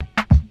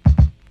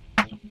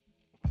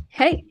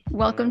Hey,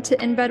 welcome to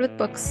In Bed with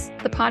Books,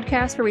 the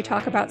podcast where we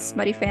talk about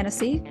smutty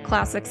fantasy,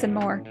 classics, and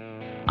more.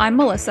 I'm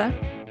Melissa.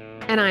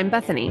 And I'm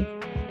Bethany.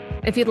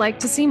 If you'd like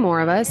to see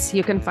more of us,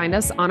 you can find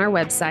us on our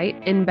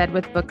website,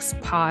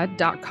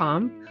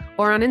 inbedwithbookspod.com,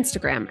 or on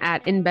Instagram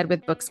at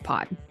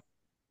inbedwithbookspod.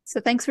 So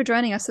thanks for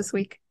joining us this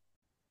week.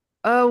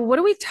 What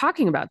are we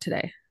talking about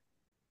today?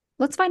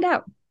 Let's find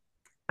out.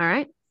 All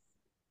right.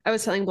 I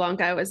was telling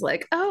Blanca, I was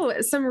like,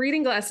 some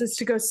reading glasses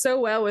to go so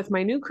well with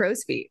my new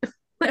crow's feet.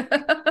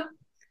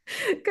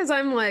 Because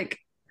I'm like,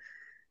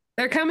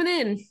 they're coming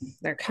in.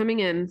 They're coming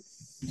in.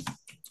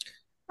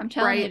 I'm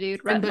telling you,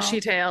 dude. Retinol. And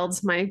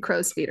bushy-tailed, my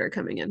crow's feet are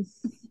coming in.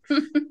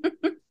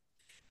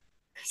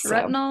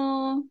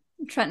 Retinol,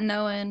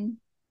 tretinoin,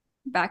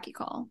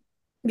 Bacicol.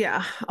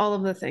 Yeah, all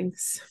of the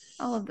things.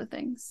 All of the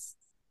things.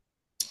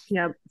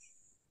 Yep.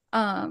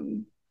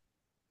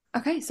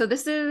 Okay, so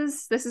this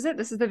is it.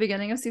 This is the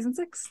beginning of season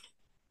 6.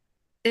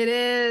 It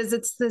is.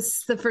 It's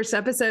the first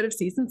episode of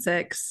season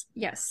 6.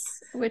 Yes,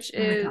 which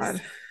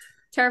is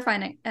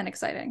terrifying and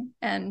exciting.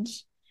 And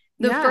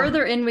the Yeah.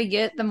 further in we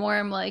get, the more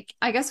I'm like,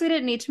 I guess we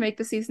didn't need to make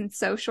the season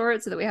so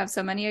short so that we have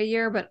so many a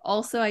year, but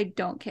also I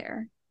don't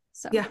care.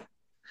 So yeah.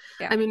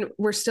 I mean,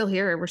 we're still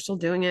here. We're still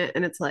doing it.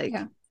 And it's like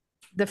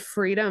the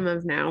freedom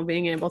of now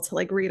being able to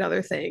like read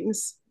other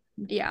things.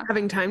 Yeah.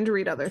 Having time to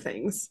read other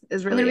things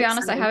is really I'm gonna be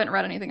honest, I haven't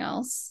read anything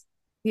else.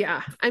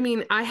 Yeah. I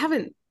mean, I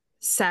haven't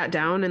sat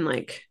down and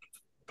like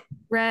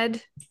read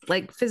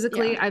like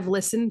physically. I've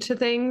listened to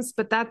things,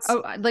 but that's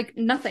like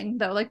nothing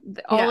though. Like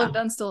all I've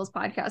done still is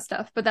podcast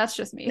stuff, but that's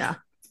just me.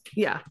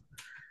 Yeah.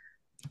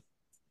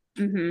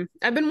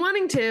 I've been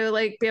wanting to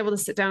like be able to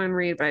sit down and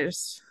read, but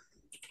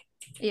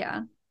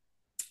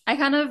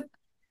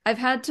I've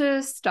had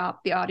to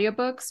stop the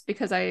audiobooks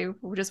because I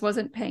just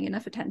wasn't paying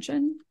enough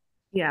attention.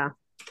 Yeah.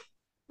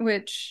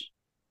 Which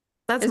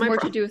that's is more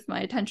to do with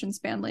my attention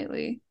span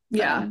lately.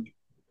 Yeah.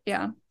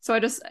 So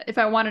if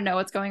I want to know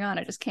what's going on,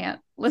 I just can't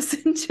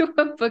listen to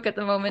a book at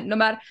the moment.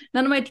 None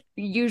of my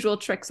usual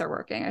tricks are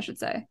working, I should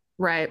say.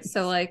 Right.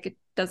 So like it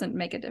doesn't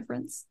make a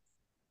difference.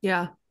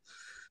 Yeah.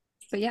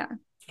 But yeah.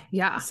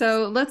 Yeah.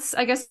 So let's,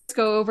 I guess,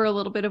 go over a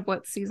little bit of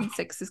what season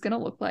 6 is going to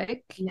look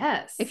like.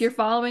 Yes. If you're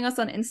following us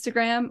on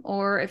Instagram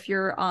or if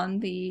you're on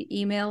the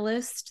email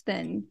list,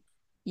 then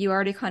you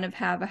already kind of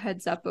have a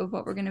heads up of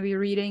what we're going to be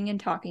reading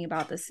and talking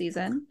about this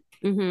season.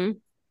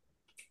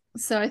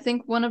 So I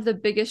think one of the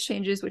biggest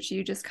changes, which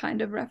you just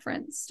kind of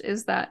referenced,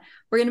 is that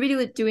we're going to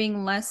be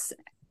doing less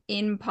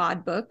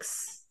in-pod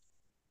books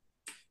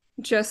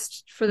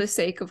just for the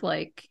sake of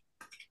like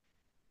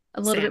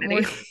a little bit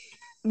more.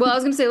 Well, I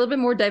was going to say a little bit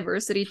more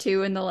diversity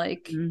too in the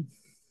like in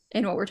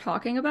what we're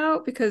talking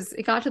about, because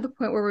it got to the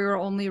point where we were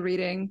only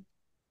reading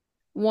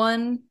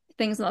one,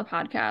 things on the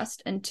podcast,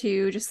 and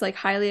two, just like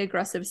highly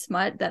aggressive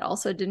smut that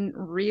also didn't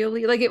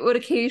really like, it would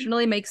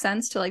occasionally make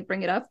sense to like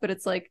bring it up, but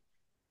it's like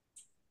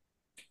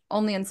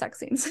only in sex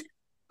scenes,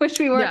 which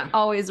we weren't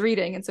always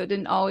reading, and so it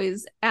didn't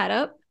always add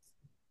up.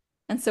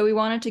 And so we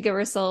wanted to give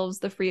ourselves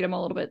the freedom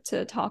a little bit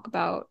to talk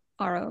about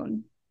our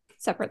own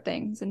separate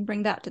things and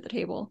bring that to the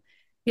table.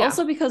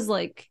 Also because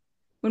like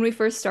when we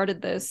first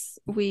started this,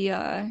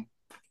 it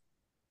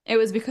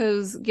was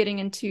because getting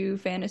into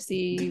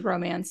fantasy,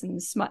 romance,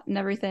 and smut and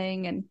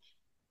everything,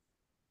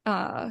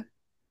 and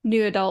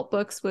new adult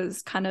books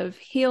was kind of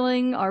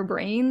healing our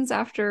brains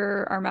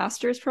after our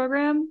master's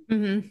program.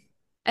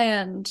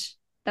 And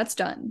that's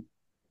done.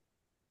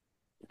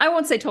 I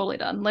won't say totally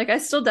done. Like I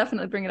still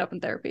definitely bring it up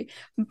in therapy,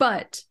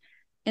 but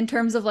in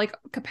terms of like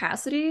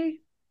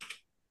capacity,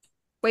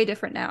 way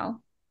different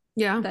now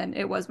than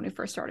it was when we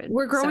first started.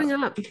 We're growing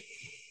up.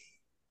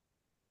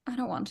 I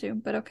don't want to,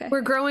 but okay. We're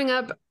growing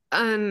up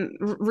and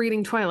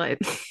reading Twilight.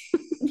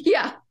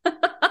 Yeah.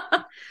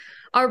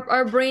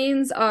 Our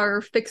brains are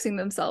fixing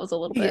themselves a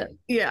little bit.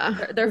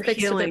 Yeah. They're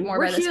fixed healing. A bit more.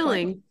 We're by this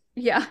healing. Point.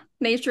 Yeah.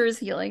 Nature is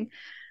healing.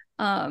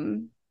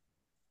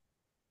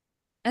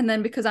 And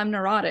then because I'm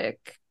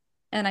neurotic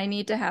and I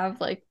need to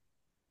have like,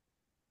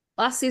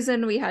 last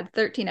season we had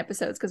 13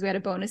 episodes because we had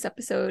a bonus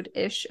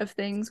episode-ish of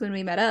things when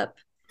we met up.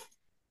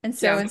 And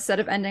so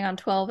instead of ending on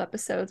 12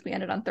 episodes, we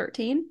ended on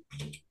 13.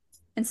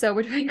 And so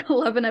we're doing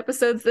 11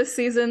 episodes this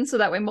season so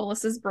that way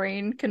Melissa's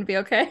brain can be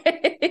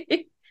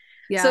okay.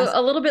 So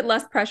a little bit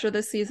less pressure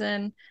this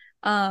season.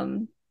 I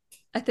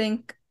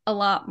think a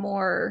lot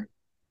more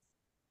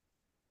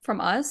from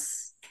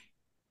us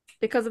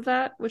because of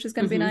that, which is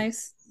going to be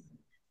nice.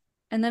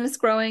 And then it's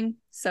growing,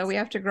 so we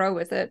have to grow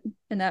with it.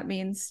 And that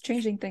means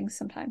changing things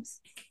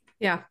sometimes.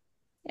 Yeah.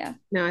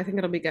 No, I think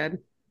it'll be good.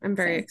 I'm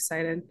very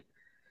excited.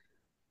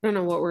 I don't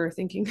know what we were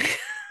thinking.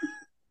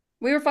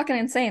 We were fucking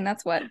insane.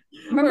 That's what.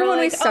 Remember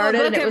when we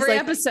started and it was every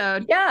like,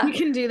 episode. We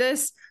can do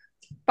this.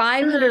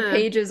 500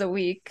 pages a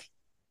week.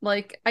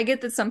 Like, I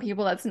get that some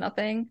people that's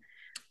nothing,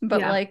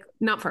 but like,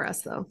 not for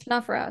us though.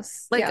 Not for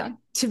us. Like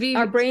to be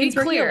our brains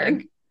were clear,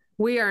 healing.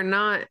 We are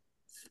not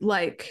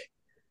like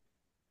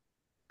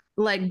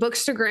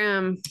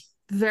Bookstagram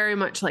very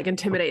much like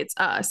intimidates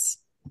us.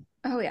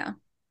 Oh yeah.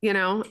 You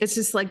know, it's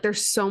just like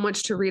there's so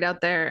much to read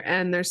out there,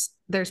 and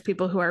there's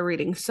people who are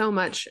reading so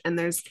much, and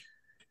there's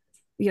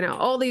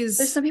all There's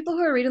these. some people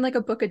who are reading like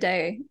a book a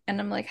day, and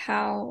I'm like,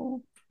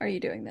 how are you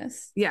doing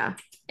this? Yeah.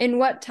 In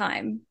what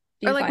time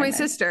do Or you like my find this?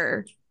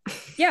 sister,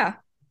 Yeah.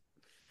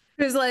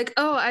 who's like,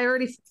 oh,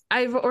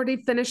 I've already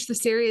finished the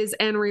series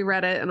and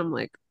reread it. And I'm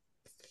like,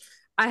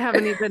 I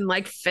haven't even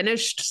like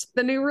finished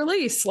the new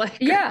release. Like,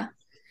 Yeah.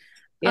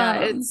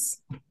 yeah,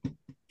 it's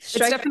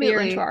Strike fear into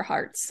definitely, our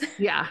hearts.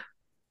 yeah,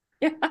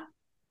 Yeah.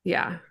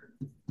 yeah.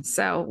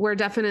 So we're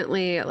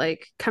definitely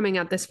like coming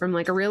at this from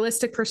like a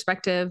realistic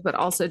perspective, but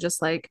also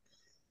just like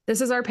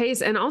this is our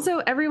pace. And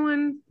also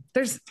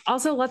there's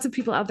also lots of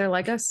people out there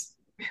like us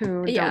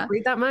who don't Yeah.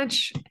 read that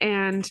much.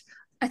 And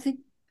I think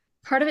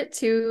part of it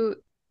too,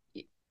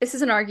 this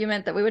is an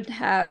argument that we would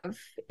have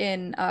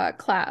in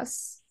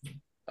class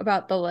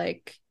about the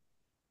like,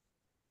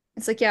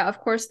 it's like, yeah, of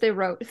course they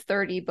wrote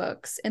 30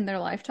 books in their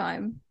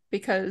lifetime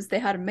because they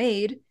had a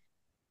maid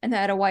and they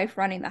had a wife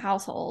running the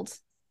household.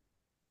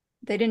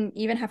 They didn't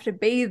even have to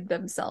bathe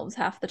themselves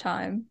half the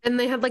time.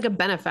 they had like a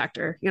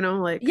benefactor,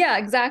 like Yeah,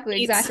 exactly,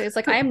 eats. exactly. It's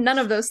like I am none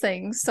of those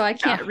things, so I Yeah.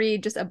 can't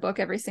read just a book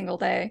every single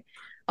day.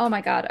 Oh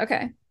my God.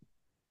 Okay.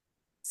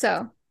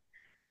 So,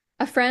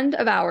 a friend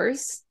of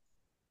ours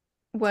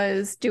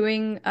was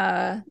doing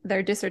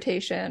their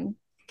dissertation,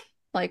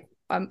 like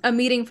a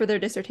meeting for their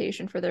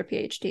dissertation for their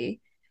PhD.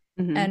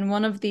 Mm-hmm. And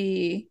one of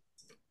the,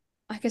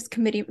 I guess,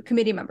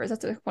 committee members,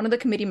 one of the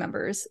committee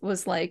members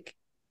was like,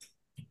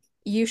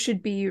 you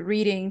should be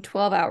reading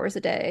 12 hours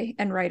a day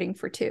and writing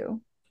for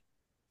two.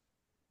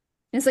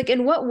 And it's like,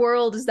 in what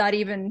world is that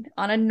even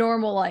on a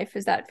normal life?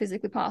 Is that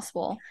physically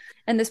possible?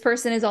 And this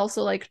person is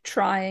also like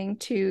trying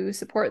to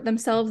support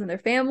themselves and their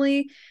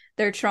family.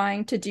 They're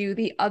trying to do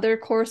the other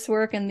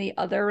coursework and the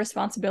other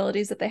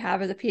responsibilities that they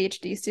have as a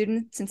PhD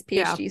student, since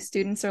Yeah. PhD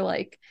students are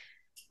like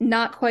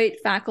not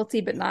quite faculty,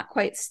 but not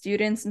quite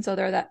students. And so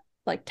they're that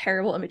like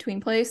terrible in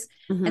between place.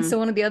 Mm-hmm. And so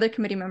one of the other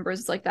committee members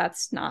is like,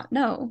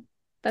 no,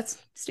 that's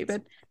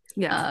stupid.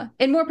 Yeah.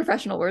 In more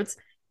professional words.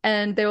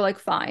 And they were like,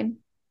 fine,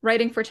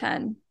 writing for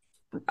 10,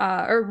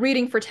 or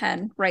reading for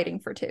 10, writing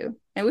for 2,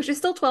 and which is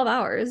still 12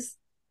 hours.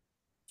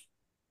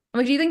 I'm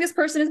like, do you think this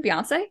person is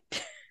Beyonce?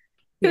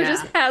 Who Yeah.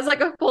 just has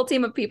like a full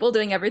team of people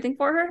doing everything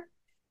for her?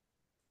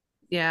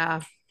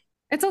 Yeah.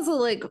 It's also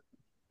like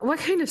what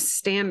kind of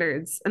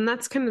standards? And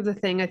that's kind of the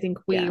thing I think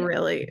we Yeah.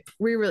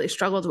 really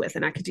struggled with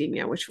in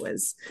academia, which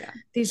was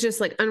these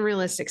just like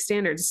unrealistic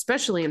standards,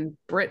 especially in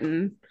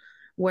Britain,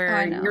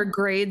 where your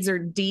grades are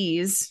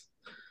D's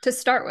to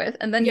start with,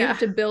 and then you have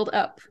to build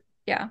up.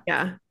 Yeah.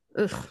 Yeah.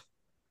 Ugh.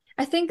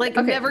 I think like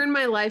never in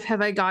my life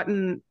have I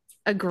gotten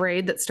a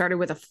grade that started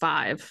with a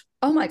 5.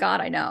 Oh my God,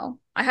 I know.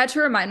 I had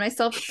to remind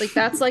myself, like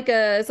that's like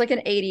it's like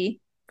an 80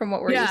 from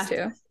what we're used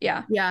to.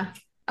 Yeah. Yeah.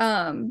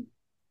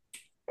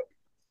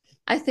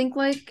 I think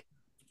like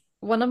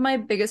one of my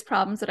biggest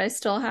problems that I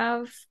still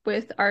have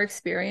with our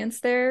experience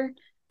there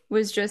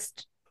was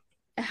just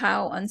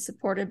how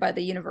unsupported by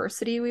the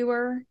university we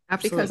were.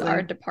 Absolutely. Because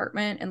our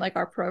department and like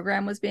our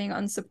program was being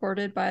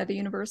unsupported by the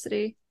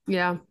university.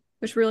 Yeah.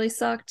 Which really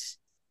sucked.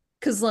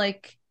 Because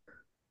like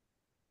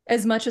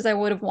as much as I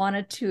would have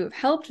wanted to have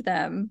helped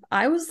them,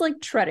 I was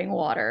like treading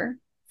water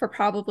for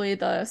probably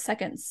the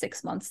second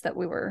 6 months that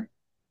we were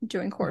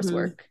doing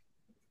coursework.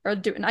 Or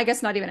doing, I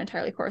guess not even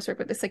entirely coursework,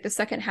 but it's like the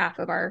second half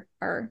of our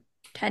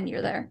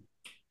tenure there.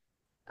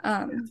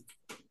 And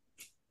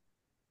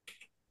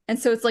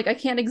so it's like I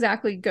can't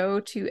exactly go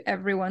to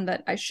everyone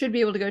that I should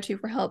be able to go to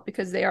for help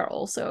because they are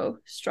also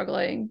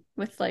struggling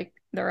with like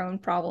their own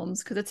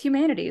problems because it's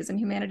humanities and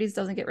humanities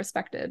doesn't get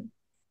respected.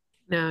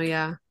 No,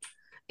 yeah.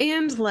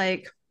 And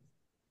like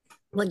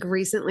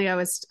recently I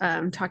was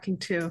talking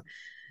to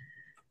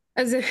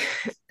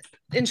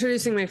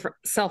introducing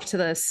myself to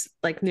this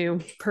like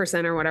new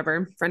person or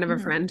whatever, friend of a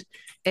friend,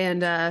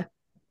 and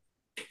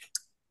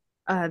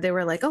they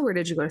were like, oh, where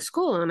did you go to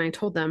school? And I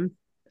told them,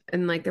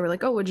 and like they were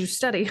like, oh, what'd you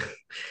study?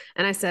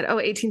 And I said, oh,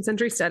 18th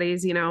century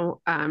studies,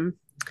 and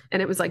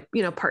it was like,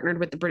 partnered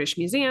with the British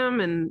Museum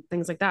and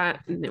things like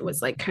that, and it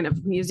was like kind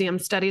of museum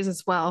studies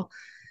as well.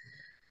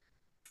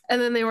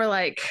 And then they were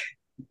like,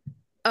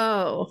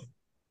 oh,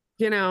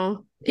 you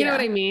know what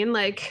I mean?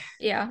 Like,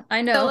 yeah,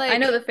 I know. So like, I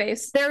know the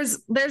face. There's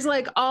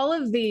like all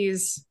of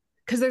these,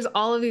 because there's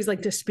all of these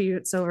like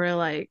disputes over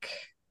like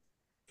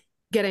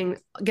getting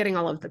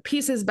all of the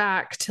pieces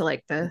back to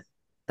like their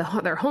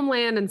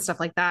homeland and stuff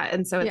like that.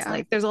 And so it's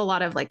like there's a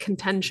lot of like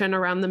contention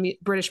around the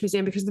British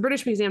Museum, because the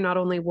British Museum not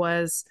only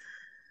was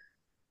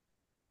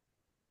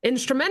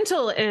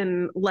instrumental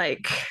in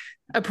like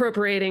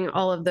appropriating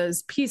all of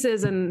those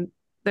pieces and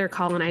their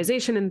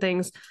colonization and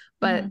things,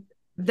 but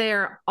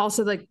they're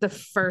also like the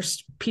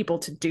first people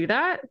to do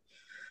that.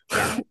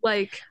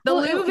 Like the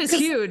Louvre is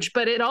huge,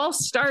 but it all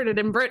started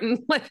in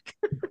Britain. Like,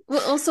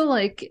 well, also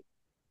like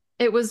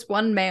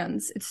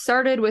it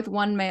started with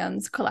one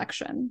man's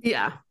collection.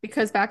 Yeah.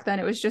 Because back then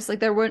it was just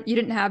like you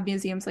didn't have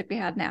museums like we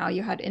had now.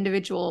 You had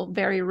individual,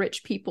 very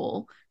rich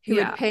people who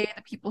would pay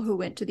the people who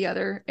went to the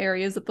other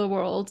areas of the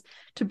world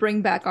to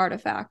bring back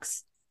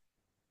artifacts.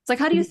 like,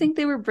 how do you think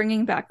they were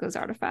bringing back those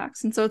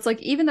artifacts? And so it's like,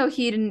 even though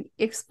he didn't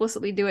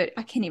explicitly do it,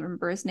 I can't even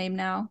remember his name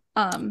now.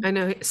 I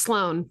know,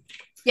 Sloan.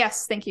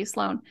 Yes, thank you,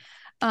 Sloan.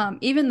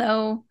 Even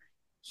though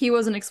he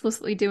wasn't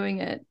explicitly doing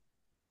it,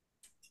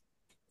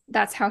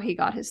 that's how he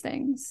got his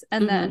things.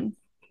 And then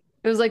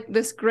it was like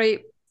this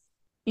great,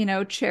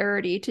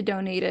 charity to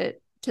donate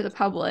it to the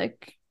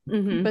public.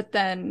 But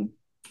then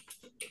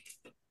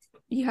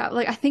you have,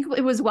 like, I think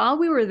it was while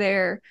we were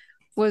there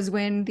was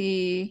when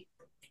the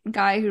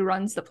guy who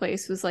runs the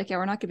place was like, yeah,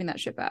 we're not giving that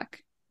shit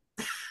back.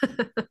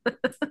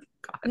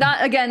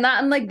 Not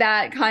in like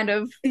that kind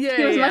of, he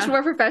was much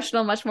more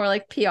professional, much more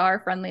like PR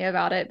friendly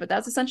about it, but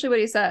that's essentially what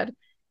he said.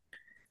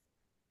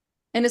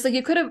 And it's like,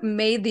 you could have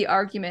made the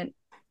argument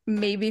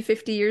maybe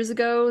 50 years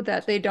ago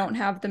that they don't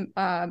have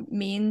the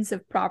means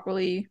of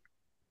properly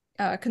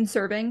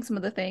conserving some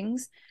of the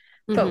things.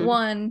 But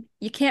one,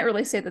 you can't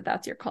really say that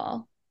that's your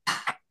call.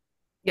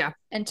 Yeah.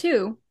 And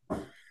two,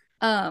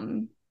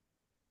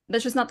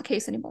 that's just not the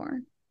case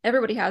anymore.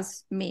 Everybody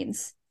has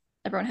means.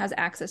 Everyone has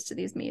access to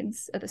these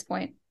means at this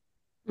point.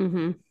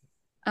 I'm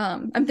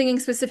thinking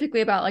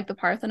specifically about like the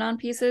Parthenon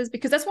pieces,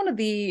 because that's one of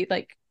the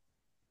like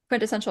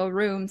quintessential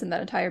rooms in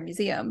that entire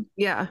museum.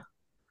 Yeah.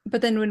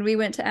 But then when we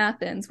went to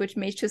Athens, which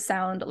makes it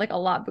sound like a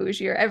lot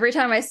bougier, every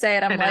time I say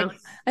it, I'm like,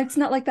 it's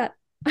not like that.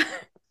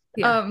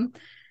 Yeah.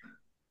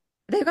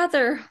 They've got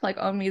their like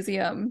own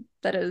museum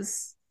that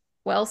is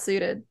well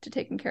suited to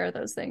taking care of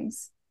those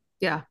things.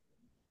 Yeah.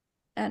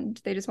 And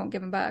they just won't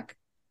give them back.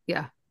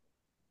 Yeah.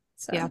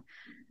 So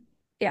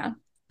yeah.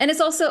 And it's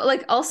also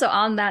like, also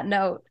on that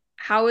note,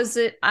 how is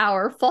it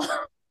our fault?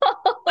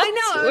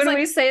 I know. When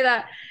we say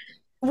that,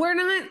 we're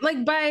not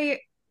like by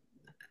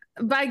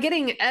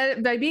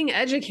being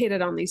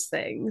educated on these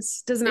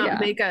things does not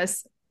make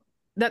us,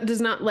 that does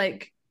not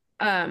like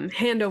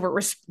hand over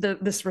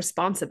this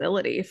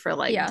responsibility for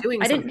like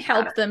doing. I didn't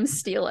help them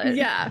steal it.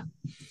 Yeah.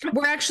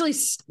 We're actually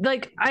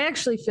like, I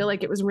actually feel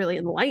like it was really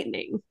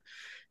enlightening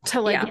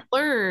to like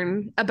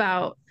learn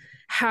about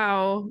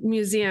how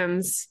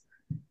museums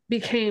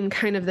became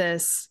kind of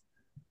this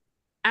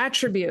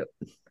attribute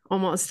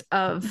almost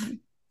of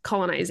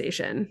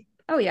colonization.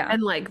 Oh yeah.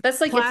 And like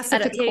that's like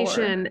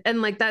classification,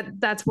 and like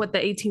that's what the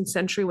 18th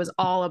century was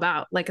all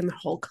about, like in the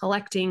whole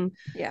collecting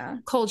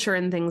culture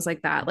and things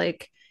like that.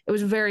 Like it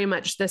was very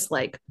much this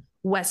like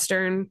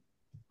Western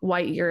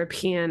white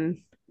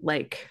European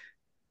like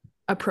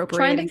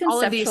appropriating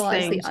all of these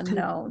things, the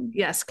unknown.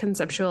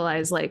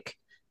 Conceptualize like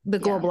the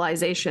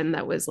globalization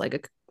that was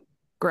like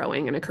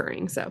growing and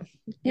occurring. So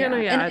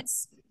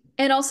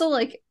and also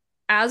like,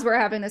 as we're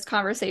having this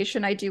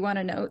conversation, I do want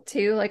to note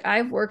too, like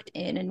I've worked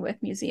in and with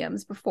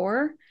museums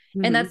before,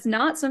 and that's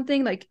not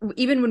something like,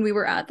 even when we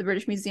were at the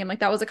British Museum, like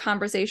that was a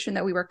conversation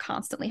that we were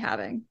constantly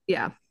having.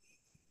 Yeah.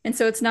 And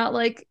so it's not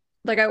like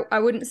I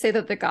wouldn't say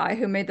that the guy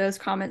who made those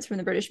comments from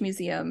the British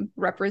Museum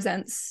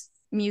represents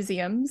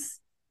museums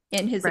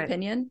in his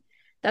opinion.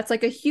 That's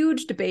like a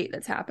huge debate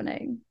that's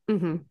happening.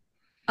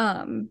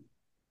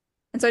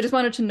 And so I just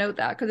wanted to note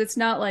that, because it's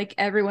not like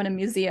everyone in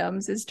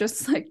museums is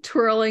just like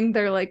twirling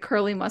their like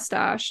curly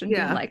mustache and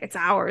being like, it's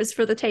ours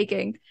for the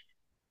taking.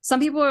 Some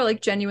people are like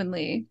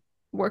genuinely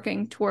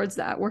working towards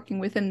that, working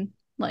within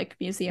like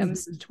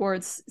museums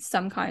towards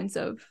some kinds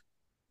of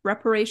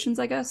reparations,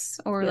 I guess,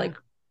 or like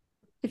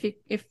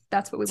if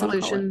that's what we want to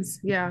call it.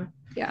 Yeah.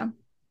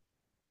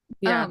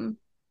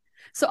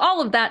 So all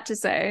of that to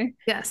say,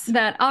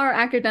 that our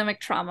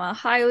academic trauma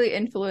highly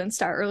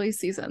influenced our early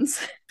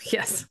seasons.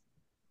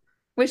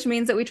 Which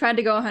means that we tried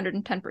to go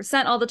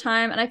 110% all the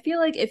time. And I feel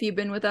like if you've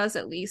been with us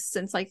at least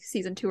since like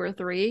season 2 or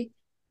 3,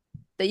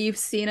 that you've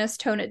seen us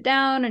tone it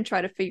down and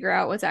try to figure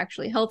out what's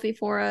actually healthy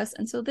for us.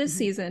 And so this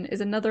season is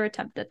another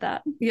attempt at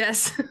that.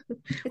 Yes.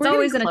 It's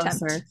always an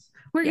attempt.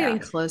 We're getting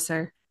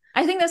closer.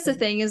 I think that's the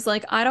thing, is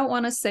like, I don't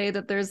want to say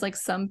that there's like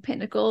some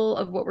pinnacle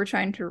of what we're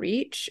trying to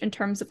reach in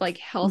terms of like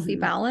healthy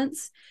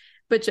balance,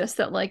 but just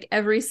that like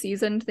every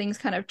season things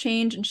kind of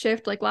change and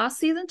shift. Like last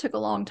season took a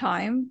long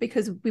time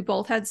because we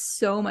both had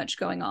so much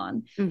going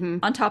on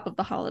top of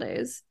the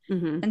holidays.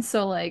 And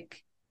so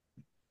like,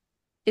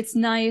 it's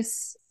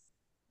nice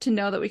to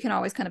know that we can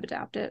always kind of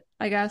adapt it,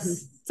 I guess.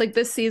 It's like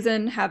this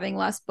season having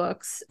less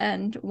books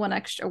and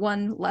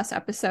one less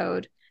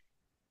episode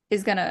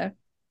is gonna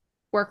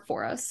work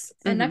for us.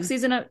 And next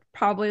season it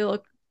probably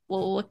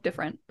will look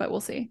different, but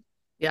we'll see.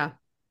 Yeah,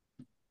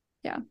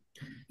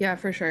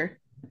 for sure.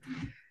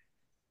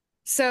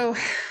 So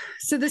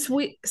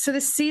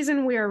this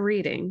season we are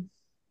reading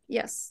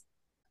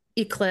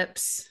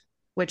Eclipse,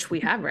 which we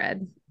have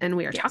read and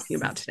we are talking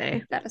about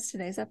today. That is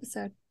today's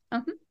episode.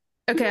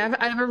 Okay,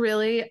 I have a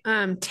really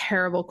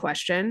terrible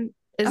question.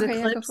 Is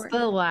Eclipse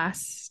the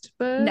last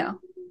book? No,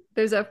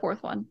 there's a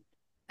fourth one.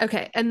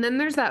 Okay, and then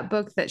there's that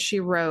book that she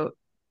wrote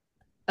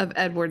of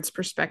Edward's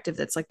perspective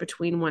that's like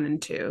between 1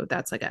 and 2.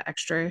 That's like an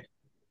extra.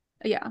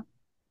 Yeah.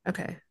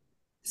 Okay.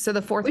 So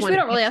the fourth one. We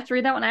don't really have to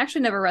read that one. I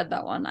actually never read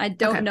that one. I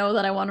don't know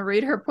that I want to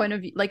read her point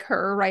of view, like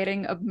her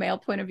writing of male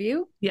point of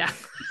view. Yeah.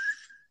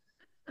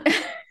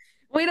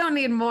 We don't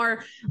need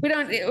more. We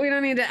don't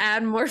need to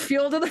add more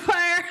fuel to the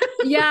fire.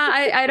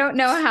 Yeah, I don't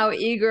know how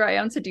eager I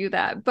am to do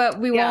that, but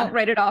we won't Yeah.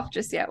 write it off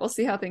just yet. We'll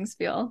see how things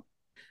feel.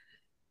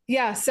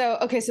 Yeah. So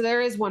okay, so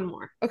there is one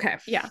more. Okay.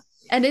 Yeah.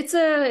 And it's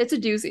a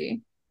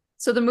doozy.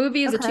 So the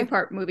movie is a Okay.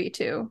 two-part movie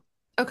too.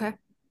 Okay.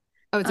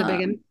 Oh, it's a big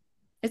one. Um,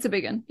 it's a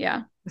big one,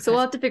 yeah. So Okay.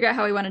 we'll have to figure out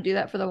how we want to do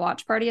that for the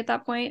watch party at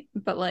that point.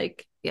 But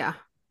like, Yeah.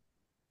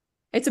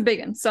 it's a big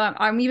one. So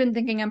I'm even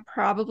thinking I'm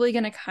probably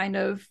gonna kind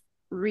of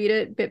read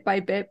it bit by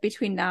bit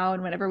between now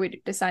and whenever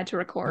we decide to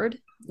record.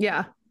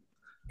 Yeah.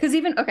 Because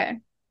even okay,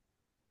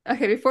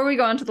 before we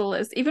go on to the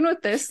list, even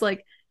with this,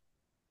 like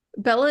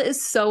Bella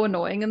is so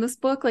annoying in this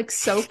book, like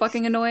so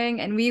fucking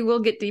annoying, and we will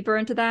get deeper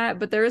into that.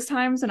 But there was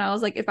times when I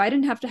was like, if I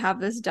didn't have to have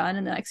this done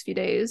in the next few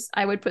days,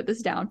 I would put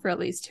this down for at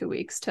least 2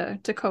 weeks to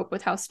cope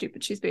with how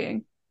stupid she's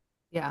being.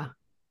 Yeah.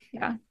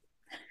 Yeah.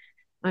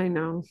 I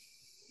know.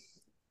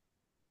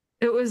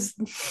 It was,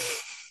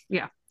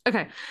 yeah.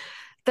 Okay.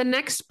 The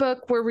next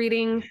book we're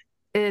reading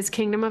is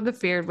Kingdom of the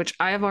Feared, which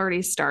I have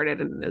already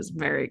started and it is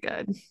very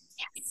good.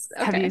 Yes.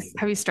 Have Okay.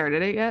 you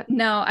started it yet?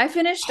 No, I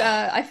finished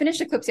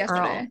Eclipse Girl,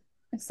 yesterday.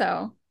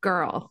 So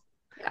girl,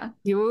 yeah.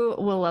 you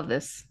will love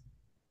this.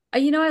 I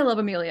love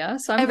Amelia,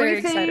 so I'm very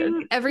excited.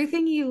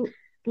 Everything you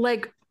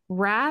like.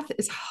 Wrath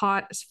is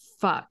hot as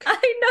fuck.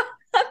 I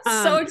know.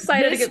 I'm so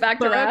excited to This get back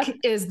to book Wrath.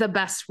 is the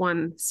best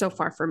one so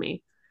far for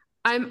me.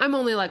 I'm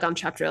only like on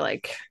chapter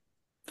like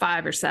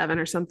 5 or 7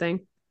 or something.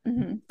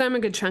 Mm-hmm. So I'm a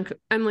good chunk.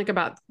 I'm like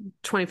about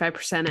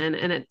 25% in,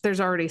 and there's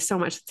already so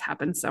much that's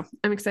happened. So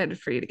I'm excited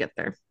for you to get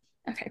there.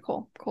 Okay,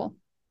 cool, cool.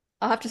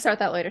 I'll have to start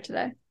that later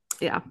today.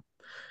 Yeah.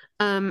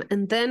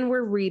 And then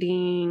we're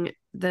reading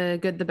The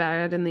Good, the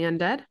Bad, and the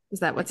Undead. Is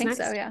that I what's think next?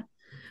 so, yeah.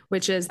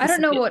 Which is I the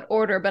don't know second. what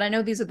order, but I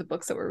know these are the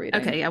books that we're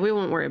reading. Okay, yeah, we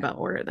won't worry about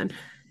order then.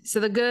 So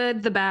The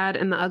Good, the Bad,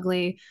 and the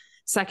Ugly,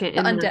 second The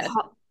in undead.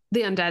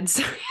 the Undead.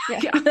 Sorry. Yeah.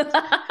 Yeah.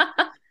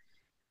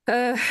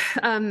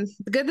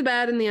 The Good, the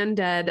Bad, and the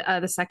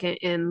Undead, the second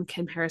in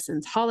Kim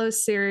Harrison's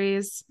Hollows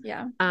series.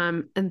 Yeah.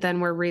 And then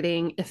we're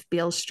reading If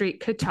Beale Street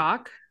Could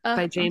Talk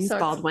by I'm James so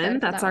Baldwin.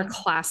 excited for That's that our one.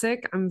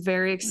 classic. I'm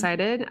very Mhm.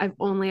 excited. I've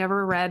only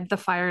ever read The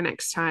Fire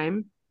Next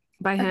Time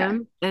by Okay.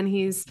 him, and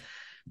he's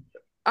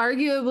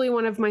arguably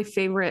one of my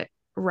favorite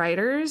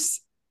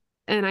writers.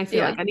 And I feel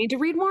Yeah. like I need to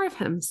read more of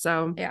him.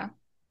 So, Yeah.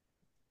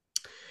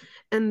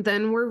 and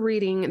then we're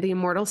reading The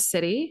Immortal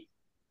City.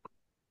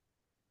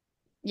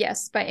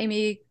 Yes, by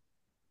Amy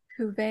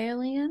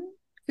Kuvalian.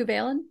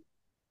 Kuvalen.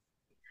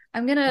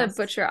 I'm gonna Yes.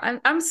 butcher.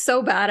 I'm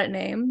so bad at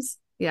names.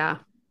 Yeah.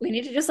 We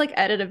need to just like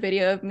edit a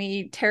video of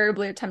me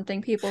terribly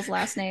attempting people's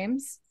last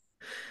names.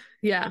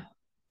 Yeah.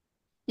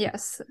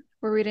 Yes,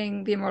 we're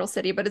reading The Immortal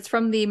City, but it's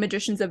from the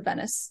Magicians of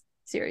Venice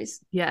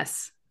series.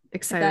 Yes. If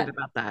Excited that,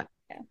 about that.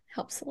 yeah,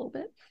 helps a little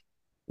bit.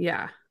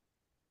 Yeah.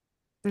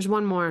 There's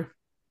one more.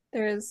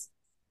 There is.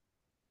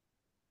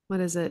 What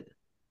is it?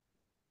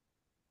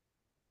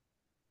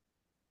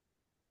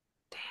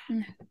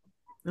 Mm,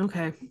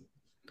 Okay.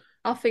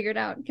 I'll figure it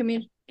out. Give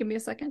me a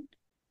second.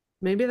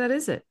 Maybe that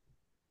is it.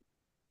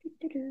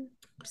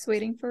 Just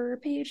waiting for a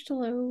page to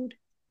load.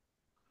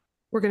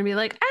 We're going to be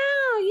like,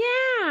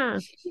 oh, yeah.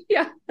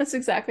 Yeah, that's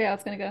exactly how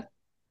it's gonna go.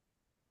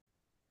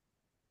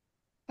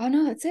 Oh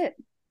no, that's it.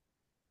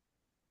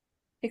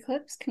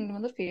 Eclipse, Kingdom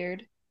of the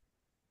Feared,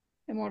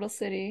 Immortal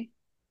City.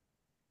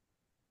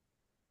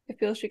 If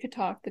Beale Street Could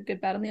Talk, The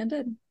Good, Bad, and the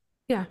Undead.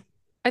 Yeah.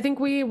 I think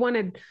we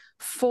wanted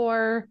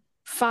 4,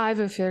 5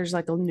 if there's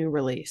like a new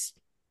release.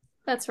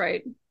 That's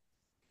right.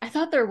 I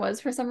thought there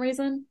was for some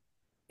reason.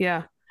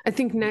 Yeah. I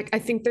think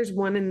there's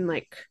one in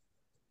like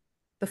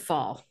the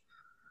fall.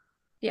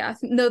 Yeah,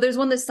 no, there's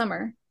one this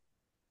summer.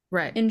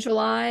 Right. In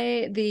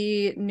July,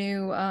 the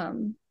new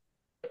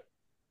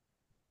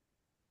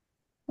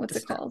what's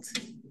it called?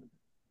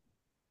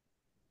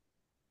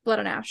 Blood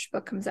and Ash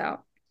book comes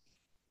out.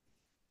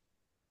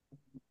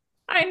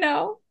 I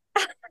know.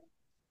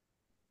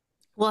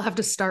 We'll have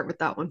to start with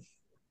that one.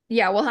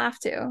 Yeah, we'll have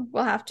to.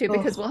 We'll have to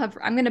because Oh,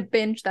 I'm gonna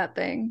binge that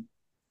thing.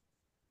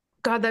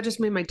 God, that just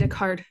made my dick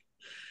hard.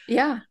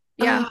 Yeah.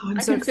 Yeah. Oh, I'm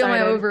I so can feel my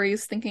excited.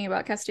 ovaries thinking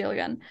about Castile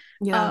again.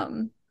 Yeah.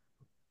 Um,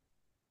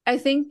 I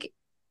think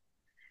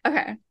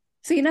okay.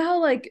 So you know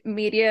how like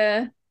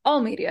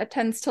all media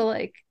tends to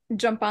like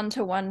jump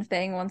onto one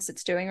thing once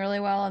it's doing really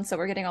well. And so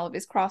we're getting all of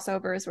these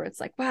crossovers where it's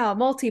like, wow,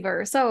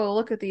 multiverse. Oh,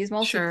 look at these Sure.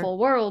 multiple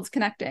worlds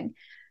connecting.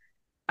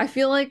 I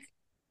feel like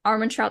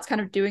Armand Trout's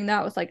kind of doing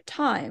that with like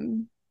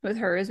time with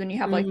hers when you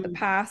have like the Mm.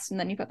 past and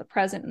then you've got the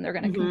present and they're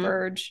going to Hmm.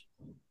 converge.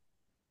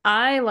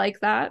 I like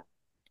that.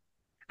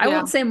 I Yeah.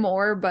 won't say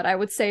more, but I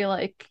would say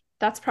like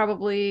that's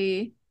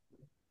probably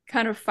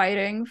kind of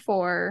fighting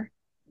for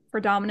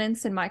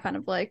dominance in my kind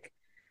of like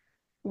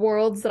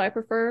worlds that I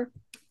prefer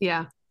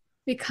Yeah.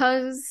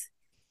 because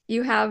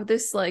you have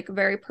this like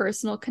very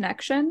personal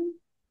connection.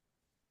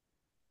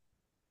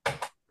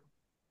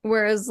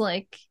 Whereas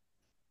like,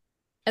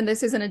 and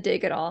this isn't a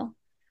dig at all,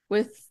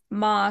 with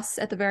Moss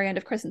at the very end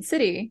of Crescent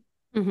City,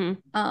 Hmm.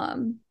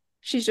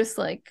 she's just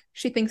like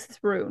she thinks it's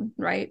Rune,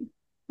 right?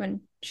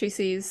 When she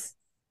sees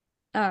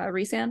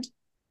Rhysand.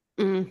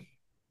 Mm.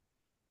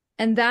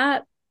 And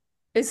that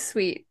is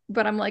sweet.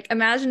 But I'm like,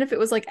 imagine if it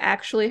was like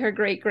actually her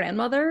great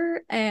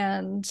grandmother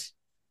and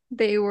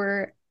they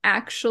were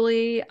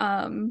actually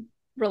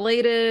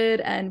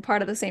related and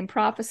part of the same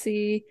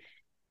prophecy.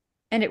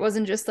 And it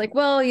wasn't just like,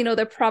 well,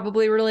 they're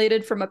probably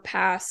related from a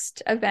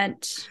past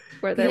event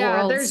where their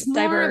Yeah, worlds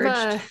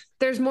diverged.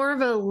 there's more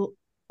of a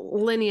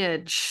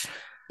lineage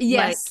like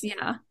Yes,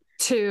 yeah.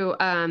 to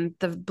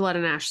the Blood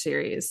and Ash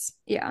series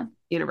Yeah.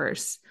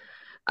 universe.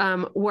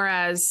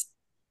 Whereas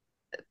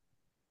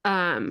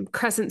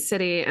Crescent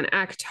City and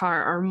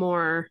Akatar are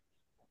more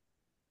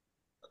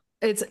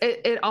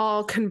it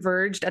all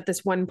converged at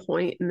this one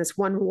point in this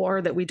one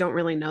war that we don't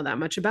really know that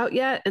much about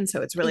yet, and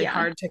so it's really Yeah.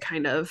 hard to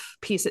kind of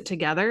piece it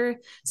together.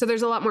 So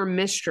there's a lot more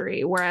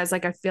mystery, whereas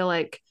like I feel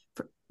like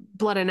for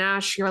Blood and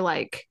Ash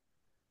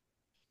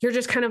you're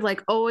just kind of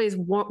like always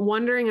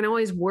wondering and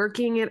always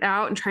working it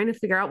out and trying to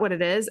figure out what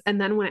it is, and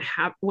then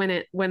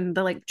when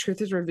the like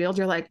truth is revealed,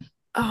 you're like,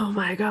 oh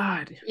my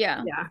god.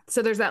 Yeah. Yeah,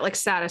 so there's that like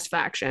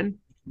satisfaction.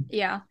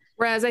 Yeah.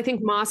 Whereas I think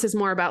Moss is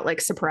more about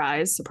like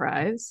surprise,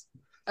 surprise.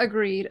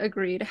 Agreed,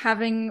 agreed.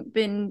 Having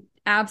been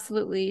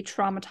absolutely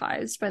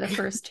traumatized by the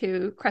first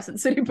two Crescent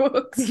City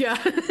books. Yeah.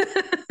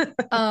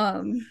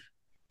 Um,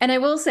 and I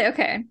will say,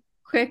 okay,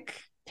 quick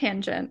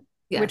tangent,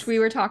 Yes. which we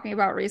were talking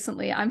about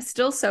recently. I'm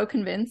still so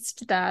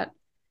convinced that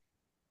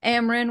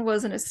Amryn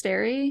was an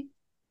Asteri.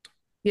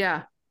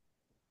 Yeah.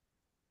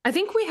 I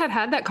think we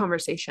had that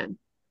conversation.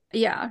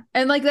 Yeah.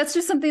 And like that's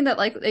just something that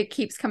like it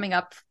keeps coming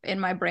up in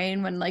my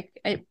brain when like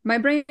my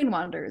brain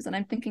wanders and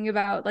I'm thinking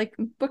about like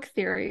book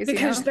theories,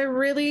 Because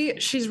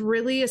she's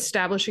really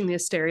establishing the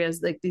Asteria as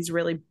like these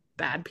really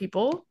bad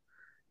people.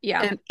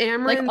 Yeah.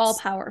 And Like all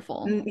Amryn's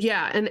powerful.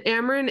 yeah, and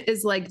Amryn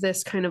is like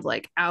this kind of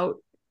like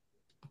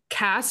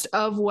outcast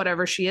of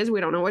whatever she is. We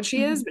don't know what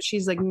she is, but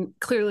she's like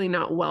clearly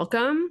not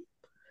welcome.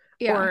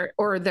 Yeah.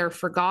 Or they're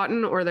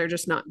forgotten, or they're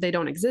just not, they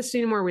don't exist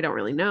anymore. We don't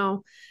really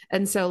know.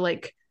 And so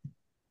like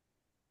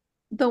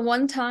the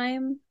one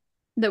time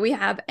that we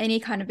have any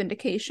kind of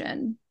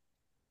indication,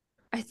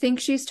 I think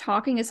she's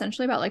talking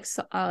essentially about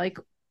like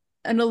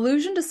an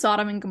allusion to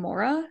Sodom and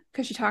Gomorrah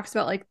because she talks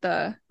about like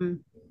the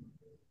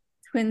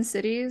Twin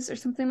Cities or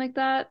something like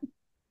that.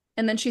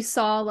 And then she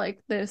saw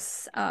like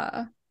this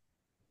I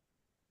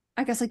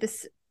guess like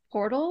this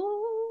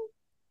portal.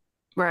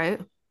 right.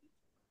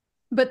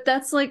 But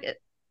that's like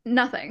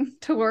nothing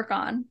to work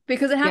on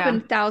because it Yeah.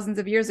 happened thousands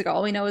of years ago.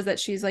 All we know is that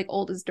she's like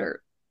old as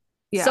dirt.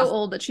 Yeah. So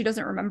old that she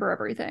doesn't remember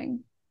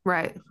everything.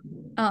 Right.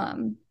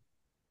 Um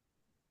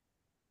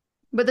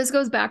but this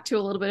goes back to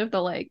a little bit of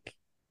the like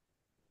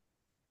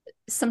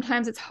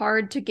sometimes it's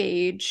hard to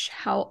gauge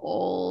how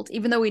old,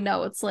 even though we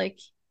know it's like,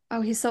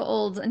 oh, he's so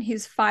old and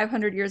he's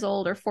 500 years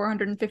old or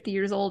 450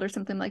 years old or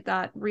something like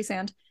that,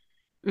 Rhysand.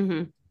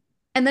 Mm-hmm.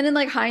 And then in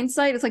like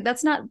hindsight, it's like,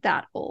 that's not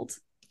that old.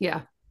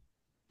 Yeah.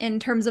 In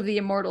terms of the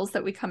immortals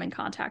that we come in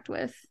contact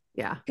with.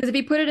 Yeah. Because if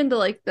you put it into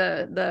like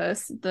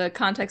the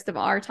context of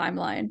our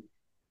timeline,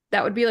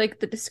 that would be like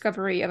the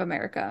discovery of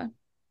America.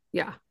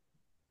 Yeah.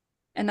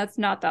 And that's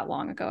not that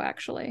long ago,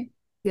 actually.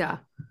 Yeah.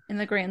 In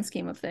the grand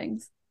scheme of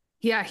things.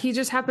 Yeah, he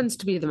just happens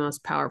to be the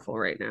most powerful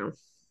right now.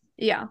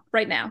 Yeah,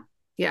 right now.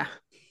 Yeah,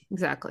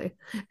 exactly.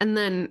 And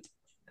then,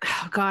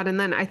 oh God, and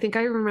then I think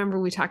I remember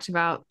we talked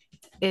about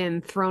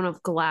in Throne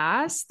of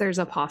Glass, there's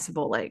a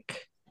possible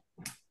like,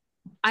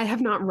 I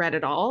have not read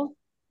it all,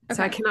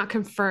 so I cannot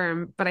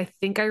confirm, but I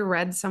think I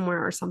read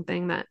somewhere or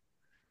something that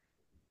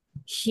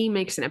he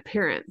makes an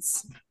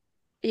appearance.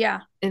 Yeah.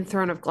 In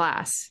Throne of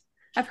Glass.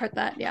 I've heard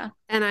that, yeah.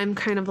 And I'm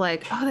kind of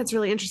like, oh, that's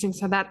really interesting.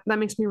 So that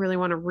makes me really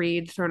want to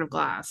read Throne of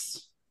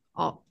Glass.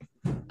 I'll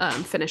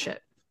finish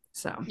it.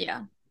 So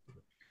yeah,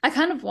 I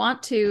kind of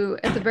want to,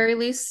 at the very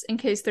least, in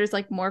case there's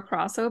like more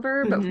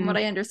crossover. But from what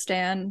I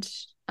understand,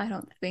 I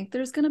don't think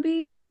there's gonna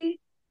be.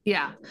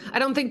 Yeah, I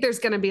don't think there's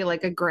gonna be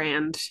like a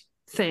grand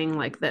thing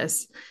like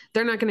this.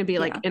 They're not gonna be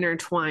like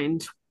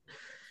intertwined.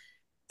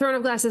 Throne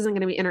of Glass isn't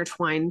going to be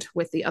intertwined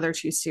with the other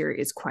two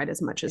series quite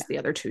as much as the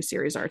other two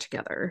series are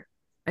together.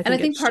 I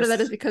think part of that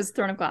is because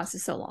Throne of Glass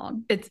is so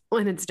long. It's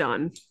when it's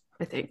done,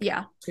 I think.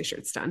 Yeah. Pretty sure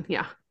it's done.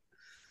 Yeah.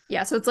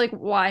 Yeah. So it's like,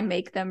 why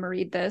make them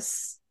read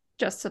this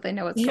just so they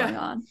know what's going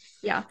on?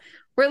 Yeah.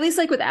 Or at least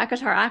like with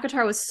Akatar.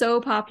 Akatar was so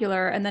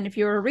popular. And then if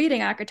you were reading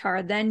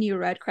Akatar, then you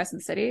read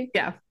Crescent City.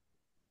 Yeah.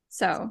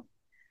 So,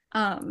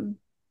 yeah.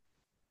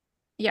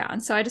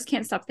 And so I just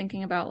can't stop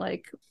thinking about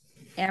like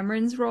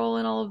Amryn's role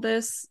in all of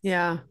this.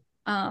 Yeah.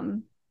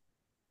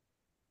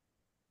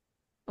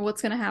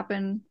 What's going to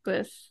happen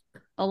with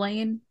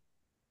Elaine?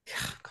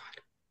 Oh, God.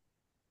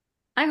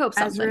 I hope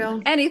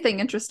something. Anything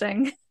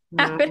interesting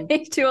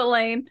happening to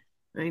Elaine.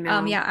 I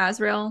know. Yeah,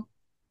 Azrael.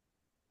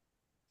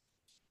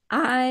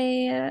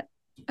 I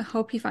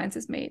hope he finds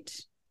his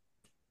mate.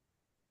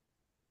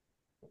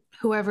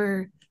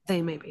 Whoever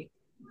they may be.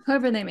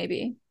 Whoever they may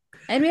be.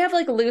 And we have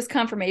like a loose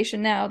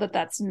confirmation now that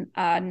that's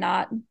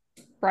not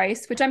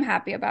Bryce, which I'm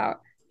happy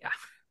about. Yeah.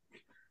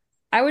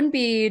 I wouldn't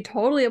be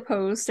totally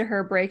opposed to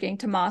her breaking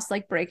to Moss,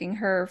 like breaking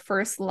her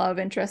first love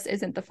interest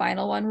isn't the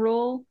final one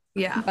rule.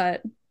 Yeah.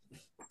 But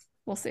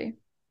we'll see.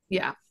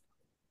 Yeah.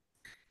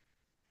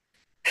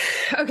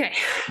 Okay.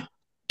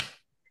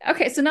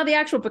 Okay, so now the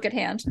actual book at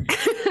hand.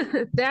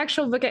 The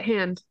actual book at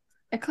hand.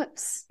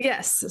 Eclipse.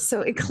 Yes.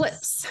 So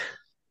Eclipse.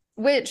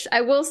 Which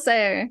I will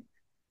say,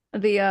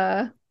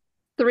 the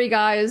three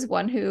guys,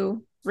 one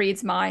who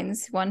reads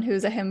minds, one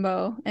who's a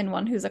himbo, and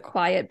one who's a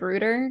quiet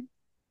brooder.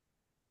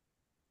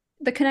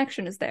 The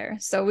connection is there.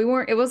 So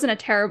it wasn't a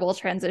terrible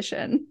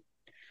transition.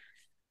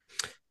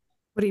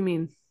 What do you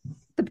mean?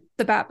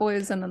 The Bat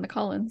Boys and then the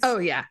Cullens. Oh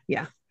yeah,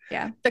 yeah.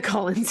 Yeah. The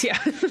Cullens, yeah.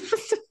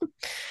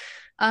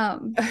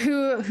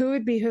 Who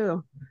would be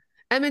who?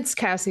 Emmett's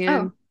Cassian.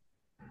 Oh,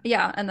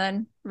 yeah, and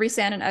then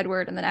Rhysand and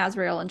Edward, and then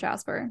Azrael and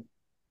Jasper.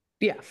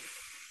 Yeah.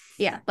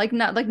 Yeah, like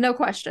no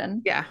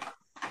question. Yeah.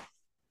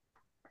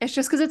 It's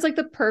just because it's like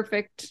the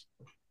perfect.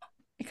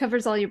 It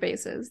covers all your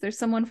bases. There's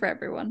someone for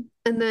everyone.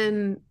 And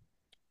then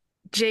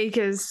Jake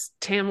is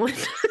Tamlin.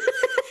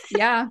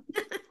 Yeah,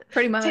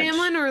 pretty much.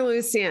 Tamlin or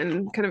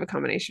Lucian, kind of a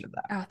combination of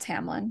that. Oh,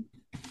 Tamlin.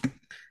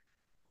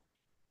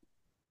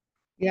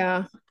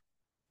 Yeah.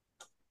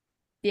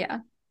 Yeah.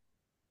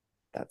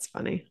 That's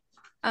funny.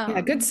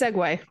 Yeah, good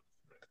segue.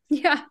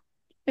 Yeah.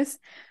 It's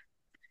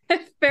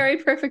very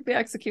perfectly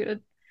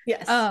executed.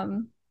 Yes.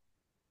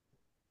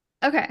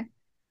 Okay.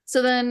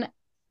 So then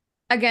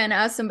again,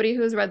 as somebody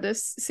who has read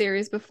this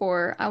series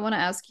before, I want to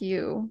ask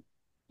you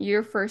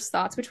your first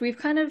thoughts, which we've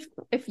kind of,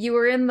 if you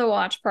were in the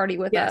watch party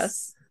with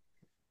us,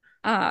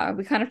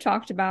 we kind of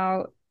talked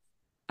about.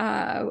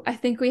 I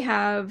think we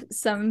have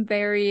some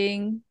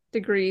varying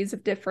degrees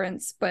of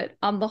difference, but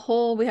on the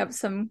whole, we have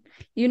some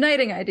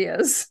uniting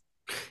ideas.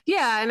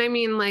 Yeah, and I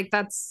mean, like,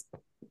 that's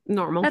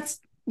normal.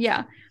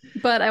 Yeah,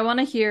 but I want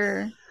to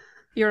hear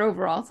your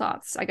overall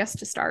thoughts, I guess,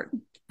 to start.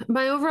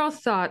 My overall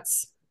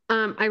thoughts,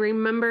 I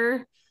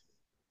remember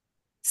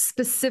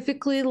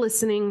specifically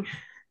listening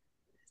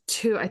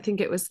to, I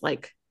think it was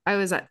like I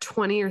was at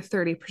 20 or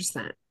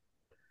 30%.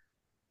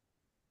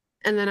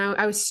 And then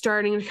I was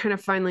starting to kind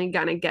of finally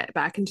kind of get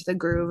back into the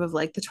groove of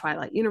like the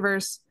Twilight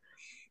universe,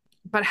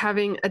 but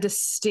having a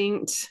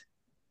distinct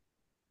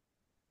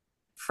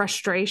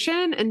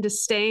frustration and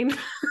disdain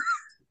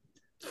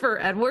for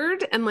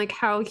Edward and like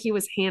how he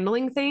was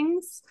handling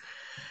things.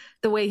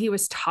 The way he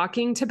was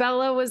talking to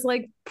Bella was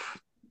like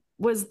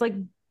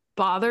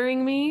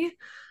bothering me,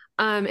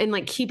 and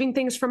like keeping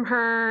things from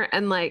her,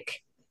 and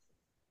like,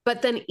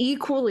 but then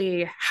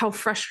equally how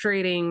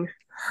frustrating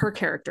her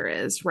character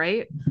is,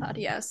 right? God,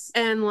 yes.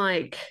 And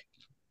like,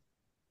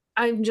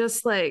 I'm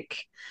just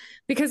like,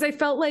 because I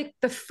felt like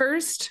the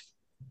first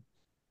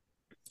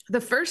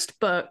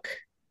book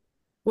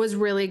was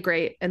really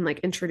great and like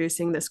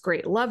introducing this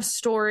great love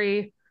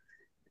story,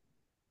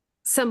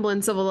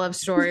 semblance of a love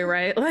story,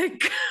 right?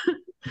 Like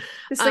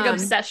this like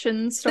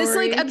obsession story. This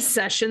like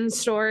obsession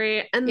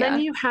story. And then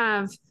you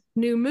have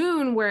New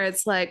Moon where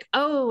it's like,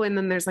 oh, and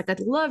then there's like a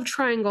love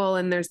triangle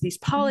and there's these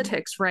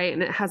politics, right?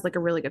 And it has like a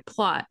really good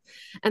plot.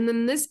 And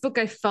then this book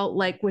I felt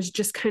like was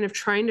just kind of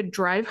trying to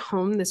drive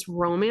home this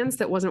romance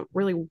that wasn't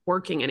really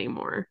working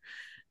anymore.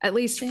 At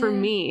least for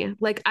me.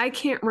 Like I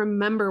can't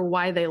remember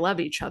why they love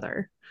each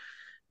other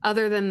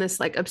other than this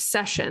like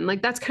obsession.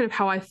 Like that's kind of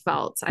how I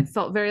felt. I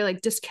felt very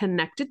like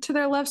disconnected to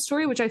their love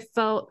story, which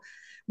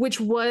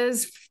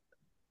was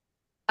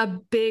a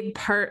big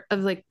part of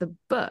like the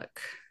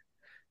book,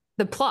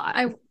 the plot.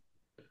 I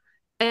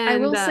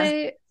will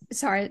say,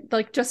 sorry,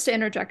 like just to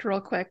interject real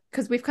quick,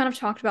 because we've kind of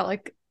talked about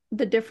like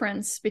the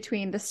difference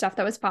between the stuff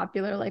that was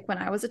popular like when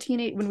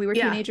when we were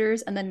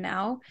teenagers and then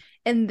now.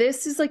 And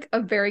this is like a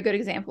very good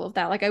example of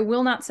that. Like I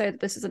will not say that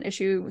this is an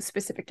issue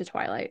specific to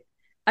Twilight.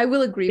 I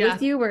will agree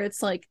with you where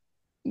it's like,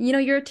 you know,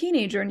 you're a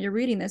teenager and you're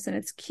reading this and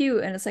it's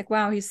cute and it's like,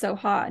 wow, he's so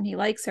hot and he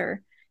likes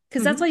her.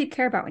 Because that's all you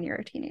care about when you're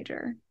a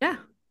teenager. Yeah.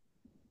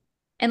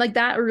 And like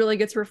that really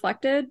gets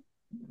reflected.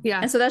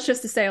 Yeah. And so that's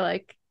just to say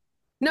like,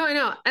 no, I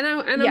know. And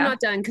I'm not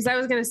done because I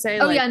was going to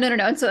say, oh, like, yeah, no.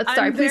 And so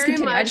sorry, please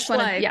continue. I just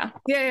want to,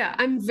 yeah.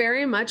 I'm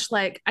very much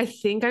like, I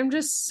think I'm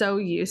just so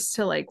used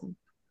to like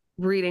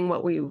reading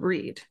what we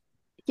read.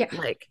 Yeah.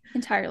 Like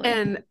entirely.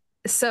 And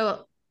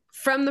so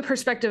from the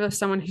perspective of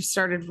someone who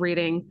started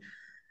reading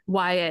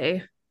YA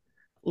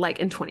like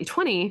in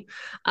 2020,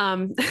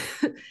 I'm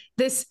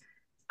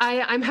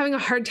having a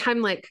hard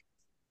time like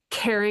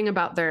caring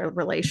about their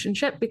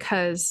relationship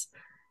because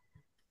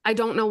I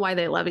don't know why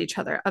they love each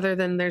other other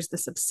than there's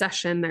this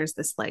obsession, there's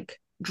this like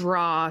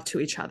draw to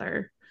each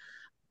other.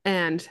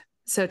 And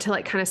so to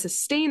like kind of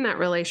sustain that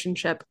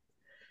relationship,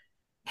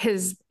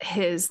 his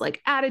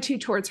like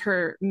attitude towards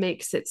her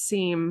makes it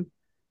seem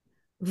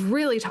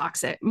really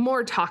toxic,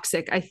 more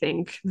toxic, I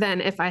think,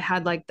 than if I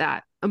had like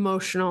that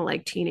emotional,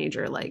 like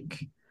teenager, like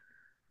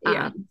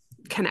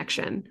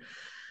connection.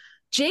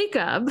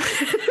 Jacob,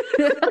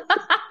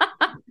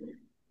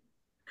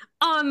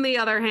 on the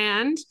other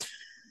hand,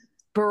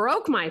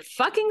 broke my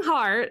fucking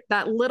heart.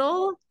 That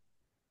little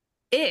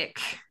ick.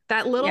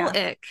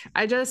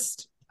 I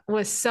just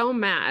was so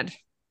mad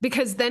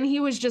because then he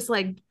was just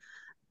like,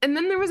 and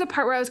then there was a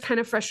part where I was kind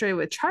of frustrated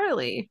with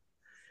Charlie.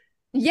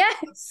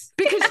 Yes.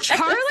 Because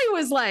Charlie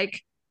was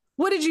like,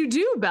 what did you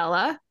do,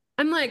 Bella?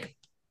 I'm like,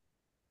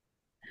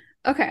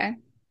 okay.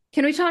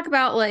 Can we talk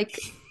about like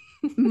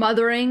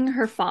mothering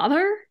her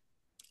father?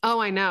 Oh,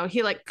 I know.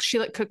 She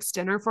like cooks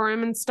dinner for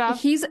him and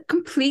stuff. He's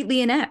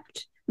completely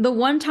inept. The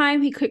one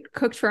time he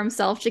cooked for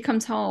himself, she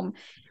comes home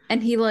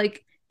and he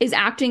like is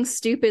acting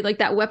stupid, like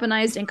that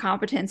weaponized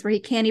incompetence where he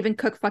can't even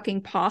cook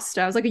fucking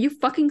pasta. I was like, are you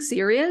fucking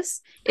serious?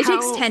 It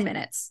takes How 10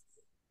 minutes.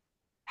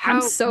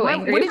 I'm so what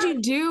angry. did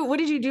you do? What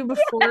did you do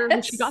before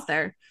when she got Yes.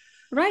 there?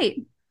 Right.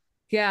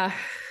 Yeah.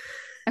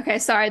 Okay,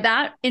 sorry.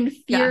 That Yeah.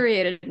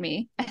 infuriated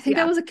me. I think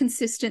that Yeah. was a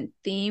consistent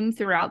theme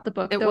throughout the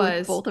book, It though, with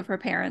was. both of her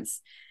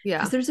parents.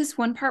 Because Yeah. there's this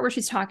one part where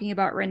she's talking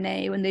about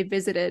Renee when they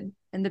visited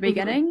in the Hmm.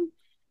 beginning,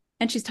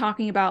 and she's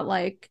talking about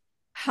like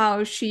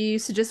how she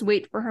used to just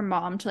wait for her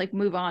mom to like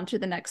move on to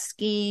the next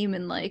scheme,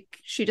 and like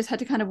she just had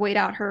to kind of wait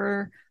out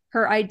her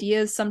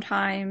ideas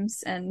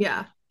sometimes, and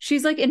Yeah.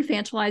 she's like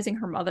infantilizing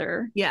her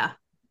mother, Yeah.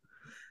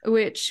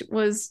 which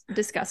was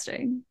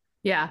disgusting.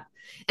 Yeah.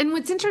 And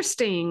what's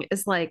interesting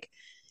is like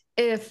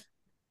if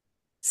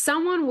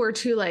someone were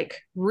to like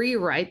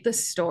rewrite the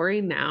story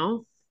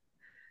now,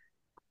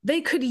 they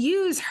could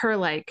use her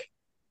like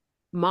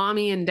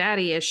mommy and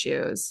daddy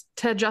issues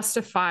to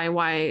justify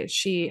why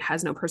she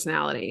has no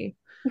personality.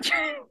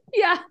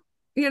 Yeah,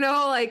 You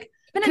know, like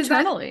even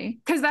internally.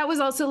 because that was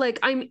also like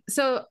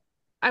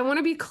I want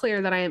to be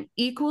clear that I am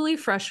equally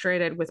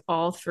frustrated with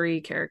all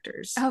three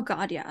characters. Oh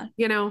God, yeah,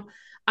 You know,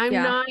 I'm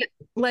yeah, not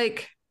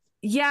like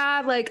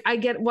yeah, like I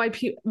get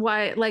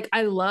why like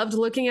I loved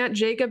looking at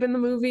Jacob in the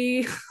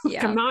movie. Like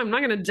yeah. I'm not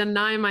going to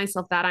deny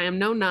myself that I am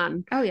no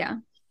nun. Oh yeah.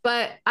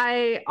 But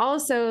I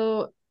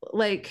also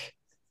like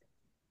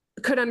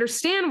could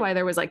understand why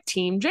there was like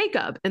Team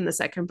Jacob in the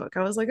second book.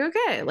 I was like,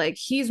 okay, like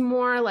he's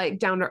more like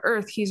down to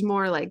earth. He's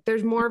more like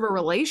there's more of a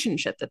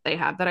relationship that they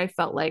have that I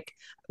felt like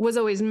was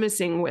always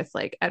missing with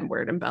like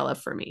Edward and Bella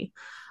for me.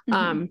 Mm-hmm.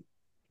 Um,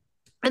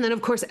 and then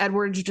of course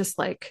Edward's just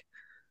like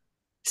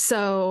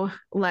so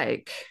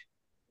like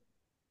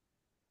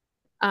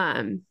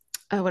um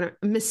what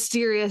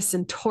mysterious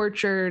and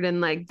tortured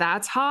and like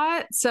that's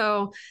hot.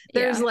 So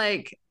there's Yeah.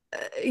 like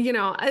you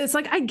know it's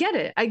like I get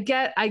it,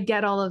 I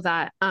get all of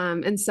that,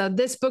 and so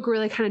this book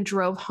really kind of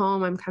drove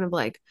home. I'm kind of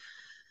like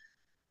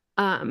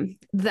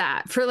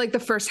that for like the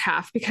first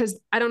half because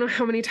I don't know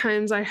how many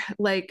times I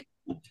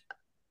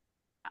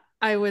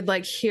would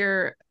like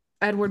hear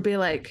Edward be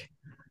like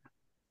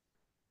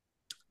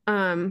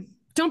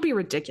don't be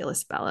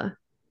ridiculous, Bella,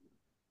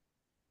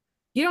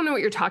 you don't know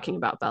what you're talking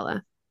about,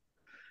 Bella,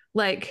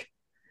 like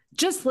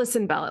just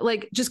listen, Bella,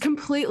 like just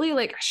completely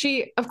like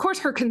she of course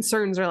her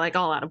concerns are like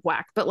all out of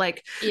whack but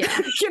like Yeah.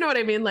 you know what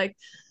I mean, like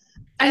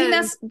I think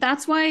and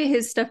that's why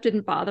his stuff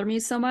didn't bother me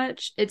so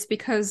much. It's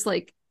because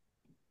like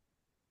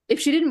if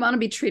she didn't want to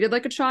be treated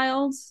like a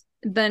child,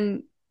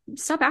 then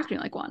stop acting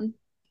like one.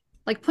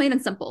 Like plain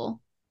and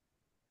simple.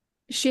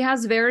 She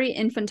has very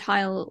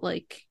infantile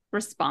like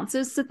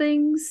responses to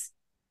things.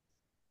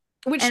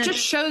 which And just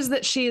shows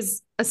that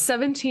she's a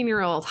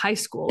 17-year-old high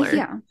schooler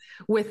yeah.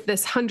 with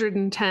this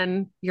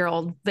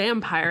 110-year-old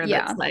vampire that's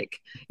Yeah. like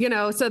you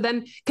know so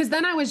then because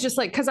then I was just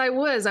like because I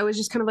was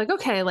just kind of like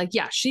okay like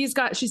yeah she's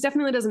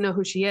definitely doesn't know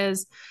who she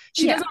is,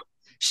 she Yeah. doesn't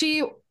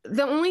she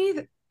the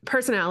only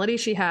personality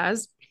she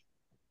has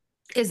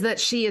is that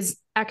she is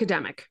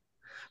academic,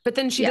 but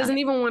then she Yeah. doesn't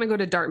even want to go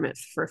to Dartmouth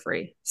for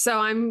free. So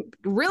I'm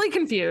really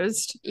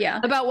confused Yeah.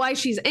 about why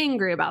she's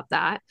angry about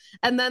that.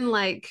 And then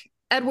like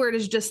Edward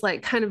is just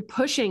like kind of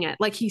pushing it.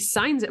 Like he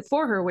signs it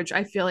for her, which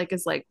I feel like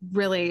is like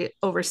really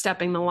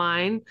overstepping the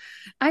line.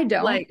 I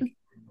don't. Like,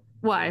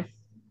 why?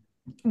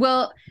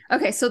 Well,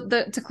 okay, so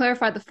the to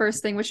clarify the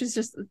first thing, which is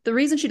just the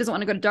reason she doesn't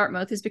want to go to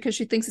Dartmouth is because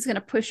she thinks it's going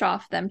to push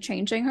off them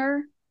changing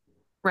her.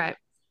 Right.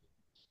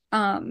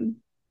 Um,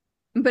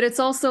 but it's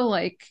also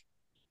like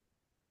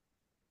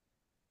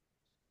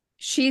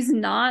she's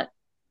not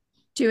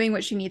doing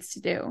what she needs to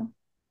do.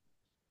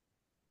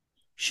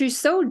 She's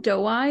so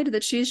doe-eyed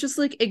that she's just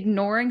like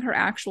ignoring her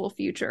actual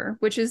future,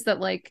 which is that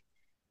like,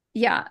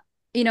 yeah,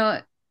 you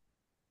know,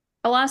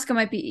 Alaska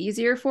might be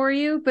easier for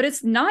you, but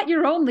it's not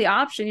your only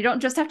option. You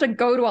don't just have to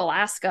go to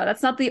Alaska.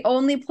 That's not the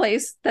only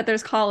place that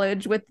there's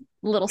college with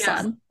little Yeah.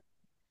 son.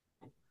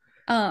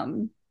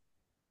 Um,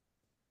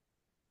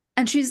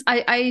 and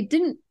I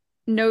didn't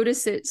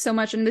notice it so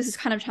much, and this is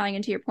kind of tying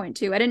into your point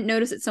too. I didn't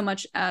notice it so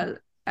much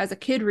as a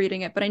kid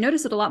reading it, but I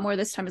noticed it a lot more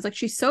this time. It's like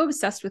she's so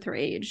obsessed with her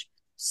age,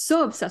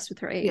 so obsessed with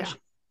her Yeah. age,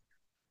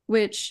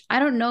 which I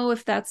don't know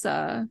if that's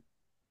uh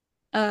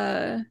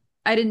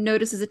I didn't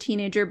notice as a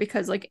teenager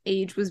because like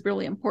age was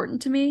really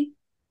important to me.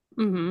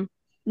 Mm-hmm.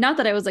 Not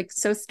that I was like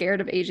so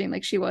scared of aging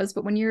like she was,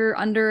 but when you're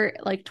under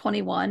like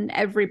 21,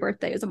 every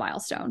birthday is a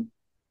milestone,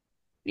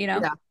 you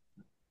know? Yeah.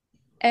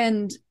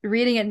 And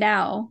reading it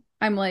now,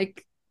 I'm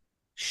like,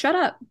 shut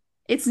up.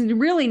 It's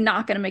really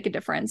not going to make a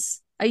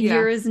difference. A Yeah.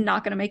 year is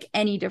not going to make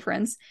any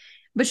difference.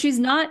 But she's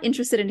not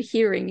interested in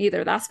hearing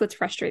either. That's what's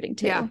frustrating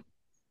Yeah. too.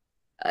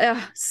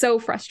 So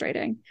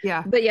frustrating.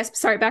 Yeah. But yes,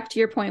 sorry, back to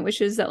your point, which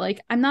is that like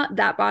I'm not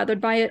that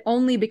bothered by it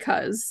only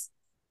because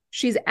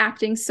she's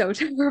acting so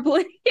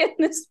terribly in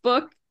this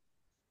book.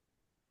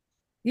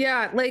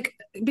 Yeah. Like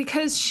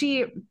because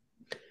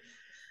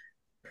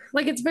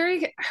like it's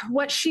very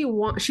what she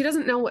wants. She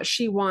doesn't know what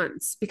she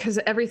wants because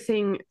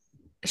everything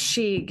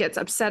she gets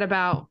upset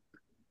about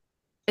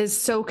is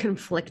so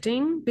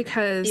conflicting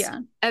because Yeah.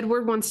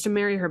 Edward wants to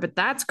marry her, but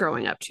that's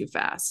growing up too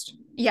fast,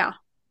 Yeah.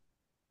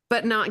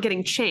 but not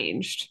getting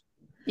changed.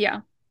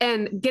 Yeah.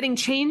 And getting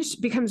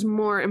changed becomes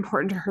more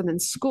important to her than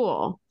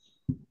school.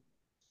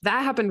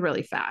 That happened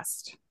really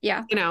fast.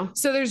 Yeah. You know,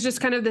 so there's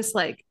just kind of this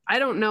like, I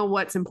don't know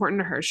what's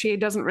important to her. She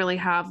doesn't really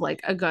have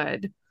like a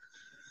good,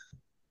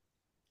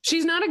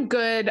 she's not a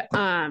good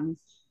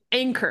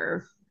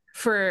anchor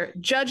for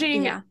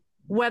judging Yeah.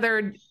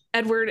 whether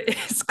Edward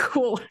is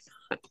cool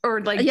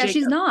or like Yeah,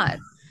 she's Jacob. not.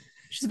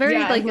 She's very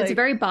Yeah, like it's like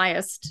very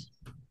biased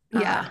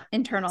yeah.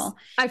 internal.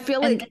 I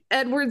feel And like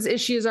Edward's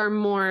issues are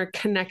more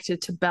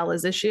connected to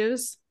Bella's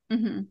issues.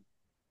 mhm,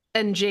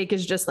 And Jake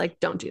is just like,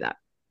 don't do that.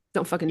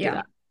 Don't fucking do yeah.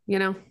 that. You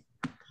know?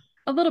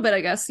 A little bit,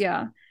 I guess,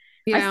 yeah.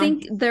 You I know?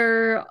 think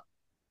they're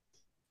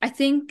I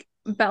think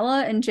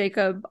Bella and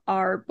Jacob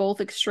are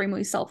both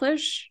extremely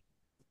selfish.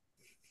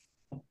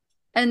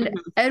 And Mhm.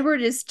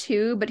 Edward is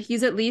too, but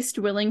he's at least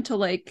willing to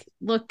like,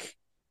 look,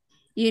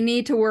 you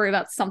need to worry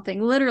about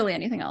something, literally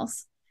anything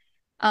else.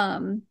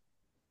 Um,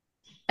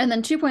 and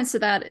then 2 points to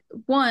that.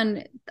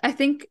 One, I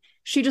think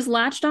she just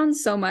latched on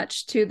so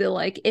much to the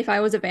like, if I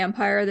was a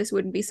vampire, this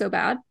wouldn't be so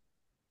bad,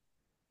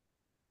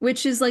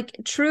 which is like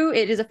true,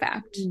 it is a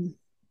fact.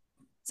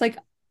 It's like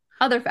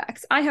other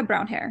facts. I have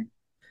brown hair.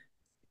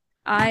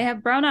 I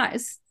have brown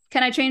eyes.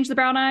 Can I change the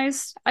brown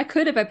eyes? I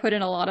could if I put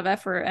in a lot of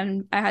effort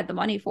and I had the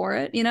money for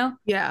it, you know?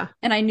 Yeah.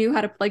 And I knew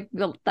how to like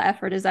the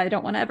effort is I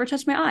don't want to ever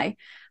touch my eye.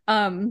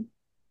 Um,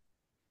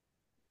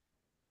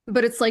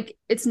 but it's like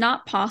it's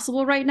not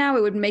possible right now.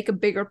 It would make a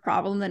bigger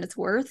problem than it's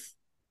worth.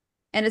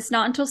 And it's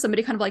not until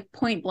somebody kind of like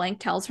point blank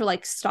tells her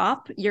like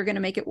stop, you're gonna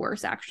make it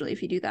worse actually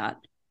if you do that.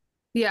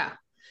 Yeah.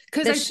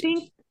 Because That I she,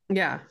 think,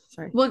 yeah,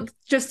 sorry. well,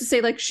 just to say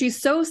like she's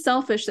so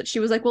selfish that she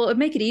was like, well, it would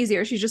make it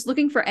easier. She's just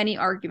looking for any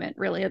argument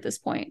really at this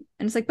point.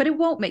 And it's like, but it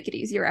won't make it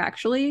easier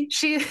actually.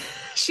 She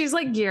she's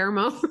like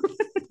Guillermo.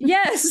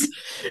 Yes.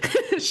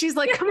 She's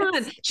like, come on.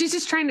 Yes. She's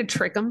just trying to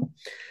trick him.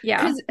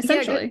 Yeah, Because yeah,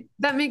 essentially.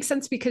 that makes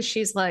sense because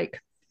she's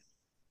like,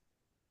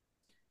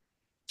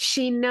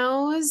 she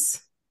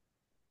knows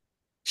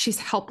she's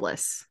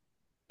helpless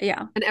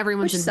Yeah. and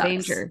everyone's Which in sucks.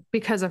 danger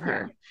because of Yeah.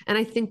 her. And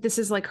I think this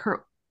is like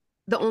her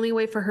the only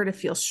way for her to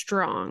feel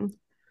strong.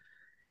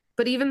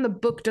 But even the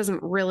book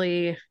doesn't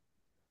really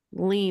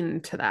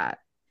lean to that.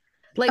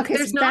 Like Okay, so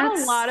that's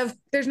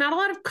there's not a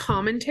lot of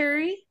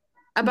commentary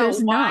about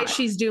there's why not,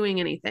 she's doing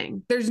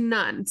anything. There's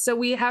none. So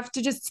we have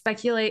to just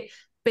speculate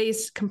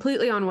based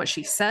completely on what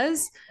she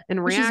says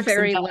and which is reacts and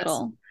very tell us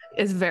little.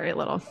 is very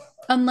little.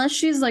 Unless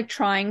she's like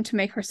trying to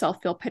make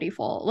herself feel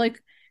pitiful.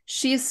 Like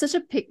she's such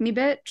a pick me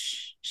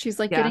bitch. She's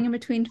like Yeah. getting in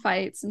between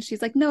fights and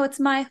she's like, no, it's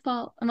my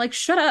fault. I'm like,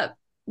 shut up.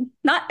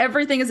 Not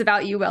everything is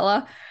about you,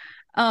 Bella.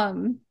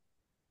 Um,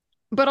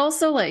 but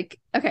also like,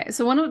 okay,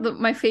 so one of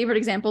my favorite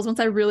examples, once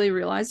I really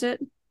realized it,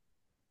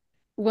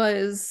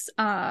 was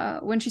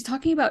when she's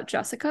talking about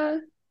Jessica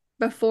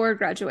before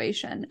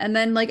graduation. And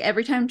then like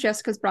every time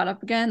Jessica's brought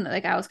up again,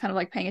 like I was kind of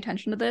like paying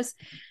attention to this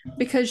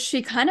because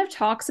she kind of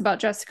talks about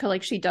Jessica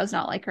like she does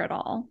not like her at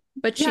all,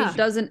 but she Yeah.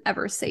 doesn't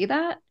ever say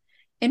that.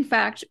 In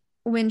fact,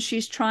 when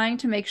she's trying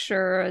to make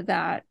sure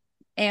that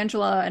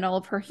Angela and all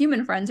of her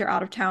human friends are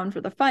out of town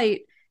for the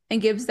fight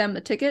and gives them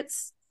the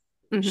tickets,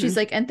 she's Mm-hmm.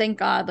 like, and thank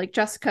God, like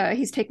Jessica,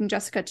 he's taking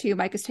Jessica too.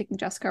 Mike is taking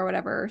Jessica or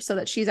whatever, so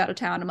that she's out of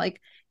town. I'm like,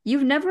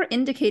 you've never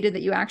indicated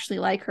that you actually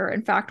like her.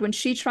 In fact, when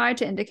she tried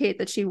to indicate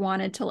that she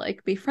wanted to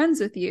like be friends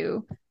with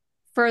you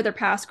further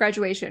past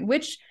graduation,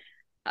 which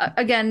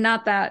again,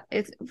 not that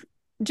it's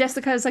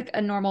Jessica is like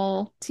a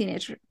normal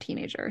teenager.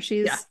 Yeah.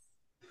 She's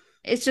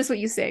it's just what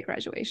you say at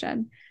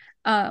graduation.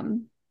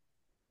 Um,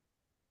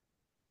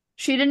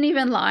 she didn't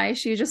even lie.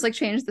 She just like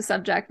changed the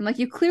subject. And like,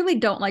 you clearly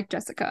don't like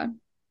Jessica,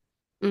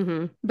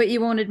 Mm-hmm. but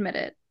you won't admit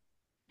it.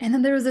 And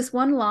then there was this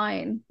one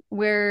line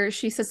where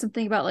she said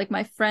something about like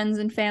my friends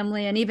and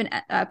family and even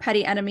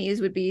petty enemies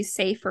would be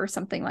safe or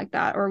something like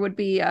that, or would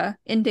be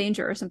in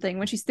danger or something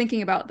when she's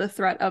thinking about the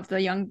threat of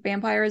the young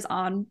vampires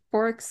on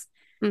Forks.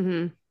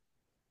 Mm-hmm.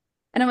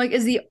 And I'm like,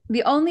 is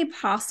the only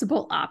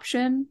possible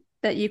option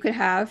that you could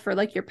have for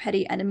like your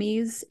petty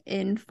enemies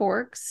in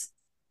Forks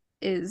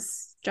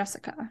is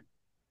Jessica.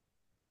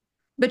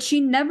 But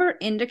she never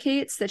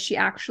indicates that she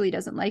actually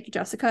doesn't like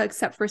Jessica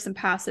except for some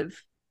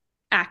passive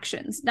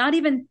actions, not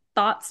even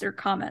thoughts or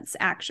comments,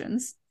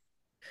 actions.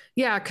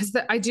 Yeah, because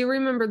I do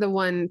remember the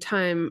one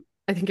time,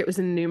 I think it was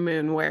in New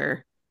Moon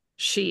where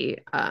she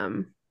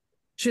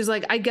was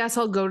like, I guess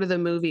I'll go to the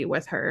movie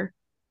with her.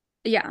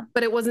 Yeah.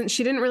 But it wasn't,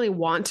 she didn't really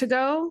want to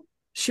go.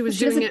 She But was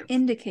she doing doesn't it.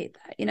 indicate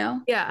that, you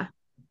know? Yeah.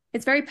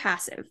 It's very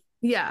passive,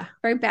 Yeah.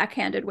 very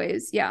backhanded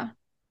ways. Yeah.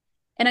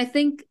 And I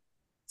think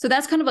so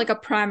that's kind of like a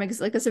prime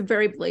like that's a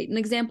very blatant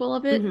example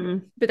of it,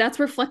 Mm-hmm. but that's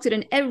reflected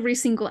in every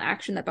single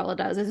action that Bella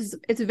does.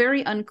 It's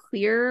very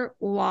unclear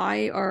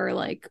why or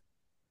like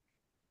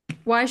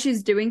why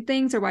she's doing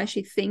things or why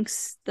she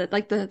thinks that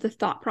like the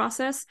thought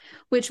process,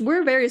 which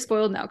we're very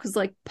spoiled now because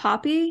like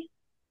Poppy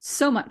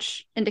so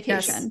much Yes.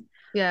 indication.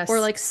 Or Yes.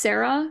 like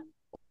Sarah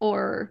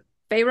or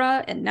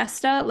Feyre and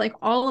Nesta, like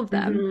all of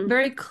them, Mm-hmm.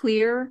 very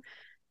clear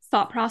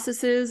thought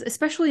processes,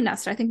 especially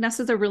Nesta. I think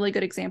Nesta's a really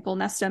good example,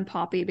 Nesta and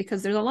Poppy,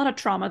 because there's a lot of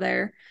trauma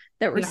there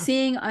that we're Yeah.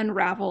 seeing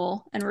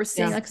unravel and we're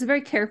seeing Yeah. like it's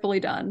very carefully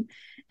done.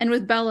 And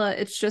with Bella,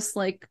 it's just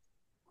like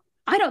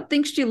I don't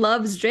think she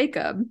loves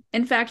Jacob.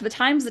 In fact, the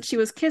times that she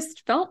was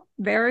kissed felt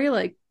very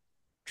like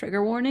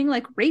trigger warning,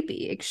 like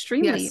rapey,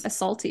 extremely Yes.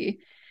 assaulty.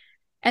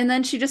 And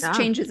then she just Yeah.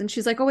 changes and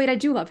she's like, oh, wait, I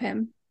do love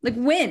him. Like,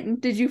 when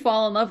did you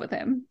fall in love with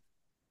him?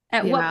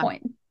 At what Yeah.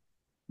 point? I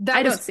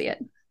That don't was see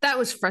it. that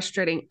was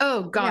frustrating.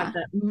 Oh God,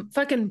 Yeah. that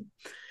fucking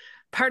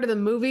part of the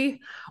movie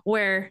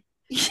where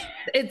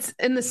it's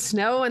in the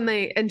snow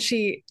and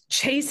she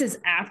chases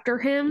after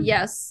him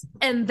Yes.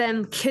 and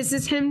then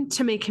kisses him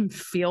to make him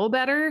feel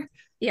better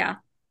Yeah.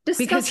 because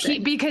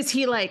Disgusting.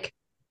 he like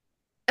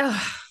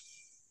ugh,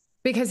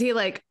 because he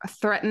like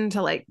threatened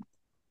to like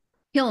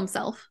Kill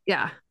himself.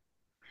 yeah.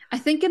 I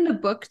think in the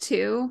book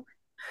too,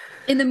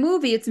 in the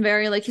movie, it's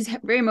very like he's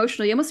very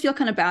emotional. You almost feel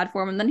kind of bad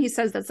for him. And then he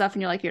says that stuff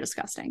and you're like, you're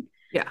disgusting.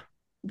 Yeah.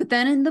 But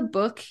then in the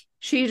book,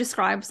 she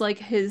describes like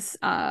his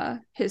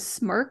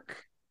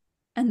smirk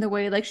and the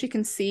way like she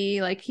can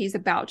see like he's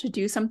about to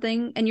do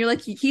something. And you're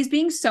like, he's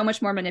being so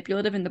much more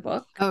manipulative in the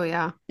book Oh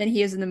yeah. than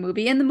he is in the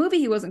movie. In the movie,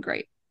 he wasn't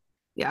great.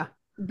 Yeah.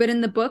 But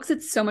in the books,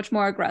 it's so much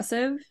more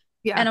aggressive.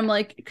 Yeah. And I'm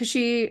like, because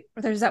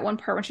there's that one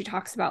part when she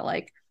talks about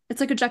like, it's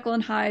like a Jekyll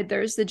and Hyde.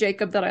 There's the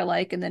Jacob that I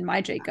like, and then my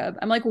Jacob.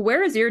 I'm like,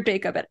 where is your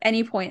Jacob at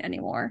any point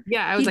anymore?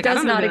 Yeah. I was He like, I does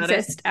don't know not who that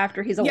is. exist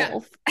after he's a Yeah.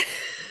 wolf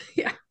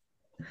Yeah.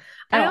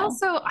 at I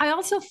all.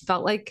 also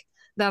felt like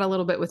that a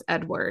little bit with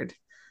Edward.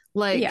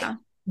 Like Yeah.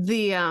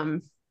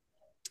 the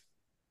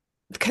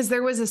because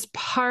there was this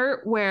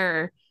part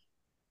where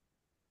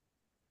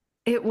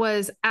it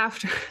was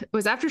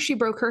after she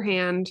broke her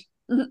hand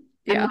and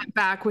Yeah. went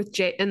back with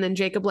Jake, and then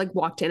Jacob like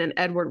walked in and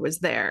Edward was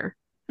there.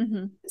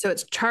 Mm-hmm. So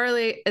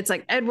it's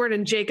like Edward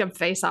and Jacob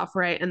face off,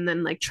 right? And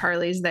then like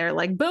Charlie's there,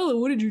 like, Bella,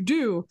 what did you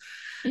do?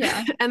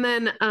 Yeah. And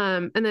then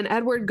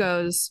Edward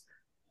goes,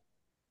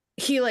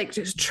 he like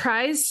just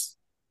tries,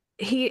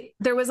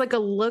 there was like a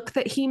look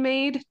that he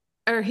made,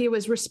 or he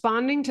was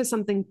responding to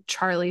something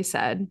Charlie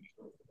said.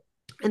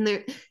 And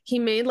there he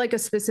made like a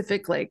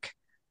specific like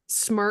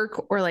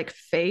smirk or like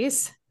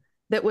face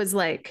that was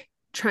like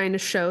trying to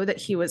show that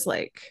he was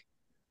like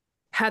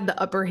had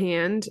the upper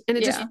hand, and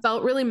it just Yeah.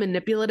 felt really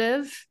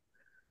manipulative.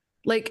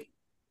 Like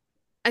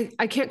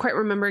I can't quite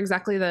remember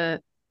exactly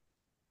the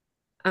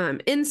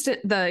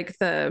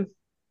the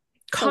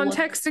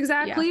context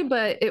exactly, Yeah.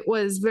 but it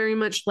was very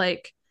much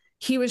like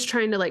he was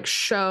trying to like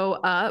show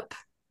up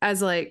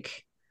as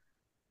like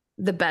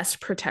the best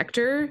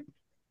protector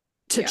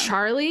to Yeah.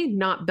 Charlie,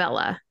 not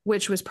Bella,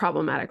 which was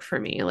problematic for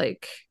me.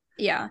 Like,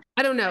 Yeah.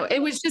 I don't know. It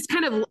was just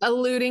kind of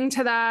alluding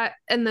to that.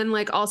 And then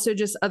like also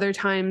just other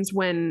times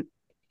when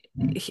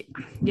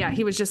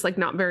he was just like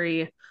not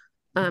very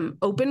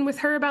open with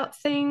her about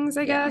things,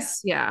 I Yeah.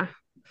 guess. Yeah.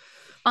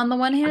 On the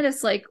one hand,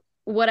 it's like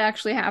what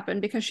actually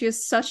happened because she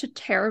is such a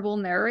terrible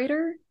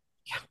narrator.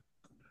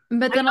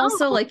 But I then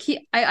also know. like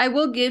I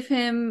will give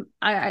him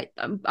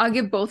I'll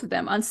give both of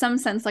them on some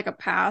sense like a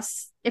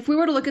pass. If we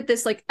were to look at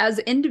this like as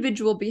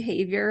individual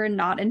behavior and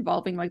not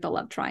involving like the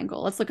love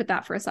triangle, let's look at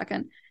that for a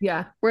second.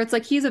 Yeah. Where it's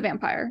like he's a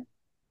vampire,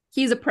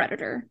 he's a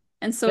predator,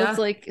 and so Yeah. it's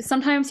like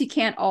sometimes he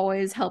can't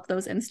always help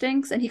those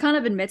instincts, and he kind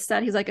of admits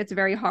that he's like it's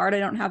very hard. I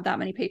don't have that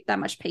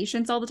much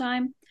patience all the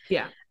time.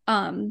 Yeah.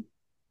 Um,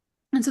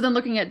 and so then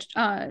looking at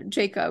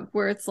Jacob,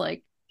 where it's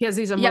like He has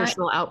these yeah,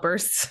 emotional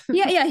outbursts.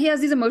 yeah, he has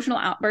these emotional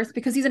outbursts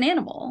because he's an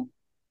animal.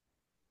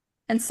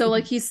 And so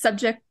like he's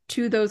subject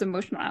to those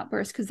emotional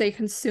outbursts because they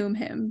consume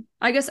him.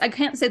 I guess I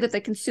can't say that they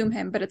consume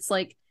him, but it's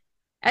like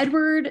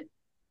Edward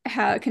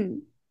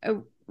can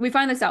we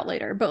find this out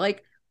later, but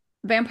like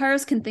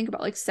vampires can think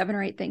about like 7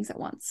 or 8 things at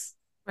once.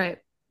 Right.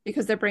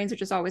 Because their brains are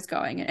just always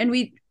going. And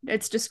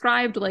it's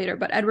described later,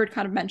 but Edward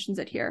kind of mentions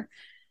it here.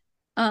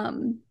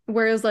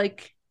 Whereas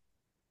like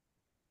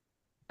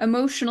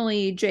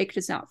emotionally Jake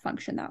does not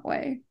function that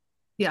way.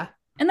 Yeah.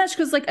 And that's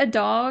because like a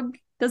dog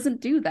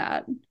doesn't do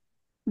that.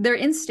 They're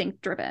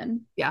instinct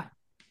driven. Yeah.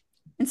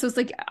 And so it's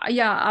like,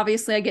 yeah,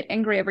 obviously I get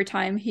angry every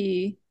time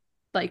he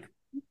like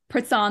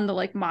puts on the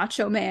like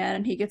macho man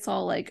and he gets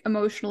all like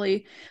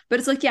emotionally. But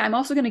it's like, yeah, I'm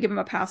also going to give him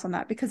a pass on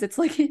that because it's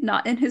like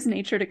not in his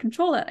nature to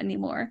control that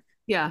anymore.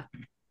 Yeah.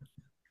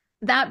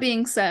 That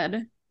being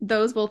said,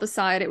 those both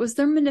aside, it was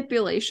their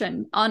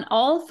manipulation on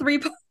all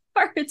 3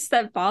 parts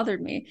that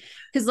bothered me.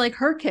 Because like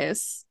her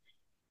kiss,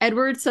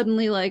 Edward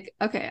suddenly like,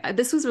 okay,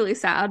 this was really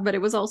sad, but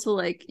it was also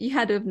like, you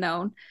had to have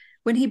known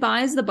when he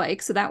buys the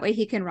bike so that way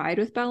he can ride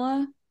with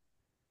Bella.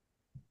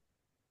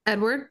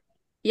 Edward?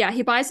 Yeah,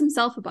 he buys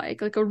himself a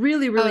bike, like a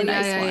really, really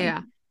nice one.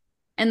 Yeah.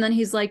 And then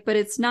he's like, but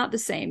it's not the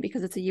same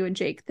because it's a you and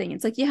Jake thing.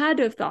 It's like, you had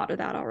to have thought of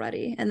that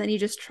already. And then you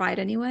just tried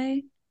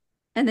anyway.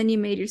 And then you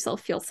made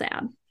yourself feel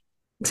sad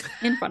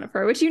in front of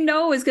her, which you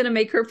know is going to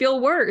make her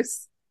feel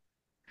worse.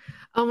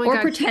 Oh my or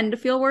God. pretend to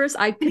feel worse.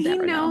 I could he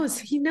never knows.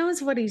 know. He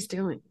knows what he's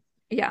doing.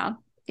 Yeah.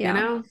 Yeah. You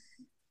know?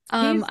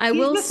 I he's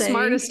will the say,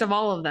 smartest of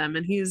all of them,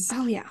 and he's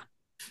oh yeah.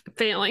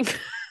 failing.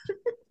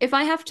 If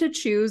I have to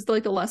choose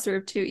like the lesser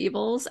of two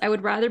evils, I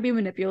would rather be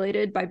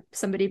manipulated by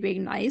somebody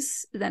being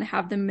nice than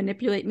have them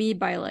manipulate me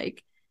by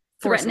like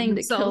Forcing threatening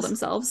to kill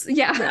themselves. themselves.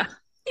 Yeah. Yeah.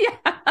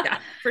 Yeah. Yeah,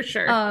 for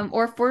sure.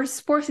 Or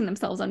forcing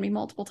themselves on me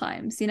multiple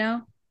times, you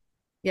know?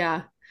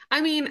 Yeah. I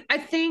mean, I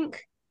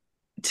think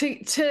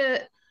to to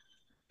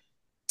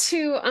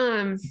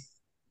to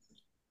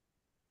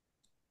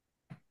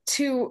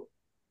to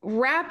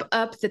wrap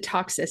up the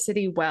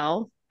toxicity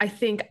well, I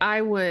think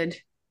I would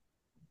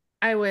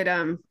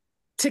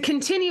to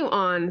continue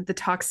on the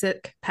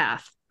toxic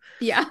path.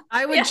 Yeah.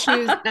 I would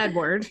choose Yeah.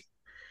 Edward,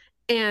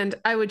 and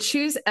I would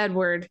choose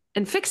Edward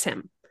and fix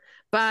him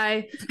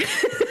by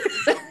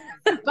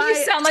You by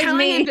sound like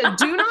telling him me. to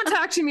do not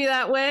talk to me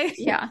that way.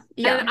 Yeah.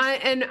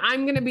 And Yeah.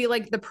 I'm gonna be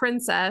like the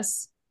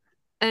princess,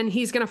 and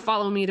he's gonna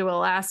follow me to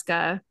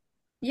Alaska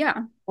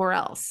Yeah. or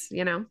else,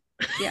 you know.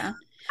 Yeah.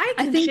 I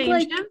I can think change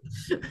like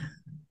him.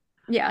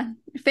 yeah,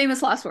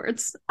 famous last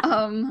words.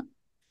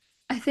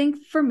 I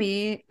think for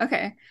me,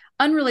 okay,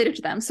 unrelated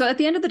to them. So at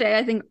the end of the day,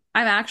 I think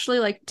I'm actually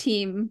like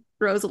team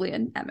Rosalie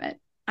and Emmett.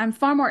 I'm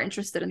far more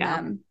interested in Yeah.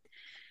 them.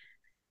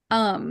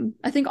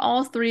 I think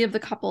all three of the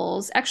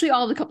couples, actually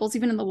all of the couples,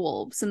 even in the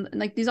Wolves, and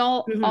like these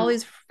all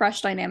these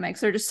fresh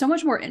dynamics are just so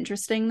much more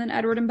interesting than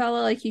Edward and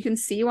Bella. Like you can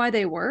see why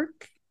they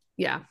work.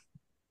 Yeah.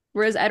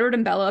 Whereas Edward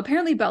and Bella,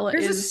 apparently Bella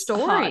There's a is hot.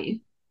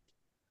 story.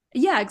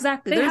 Yeah,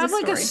 exactly. They There's a have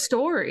like a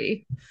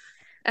story. story.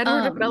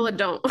 Edward and Bella Um,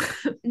 don't.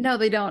 no,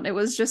 they don't. It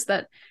was just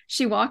that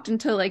she walked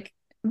into like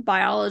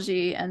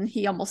biology and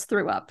he almost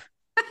threw up.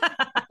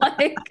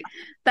 Like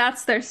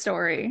that's their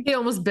story. He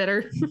almost bit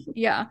her.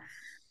 Yeah.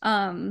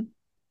 Um,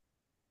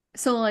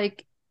 so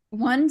like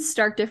one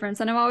stark difference,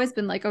 and I've always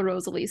been like a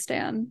Rosalie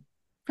stan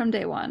from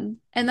day one.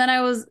 And then I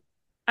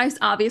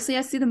obviously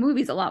I see the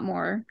movies a lot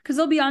more because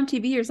they'll be on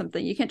TV or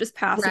something. You can't just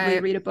passively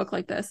Right. read a book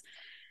like this.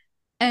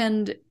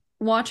 And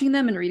watching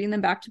them and reading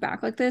them back to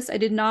back like this, I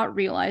did not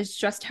realize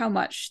just how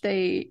much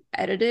they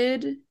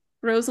edited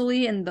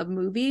Rosalie in the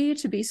movie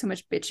to be so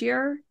much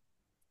bitchier.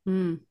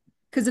 Mm.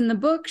 Because in the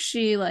book,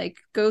 she like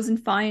goes and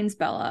finds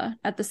Bella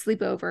at the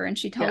sleepover and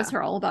she tells Yeah.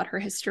 her all about her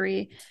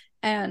history.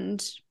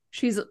 And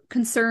she's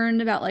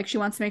concerned about like she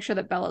wants to make sure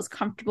that Bella's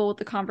comfortable with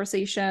the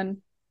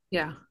conversation.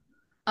 Yeah.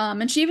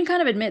 And she even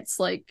kind of admits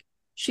like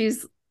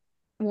she's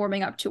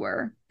warming up to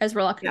her as Yeah.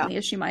 reluctantly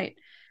as she might.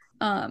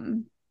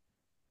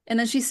 And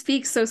then she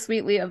speaks so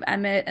sweetly of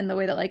Emmett and the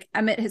way that like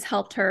Emmett has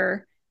helped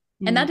her.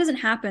 And that doesn't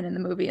happen in the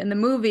movie. In the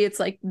movie, it's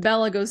like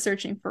Bella goes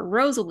searching for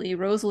Rosalie.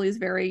 Rosalie's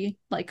very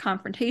like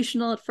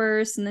confrontational at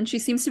first, and then she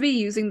seems to be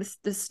using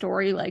this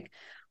story like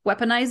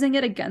weaponizing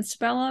it against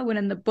Bella. When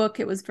in the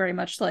book, it was very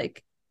much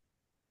like,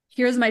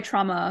 "Here's my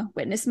trauma,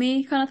 witness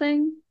me," kind of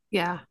thing.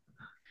 Yeah.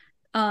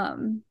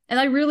 And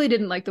I really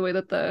didn't like the way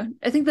that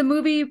I think the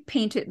movie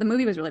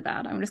was really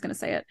bad. I'm just gonna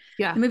say it.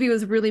 Yeah. The movie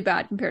was really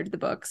bad compared to the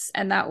books,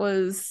 and that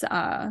was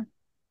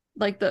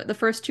like the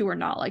first two were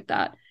not like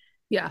that.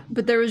 Yeah.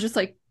 But there was just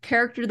like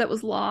character that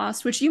was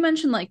lost, which you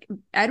mentioned, like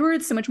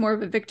Edward's so much more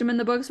of a victim in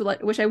the books,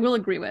 which I will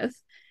agree with.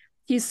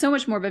 He's so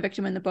much more of a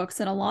victim in the books,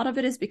 and a lot of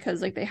it is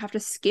because like they have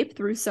to skip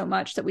through so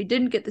much that we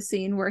didn't get the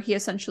scene where he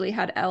essentially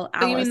had Alice.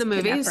 Oh, you mean the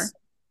movies? Her.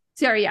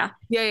 Sorry, yeah.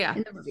 Yeah, yeah.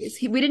 In the movies,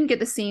 we didn't get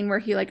the scene where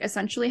he like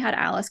essentially had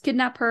Alice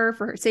kidnap her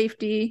for her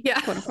safety,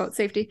 yeah, quote unquote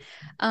safety.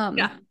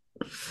 Yeah.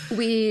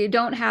 We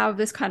don't have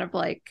this kind of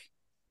like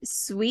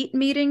sweet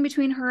meeting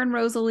between her and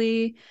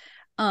Rosalie.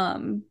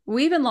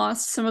 We even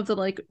lost some of the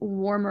like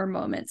warmer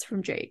moments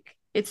from Jake.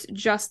 It's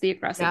just the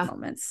aggressive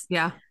moments.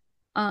 Yeah.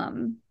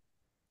 And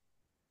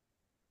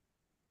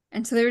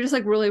so they were just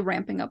like really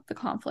ramping up the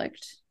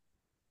conflict.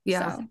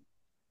 Yeah. So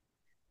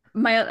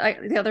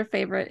the other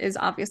favorite is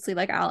obviously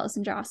like Alice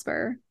and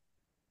Jasper.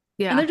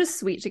 Yeah. And they're just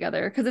sweet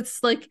together because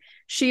it's like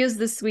she is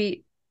the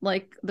sweet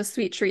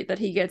treat that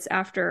he gets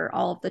after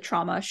all of the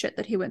trauma shit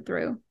that he went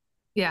through.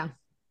 Yeah.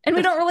 And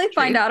we don't really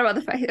find out about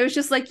the fact. It was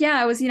just like, yeah,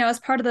 I was, as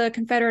part of the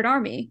Confederate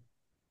Army.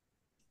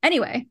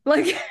 Anyway,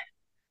 like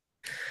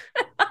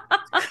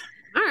all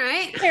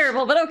right.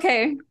 Terrible, but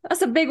okay.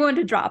 That's a big one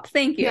to drop.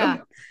 Thank you. Yeah.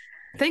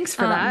 Thanks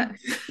for that.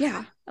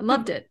 Yeah, I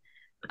loved it.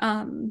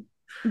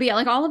 But yeah,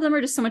 like all of them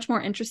are just so much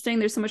more interesting.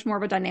 There's so much more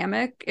of a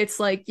dynamic. It's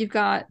like you've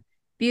got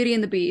Beauty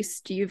and the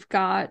Beast, you've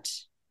got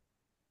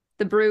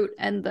the brute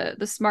and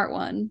the smart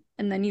one,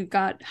 and then you've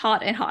got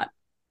hot and hot.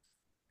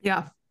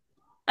 Yeah.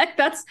 Like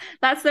that's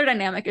their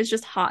dynamic. It's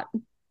just hot.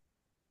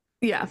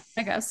 Yeah.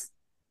 I guess.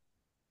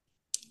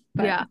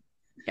 But, yeah.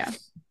 Yeah.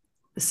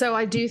 So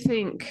I do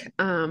think,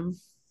 and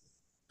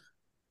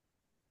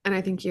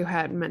I think you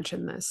had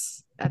mentioned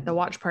this at the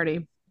watch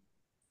party,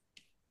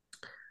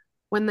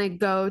 when they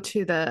go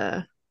to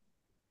the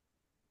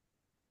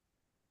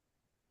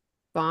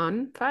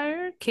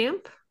bonfire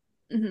camp.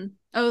 Mm-hmm.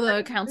 Oh,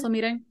 the council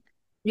meeting.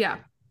 Yeah.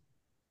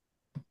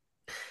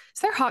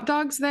 Is there hot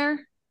dogs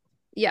there?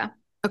 Yeah.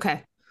 Okay.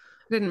 I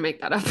didn't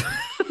make that up.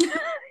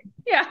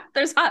 Yeah,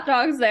 there's hot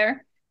dogs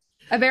there.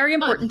 A very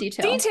important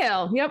detail.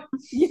 Detail. Yep.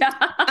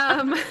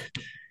 Yeah.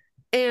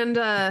 And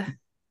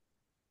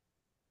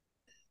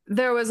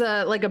there was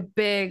a like a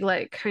big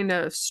like kind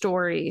of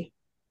story.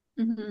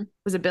 Mm-hmm.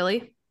 Was it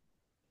Billy?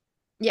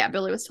 Yeah,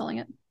 Billy was telling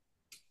it.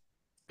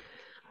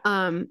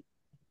 Um,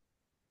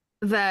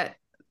 that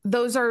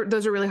those are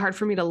really hard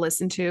for me to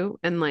listen to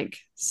and like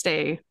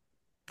stay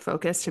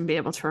focused and be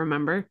able to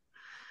remember.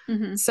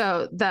 Mm-hmm.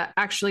 So that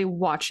actually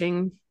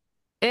watching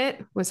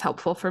it was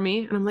helpful for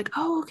me. And I'm like,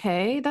 oh,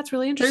 okay, that's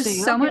really There's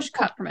interesting. so Okay, much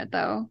cool. cut from it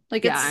though.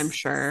 Like Yeah, I'm it's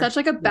sure. such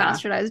like a Yeah.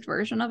 bastardized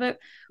version of it,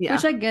 which Yeah.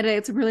 I get it.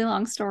 It's a really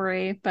long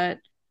story, but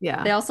they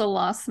Yeah. also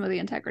lost some of the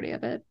integrity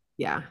of it.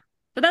 Yeah.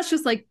 But that's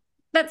just like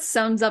that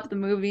sums up the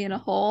movie in a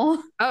whole.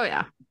 Oh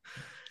yeah.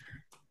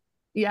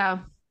 Yeah.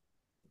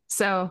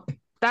 So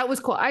that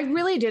was cool. I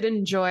really did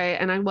enjoy,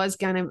 and I was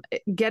kind of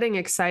getting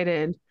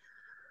excited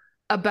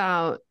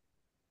about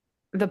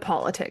the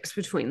politics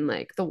between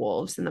like the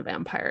wolves and the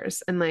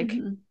vampires, and like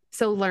Mm-hmm.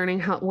 so learning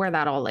how where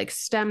that all like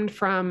stemmed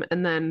from,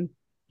 and then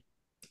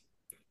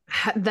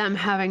them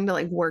having to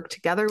like work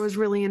together was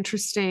really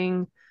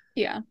interesting.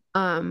 Yeah.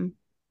 Um,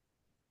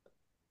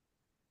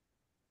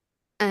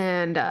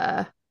 and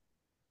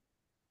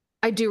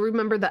I do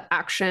remember the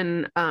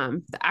action.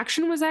 The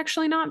action was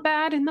actually not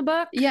bad in the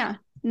book. Yeah.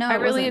 No, I it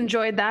really wasn't.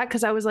 enjoyed that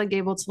because I was like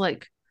able to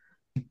like,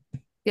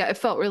 yeah, it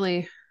felt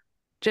really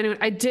genuine.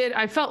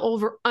 I felt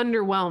over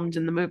underwhelmed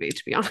in the movie,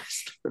 to be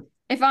honest.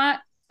 If I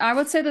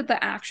would say that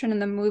the action in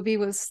the movie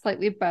was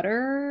slightly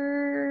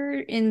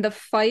better in the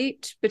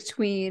fight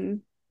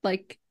between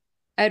like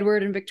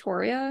Edward and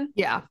Victoria.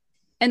 Yeah,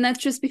 And that's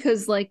just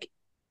because like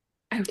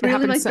I it really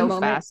happened like the so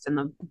moment. fast in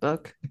the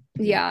book.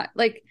 Yeah,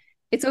 like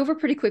it's over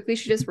pretty quickly.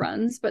 She just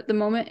runs, but the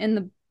moment in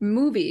the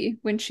movie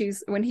when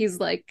he's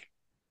like,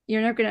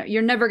 you're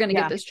never gonna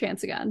get Yeah, this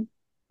chance again.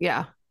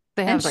 yeah.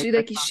 They And have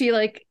like she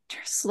like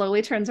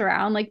slowly turns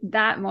around. Like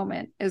that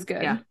moment is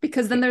yeah, good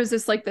because then there's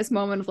this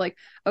moment of like,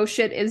 oh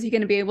shit, is he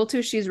gonna be able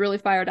to? She's really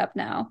fired up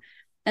now.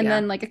 And yeah,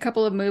 then like a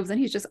couple of moves and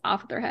he's just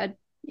off with their head,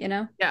 you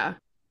know? yeah,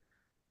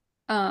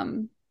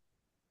 Um,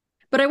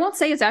 but I won't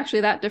say it's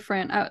actually that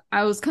different.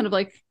 I was kind of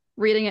like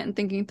reading it and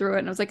thinking through it,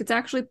 and I was like, it's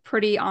actually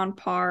pretty on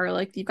par.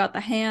 Like you've got the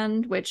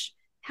hand, which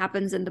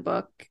happens in the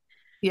book.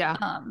 yeah.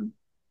 Um,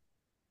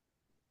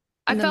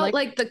 I and then felt like,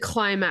 like the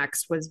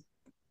climax was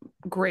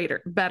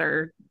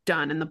better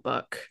done in the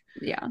book.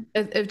 yeah.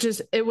 It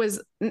just it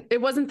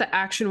wasn't the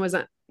action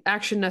wasn't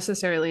action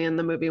necessarily in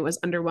the movie was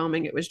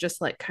underwhelming. It was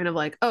just like kind of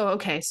like, oh,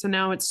 okay, so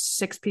now it's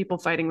six people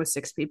fighting with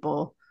six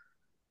people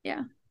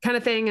Yeah. kind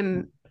of thing,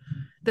 and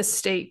the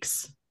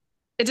stakes.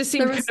 It just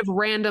There seemed kind was of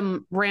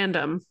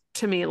random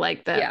to me,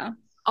 like that yeah.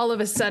 all of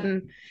a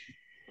sudden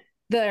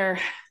they're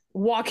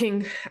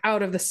walking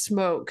out of the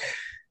smoke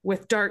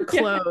with dark Yeah.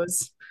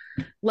 clothes.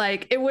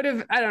 Like it would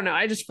have, I don't know.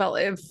 I just felt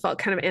it felt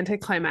kind of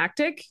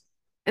anticlimactic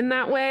in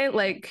that way.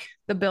 Like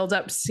the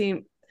buildup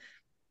seemed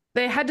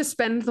they had to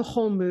spend the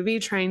whole movie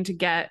trying to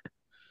get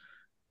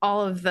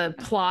all of the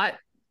plot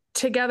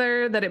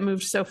together that it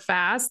moved so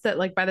fast that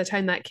like by the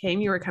time that came,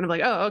 you were kind of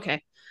like, oh,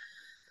 okay.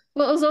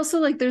 Well, it was also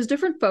like there's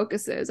different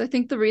focuses. I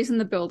think the reason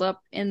the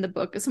buildup in the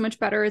book is so much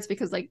better is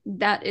because like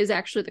that is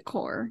actually the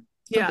core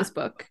of Yeah. this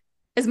book.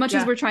 As much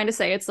as Yeah. we're trying to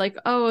say it's like,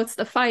 oh, it's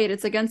the fight,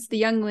 it's against the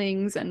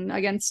younglings and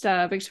against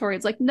Victoria.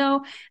 It's like,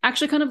 no,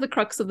 actually kind of the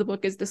crux of the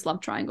book is this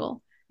love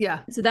triangle. Yeah.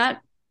 So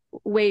that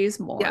weighs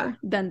Yeah. more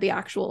than the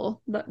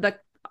actual the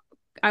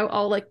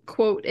I'll like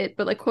quote it,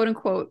 but like quote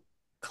unquote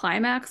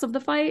climax of the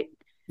fight.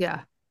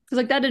 Yeah. Because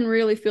like that didn't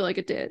really feel like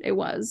it did. It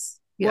was.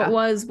 What Yeah.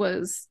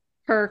 was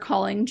her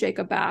calling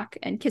Jacob back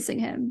and kissing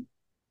him.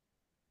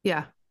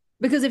 Yeah.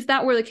 Because if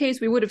that were the case,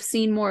 we would have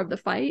seen more of the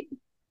fight.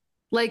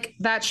 Like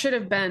that should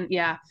have been,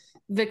 yeah.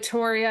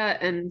 Victoria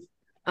and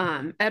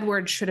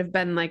Edward should have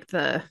been like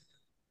the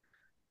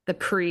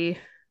pre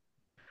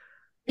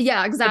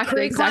Yeah, the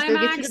exactly, exactly.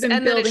 Like it should have pre-climax, been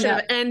and then it building should have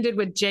up. ended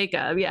with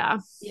Jacob. Yeah.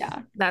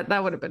 Yeah.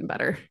 That would have been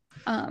better.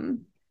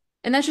 Um,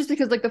 and that's just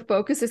because like the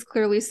focus is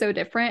clearly so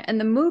different. And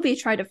the movie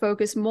tried to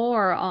focus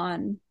more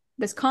on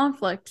this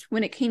conflict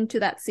when it came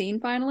to that scene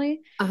finally.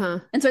 Uh-huh.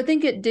 And so I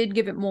think it did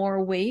give it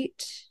more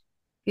weight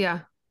Yeah.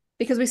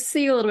 because we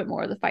see a little bit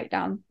more of the fight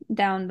down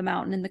the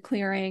mountain in the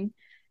clearing.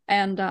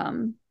 And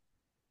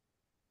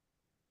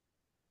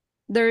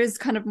there is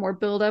kind of more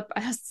buildup.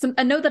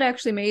 A note that I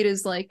actually made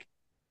is like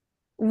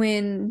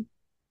when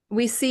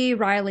we see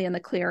Riley in the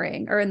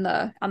clearing or in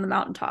the on the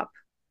mountaintop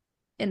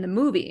in the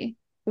movie,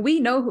 we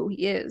know who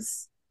he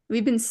is.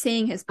 We've been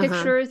seeing his Uh-huh.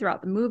 picture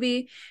throughout the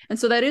movie. And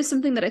so that is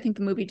something that I think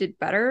the movie did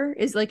better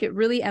is like it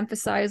really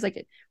emphasized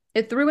like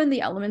it threw in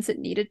the elements it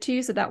needed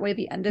to so that way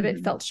the end of it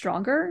Mhm. felt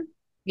stronger.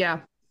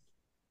 Yeah.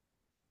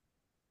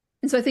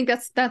 And so I think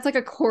that's like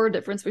a core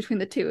difference between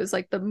the two is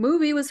like the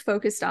movie was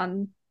focused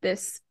on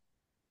this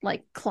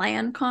like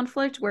clan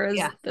conflict whereas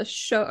Yeah. the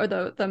show or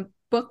the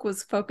book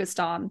was focused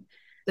on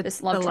this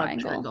The love love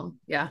triangle. triangle.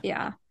 Yeah.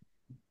 Yeah.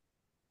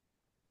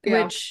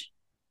 Yeah. Which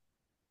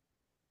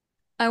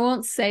I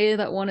won't say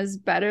that one is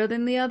better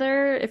than the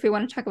other. If we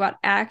want to talk about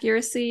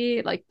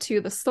accuracy, like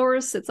to the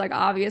source, it's like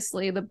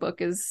obviously the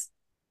book is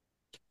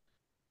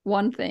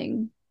one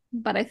thing,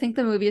 but I think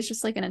the movie is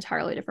just like an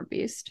entirely different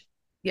beast.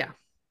 Yeah.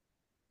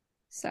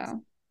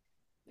 So,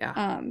 Yeah.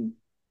 Um,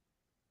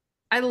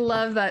 I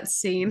love that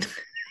scene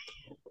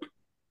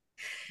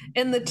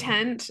in the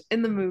tent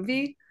in the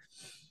movie.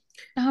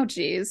 oh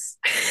geez.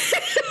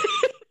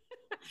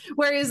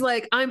 Where he's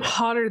like, I'm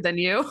hotter than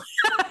you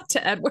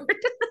to Edward.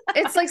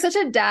 It's like such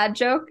a dad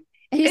joke.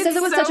 And he says it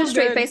It's with such a so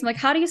straight good. face. I'm like,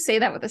 how do you say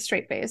that with a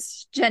straight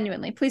face?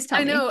 Genuinely, please tell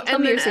I me. know. Tell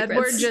And me then your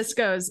Edward secrets. just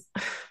goes,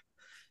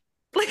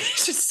 like,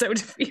 he's just so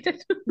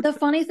defeated. The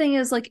funny thing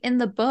is, like in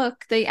the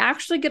book, they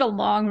actually get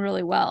along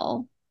really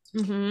well.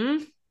 Mm-hmm.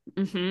 And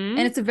Mm-hmm.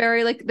 it's a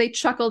very like they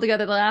chuckle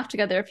together, they laugh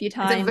together a few It's a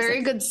times. very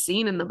Like, good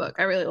scene in the book.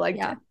 I really liked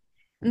yeah. it.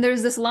 And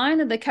there's this line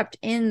that they kept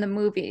in the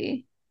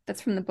movie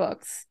that's from the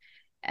books.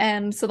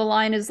 And so the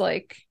line is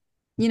like,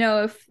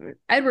 if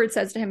Edward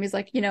says to him, he's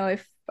like,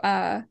 if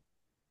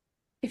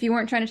you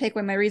weren't trying to take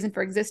away my reason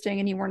for existing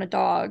and you weren't a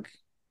dog,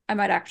 I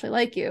might actually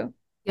like you.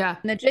 Yeah.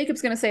 And then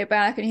Jacob's gonna say it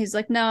back, and he's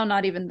like, no,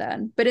 not even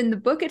then. But in the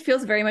book, it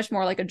feels very much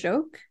more like a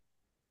joke.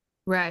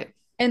 Right.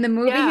 In the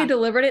movie, he Yeah.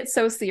 delivered it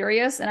so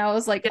serious, and I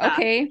was like, Yeah.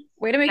 okay,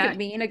 way to make Yeah. it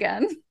mean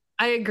again.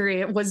 I agree.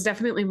 It was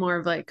definitely more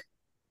of like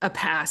a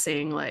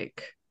passing,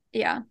 like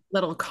Yeah,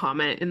 little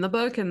comment in the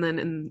book, and then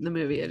in the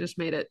movie, it just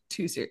made it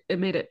too serious. too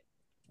It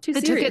took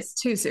it serious.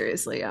 too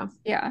seriously.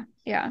 Yeah.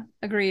 Yeah,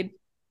 agreed.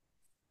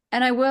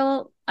 And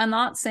I'm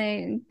not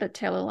saying that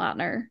Taylor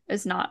Lautner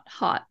is not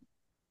hot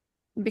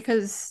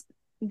because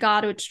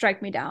God would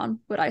strike me down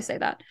would I say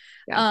that.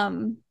 Yeah.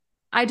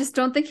 I just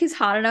don't think he's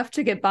hot enough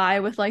to get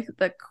by with like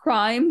the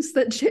crimes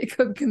that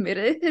Jacob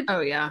committed, Oh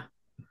yeah.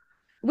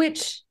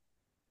 which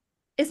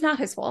is not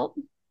his fault.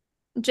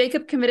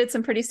 Jacob committed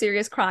some pretty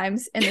serious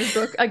crimes in this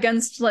book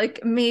against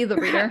like me, the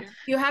reader.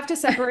 You have to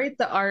separate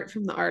the art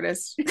from the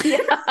artist.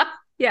 Yeah.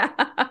 Yeah.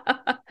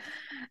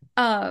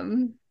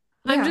 Um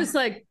I'm yeah. just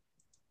like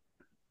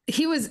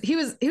he was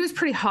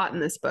pretty hot in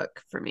this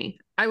book for me.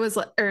 I was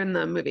like, or in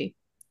the movie,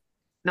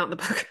 not the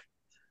book.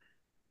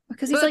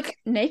 Because he's Book. like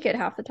naked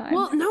half the time.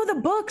 Well, no, the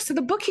book. So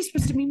the book he's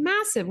supposed to be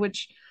massive,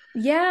 which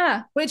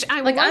Yeah.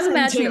 I Like was I'm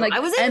imagining into. like I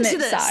was into Emmett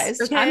this.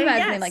 sized. Okay. I'm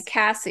imagining Yes. like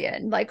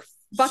Cassian, like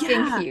fucking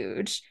Yeah.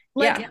 huge.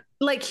 Like Yeah.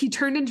 like he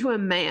turned into a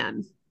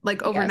man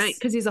like overnight Yes.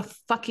 because he's a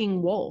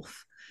fucking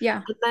wolf.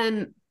 Yeah.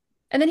 And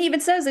then He even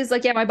says he's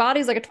like, yeah, my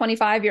body's like a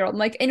 25-year-old. I'm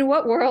like, in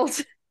what world?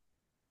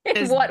 In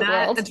is what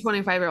that world? a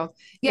 25-year-old?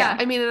 Yeah. Yeah.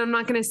 I mean, and I'm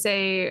not gonna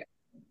say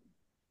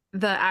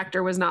the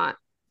actor was not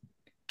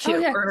Oh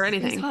cute yeah, or he's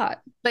anything, hot.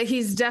 but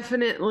he's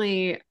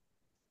definitely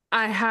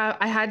I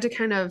had to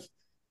kind of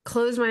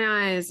close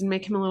my eyes and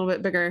make him a little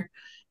bit bigger.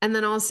 And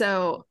then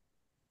also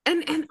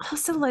and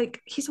also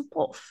like he's a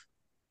wolf.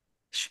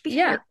 Should be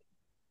Yeah. hair.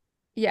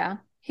 Yeah.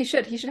 He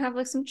should have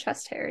like some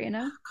chest hair, you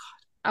know?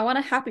 I want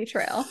a happy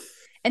trail.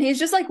 And he's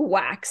just like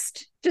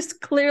waxed, just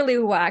clearly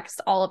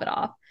waxed all of it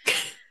off.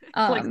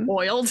 Like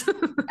oiled.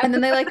 And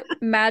then they like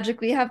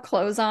magically have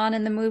clothes on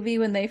in the movie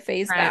when they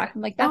phase Right. back.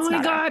 I'm like, Oh that's my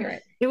not God.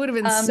 accurate. It would have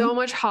been so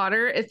much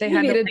hotter if they We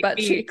had to needed like butt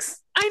be.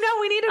 cheeks. I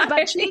know we needed I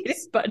butt needed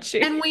cheeks. butt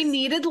cheeks. And we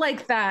needed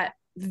like that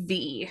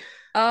V.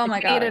 Oh Like, my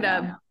we God.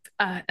 needed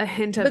a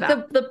hint of But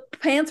that. the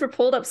pants were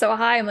pulled up so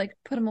high. I'm like,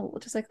 put them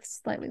just like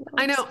slightly lower.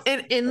 I know.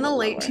 And in the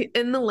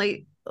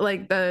late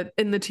like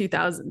in the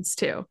 2000s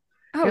too.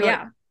 Oh You're yeah.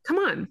 like, come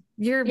on.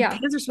 Your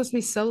pants are supposed to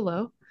be so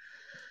low.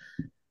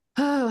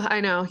 Oh,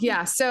 I know.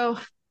 Yeah. So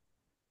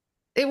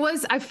it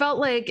was I felt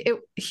like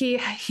he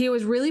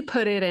was really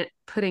putting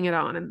it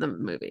on in the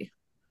movie.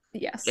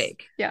 Yes.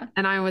 Jake. Yeah.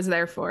 And I was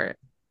there for it.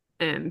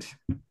 And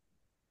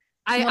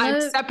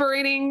I'm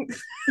separating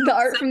the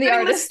art from the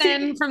artist.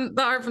 From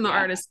the art from the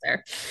artist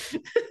there.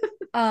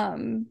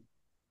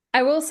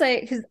 I will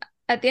say, because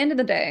at the end of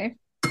the day,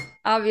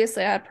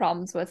 obviously I had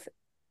problems with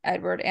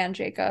Edward and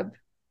Jacob.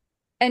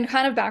 And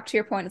kind of back to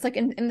your point, it's like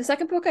in the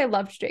second book, I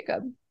loved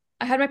Jacob.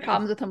 I had my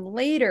problems with him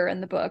later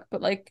in the book,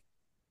 but like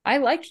I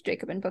liked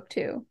Jacob in book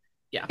 2.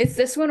 Yeah. It's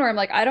this one where I'm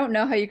like, I don't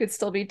know how you could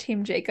still be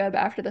Team Jacob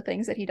after the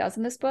things that he does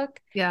in this book.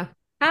 Yeah.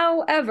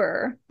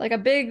 However, like a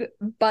big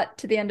but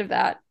to the end of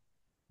that,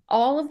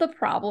 all of the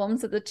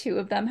problems that the two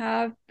of them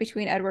have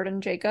between Edward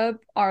and Jacob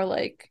are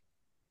like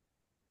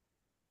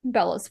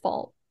Bella's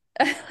fault.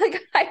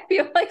 Like I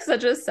feel like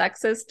such a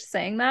sexist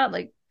saying that,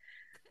 like,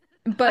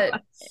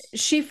 but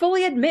she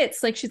fully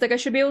admits, like she's like, I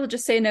should be able to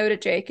just say no to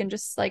Jake and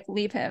just like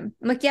leave him.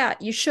 I'm like, yeah,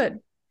 you should.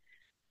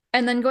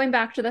 And then going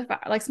back to the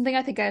fact, like something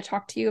I think I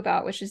talked to you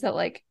about, which is that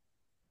like,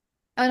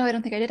 oh no, I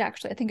don't think I did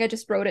actually. I think I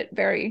just wrote it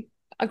very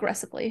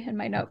aggressively in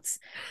my notes.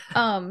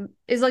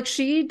 Is like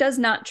she does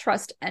not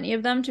trust any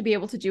of them to be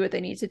able to do what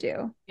they need to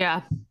do.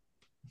 Yeah.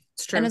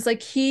 It's true. And it's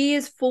like he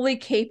is fully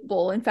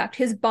capable. In fact,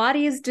 his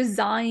body is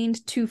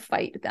designed to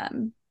fight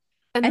them.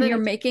 And you're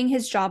making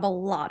his job a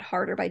lot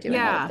harder by doing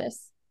all of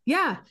this.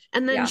 Yeah.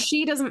 And then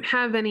she doesn't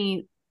have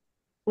any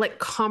like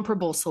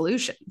comparable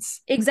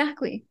solutions.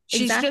 Exactly.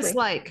 She's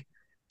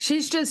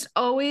just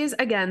always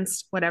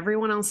against what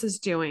everyone else is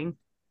doing,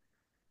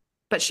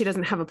 but she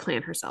doesn't have a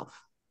plan herself.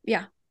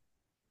 Yeah.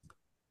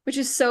 Which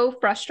is so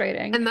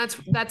frustrating. And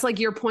that's like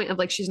your point of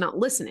like she's not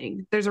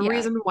listening. There's a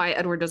reason why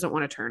Edward doesn't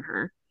want to turn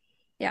her.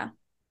 Yeah.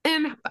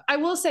 And I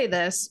will say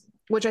this,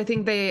 which I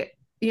think they,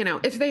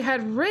 if they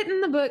had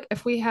written the book,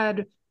 if we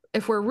had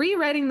if we're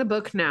rewriting the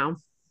book now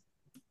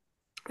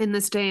in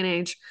this day and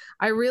age,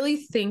 I really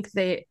think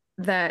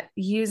that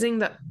using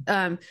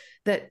the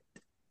that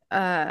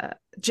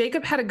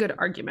Jacob had a good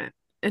argument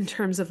in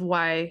terms of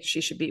why she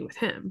should be with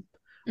him,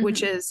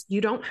 which is you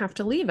don't have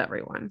to leave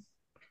everyone.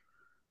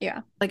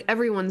 Yeah. Like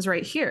everyone's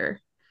right here.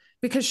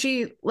 Because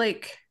she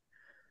like,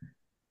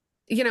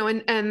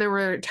 and there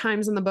were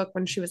times in the book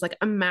when she was like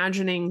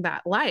imagining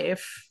that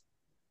life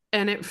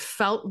and it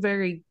felt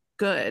very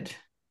good.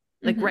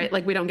 Like, right,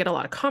 like we don't get a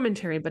lot of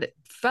commentary, but it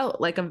felt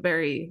like a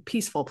very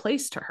peaceful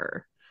place to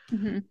her.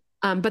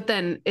 But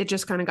then it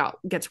just kind of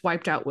gets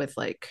wiped out with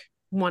like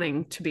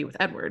wanting to be with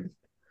Edward.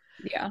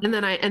 Yeah. And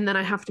then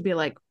I have to be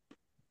like,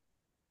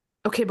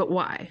 okay, but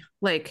why?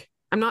 Like,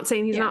 I'm not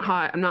saying he's not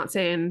hot. I'm not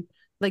saying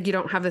like you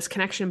don't have this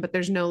connection, but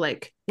there's no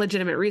like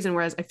legitimate reason.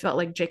 Whereas I felt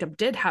like Jacob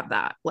did have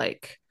that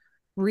like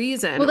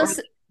reason, well, or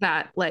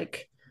that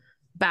like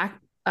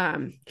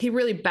he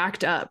really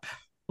backed up.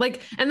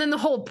 Like, and then the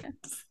whole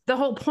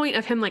point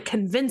of him like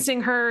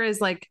convincing her is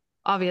like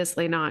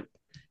obviously not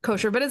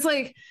kosher, but it's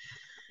like,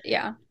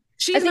 yeah,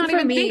 she's not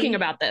even thinking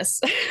about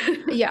this.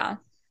 Yeah.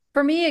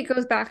 For me, it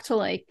goes back to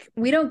like,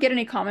 we don't get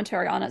any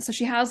commentary on it. So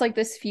she has like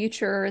this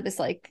future, this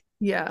like,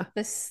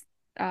 this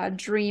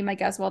dream, I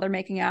guess, while they're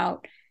making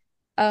out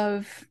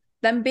of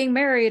them being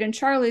married and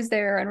Charlie's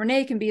there and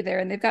Renee can be there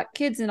and they've got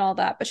kids and all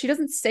that. But she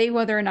doesn't say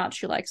whether or not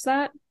she likes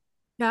that.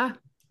 Yeah.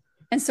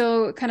 And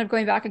so, kind of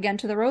going back again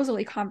to the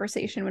Rosalie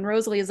conversation, when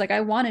Rosalie is like,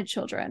 I wanted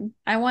children,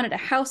 I wanted a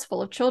house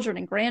full of children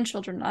and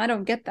grandchildren. And I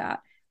don't get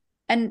that.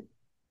 And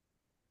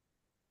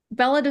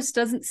Bella just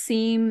doesn't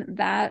seem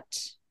that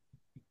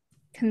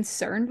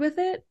concerned with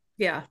it.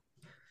 Yeah.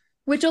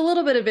 Which a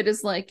little bit of it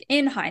is like,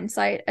 in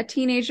hindsight, a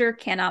teenager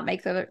cannot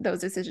make those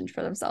decisions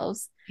for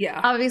themselves. Yeah.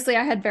 Obviously,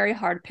 I had very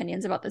hard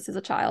opinions about this as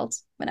a child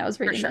when I was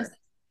reading this.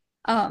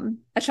 A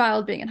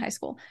child being in high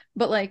school.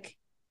 But like,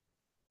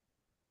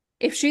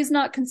 if she's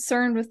not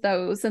concerned with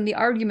those, then the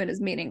argument is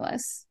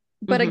meaningless.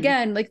 But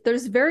again, like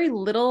there's very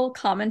little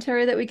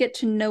commentary that we get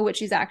to know what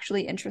she's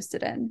actually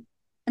interested in.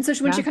 And so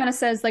when she kind of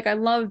says, like, I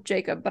love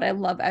Jacob, but I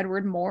love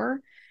Edward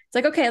more, it's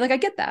like, okay, like I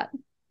get that.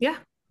 Yeah.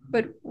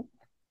 But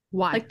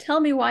why? Like, tell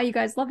me why you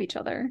guys love each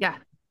other. Yeah.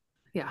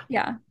 Yeah.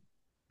 Yeah.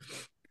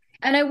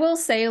 And I will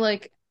say,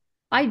 like,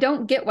 I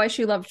don't get why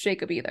she loves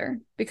Jacob either,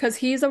 because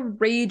he's a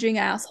raging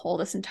asshole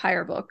this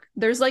entire book.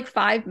 There's like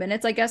 5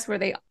 minutes, I guess,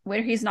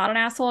 where he's not an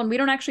asshole, and we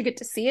don't actually get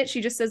to see it. She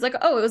just says, like,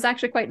 oh, it was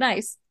actually quite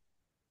nice.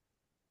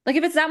 Like,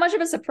 if it's that much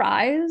of a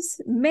surprise,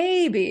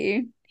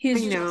 maybe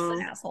he's just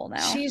an asshole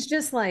now. She's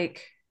just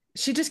like,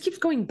 she just keeps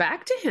going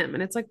back to him,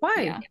 and it's like,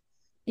 why?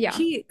 Yeah.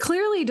 He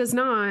clearly does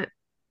not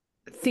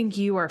think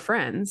you are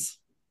friends.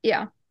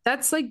 Yeah.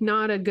 That's like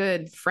not a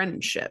good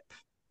friendship.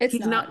 It's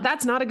not.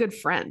 That's not a good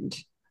friend.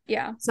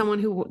 Yeah. Someone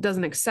who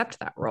doesn't accept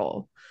that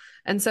role.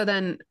 And so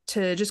then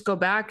to just go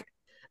back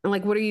and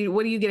like, what are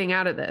you getting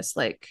out of this?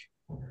 Like,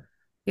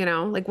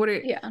 like what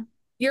are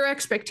your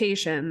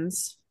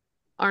expectations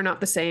are not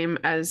the same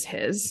as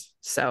his.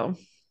 So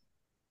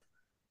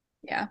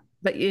yeah.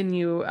 But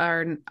you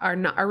are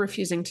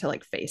refusing to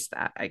like face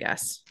that, I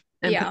guess.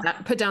 And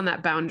put down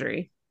that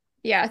boundary.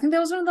 Yeah, I think that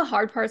was one of the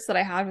hard parts that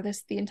I had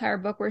with the entire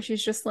book, where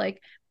she's just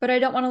like, but I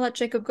don't want to let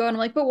Jacob go. And I'm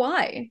like, but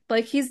why?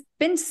 Like, he's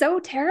been so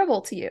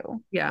terrible to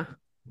you. Yeah.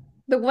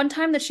 The one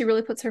time that she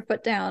really puts her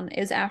foot down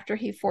is after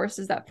he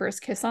forces that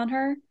first kiss on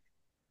her.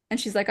 And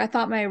she's like, I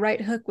thought my right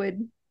hook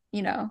would,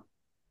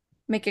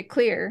 make it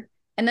clear.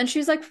 And then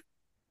she's like,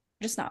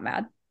 just not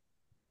mad.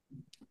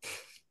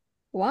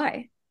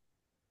 Why?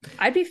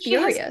 I'd be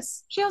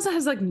furious. She also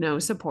has like no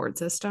support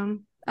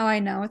system. Oh, I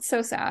know. It's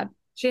so sad.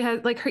 She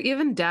has like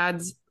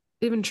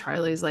even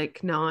Charlie's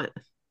like not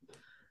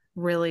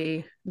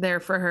really there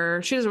for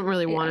her. She doesn't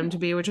really want him to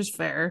be, which is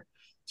fair.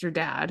 It's your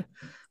dad.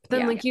 But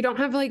then like you don't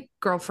have like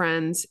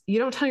girlfriends. You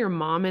don't tell your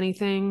mom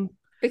anything.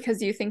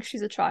 Because you think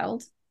she's a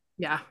child.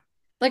 Yeah.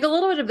 Like a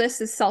little bit of this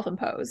is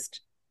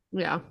self-imposed.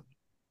 Yeah.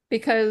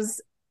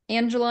 Because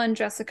Angela and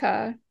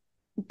Jessica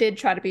did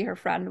try to be her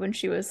friend when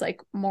she was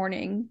like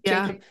mourning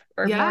Jacob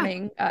or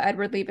mourning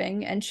Edward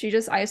leaving. And she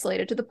just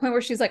isolated to the point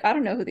where she's like, I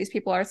don't know who these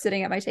people are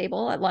sitting at my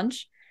table at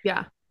lunch.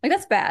 Yeah. Like,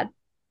 that's bad.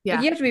 Yeah.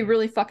 Like, you have to be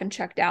really fucking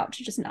checked out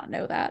to just not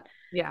know that.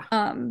 Yeah.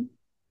 And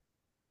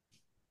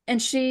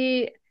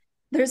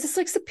there's this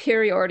like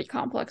superiority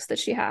complex that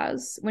she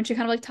has when she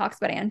kind of like talks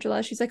about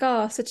Angela. She's like,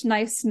 oh, such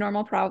nice,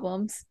 normal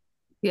problems.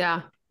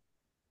 Yeah.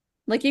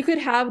 Like, you could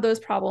have those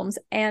problems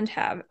and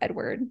have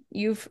Edward.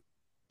 You've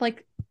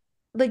like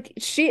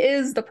she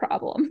is the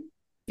problem.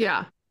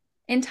 Yeah.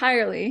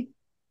 Entirely.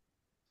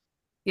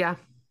 Yeah.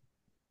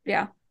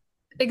 Yeah.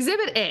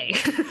 Exhibit A.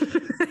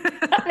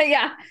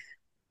 Yeah.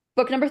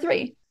 Book number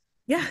 3.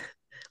 Yeah.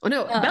 Oh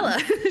no, Bella.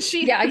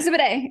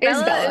 Exhibit A.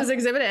 Bella is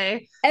exhibit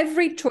A.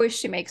 Every choice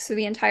she makes through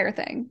the entire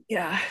thing.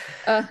 Yeah.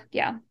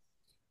 Yeah.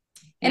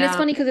 And it's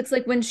funny because it's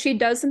like when she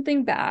does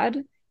something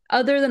bad,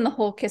 other than the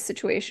whole kiss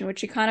situation, which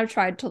she kind of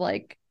tried to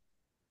like,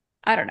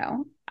 I don't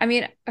know. I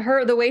mean,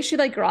 the way she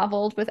like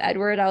groveled with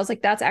Edward, I was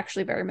like, that's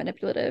actually very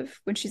manipulative.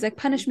 When she's like,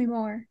 punish me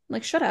more. I'm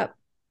like, shut up.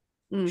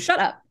 Shut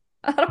up.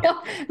 I don't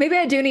want, maybe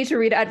I do need to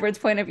read Edward's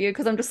point of view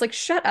because I'm just like,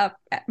 shut up,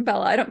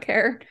 Bella, I don't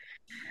care.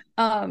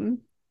 Um,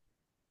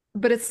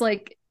 but it's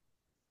like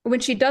when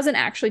she doesn't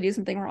actually do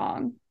something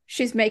wrong,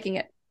 she's making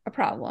it a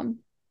problem.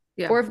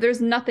 Yeah. Or if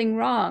there's nothing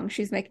wrong,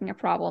 she's making a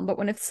problem. But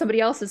when it's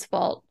somebody else's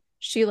fault,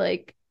 she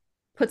like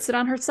puts it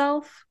on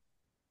herself,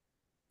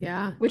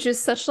 Yeah. which is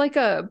such like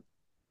a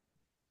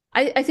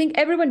I think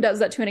everyone does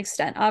that to an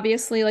extent.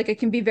 Obviously, like it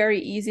can be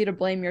very easy to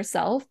blame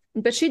yourself,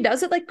 but she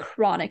does it like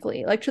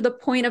chronically, like to the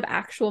point of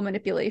actual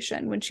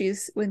manipulation when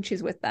she's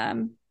with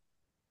them.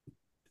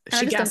 And I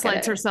She just don't get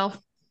gaslights it. herself.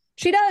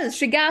 She does.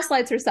 She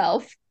gaslights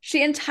herself.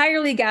 She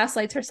entirely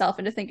gaslights herself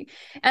into thinking.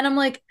 And I'm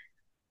like,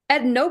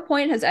 at no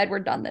point has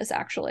Edward done this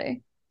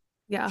actually.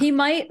 Yeah. He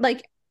might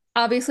like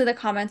obviously the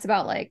comments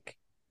about like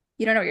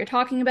you don't know what you're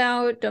talking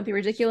about, don't be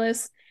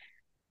ridiculous.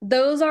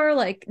 Those are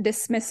like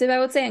dismissive, I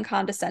would say, and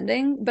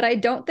condescending, but I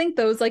don't think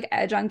those like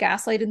edge on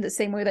gaslight in the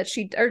same way that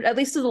she, or at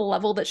least to the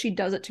level that she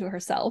does it to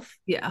herself.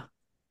 Yeah.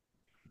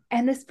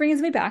 And this brings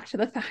me back to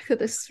the fact that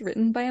this is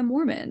written by a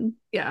Mormon.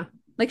 Yeah.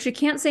 Like she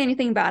can't say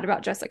anything bad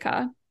about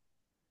Jessica.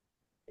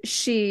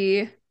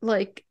 She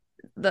like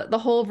the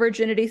whole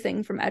virginity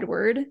thing from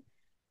Edward.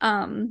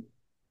 Um,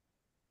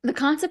 the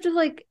concept of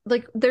like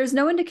there's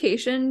no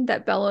indication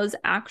that Bella's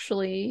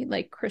actually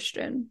like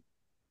Christian,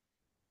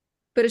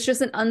 but it's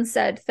just an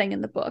unsaid thing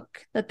in the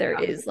book that there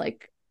Yeah. is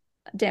like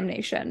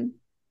damnation.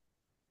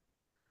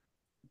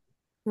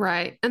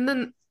 Right. And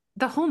then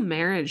the whole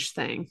marriage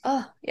thing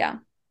Oh, yeah.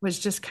 was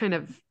just kind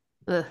of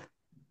ugh.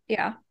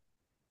 Yeah.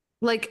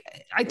 Like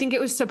I think it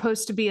was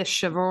supposed to be a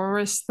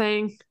chivalrous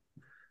thing,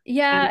 and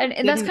Yeah,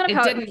 and that's kind of it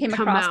how it didn't came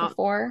come across out.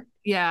 before.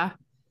 Yeah.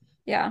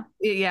 Yeah.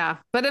 Yeah.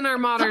 But in our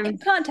modern,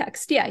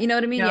 Context. Yeah, you know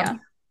what I mean? yeah. Yeah.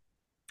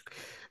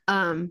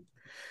 Um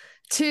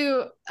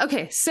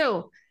okay,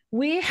 so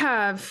we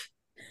have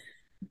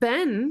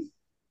been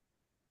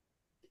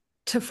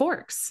to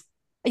Forks.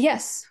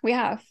 Yes, we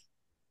have.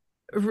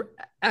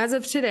 As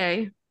of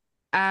today,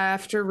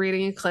 after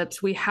reading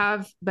Eclipse, we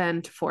have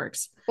been to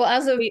Forks. Well,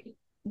 as of We hadn't,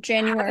 we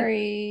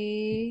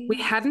January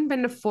hadn't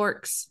been to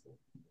Forks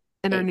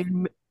in our 8th.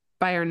 new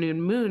by our new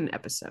moon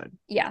episode.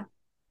 Yeah.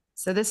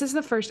 So this is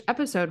the first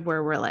episode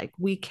where we're like,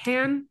 we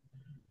can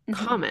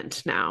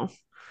comment now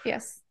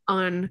Yes.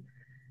 on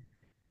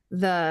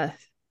the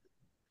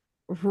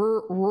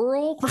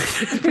rural.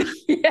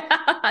 Yeah,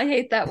 I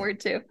hate that word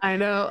too. I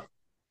know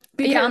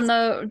Yeah, on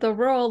because the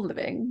rural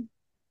living.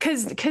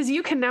 because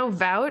you can now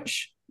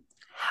vouch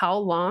how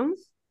long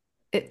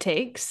it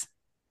takes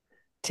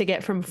to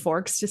get from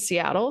Forks to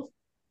Seattle.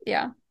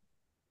 Yeah.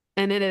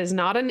 And it is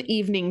not an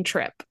evening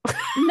trip.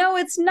 No,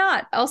 it's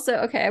not. Also,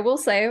 okay, I will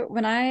say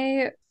when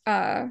I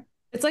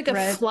It's like a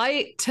read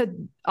flight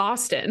to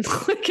Austin.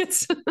 Like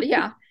it's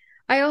yeah.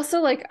 I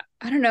also like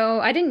I don't know,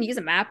 I didn't use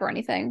a map or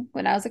anything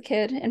when I was a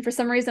kid, and for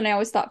some reason I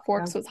always thought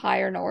Forks was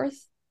higher north.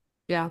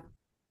 yeah.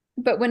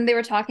 But when they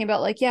were talking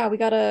about like, yeah,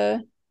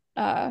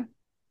 uh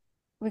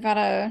we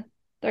gotta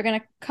they're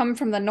gonna come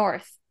from the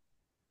north.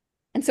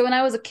 And so when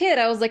I was a kid,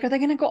 I was like, are they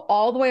gonna go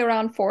all the way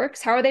around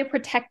Forks? How are they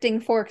protecting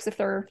Forks if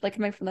they're like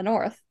coming from the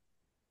north?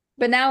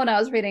 But now when I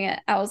was reading it,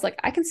 I was like,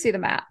 I can see the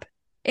map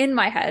in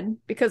my head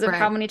because of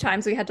how Right. many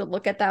times we had to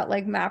look at that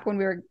like map when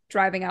we were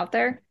driving out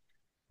there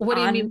What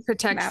do you mean on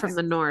protect from maps.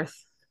 the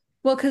north?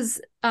 Well, because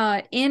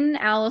in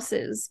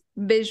Alice's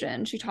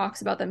vision, she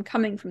talks about them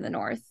coming from the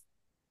north.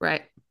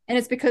 Right. And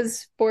it's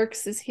because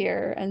Forks is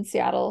here and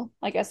Seattle,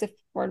 I guess if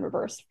we're in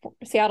reverse,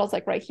 Seattle's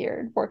like right here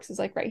and Forks is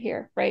like right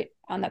here, right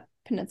on that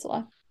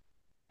peninsula.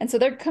 And so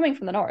they're coming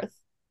from the north.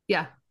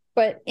 Yeah.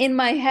 But in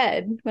my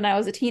head, when I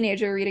was a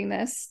teenager reading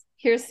this,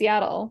 here's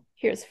Seattle,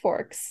 here's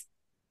Forks.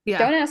 Yeah.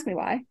 Don't ask me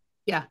why.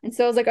 Yeah. And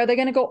so I was like, are they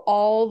going to go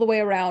all the way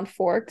around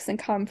Forks and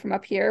come from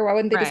up here? Why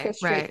wouldn't they just go Right.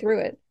 straight Right. through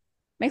it?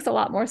 Makes a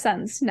lot more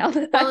sense now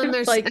that Well, and I've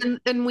there's like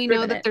and we know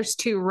driven that it. there's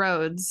two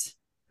roads.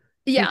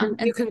 Yeah,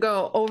 You can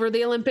go over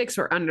the Olympics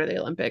or under the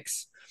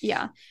Olympics.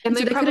 yeah. And So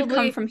they they could have come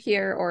probably from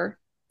here or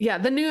yeah,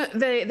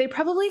 they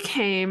probably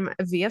came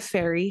via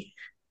ferry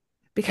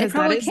they because that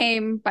probably is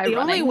came by the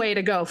only running. way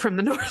to go from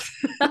the north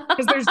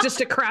because there's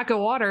just a crack of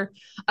water.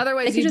 They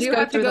Otherwise, could you just do go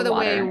have to through go the the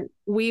way water.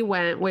 we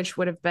went, which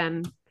would have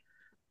been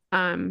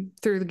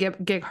through the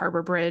Gig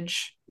Harbor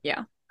Bridge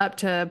Yeah. up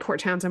to Port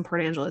Townsend,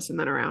 Port Angeles, and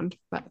then around.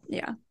 But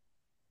Yeah.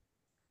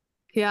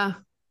 yeah,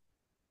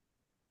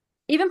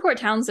 Even Port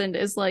Townsend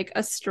is like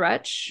a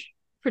stretch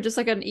for just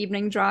like an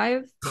evening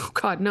drive. oh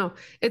God, no,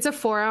 it's a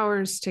 4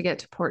 hours to get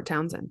to Port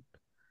Townsend.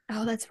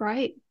 Oh, that's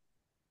right.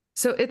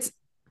 So it's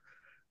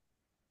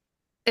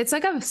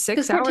like a Because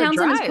six Port hour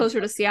Townsend is drive.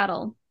 closer to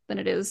Seattle than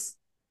it is to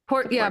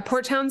Forks.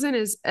 Port Townsend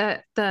is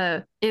at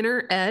the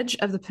inner edge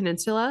of the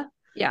peninsula.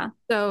 Yeah.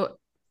 So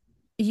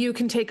you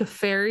can take a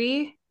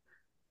ferry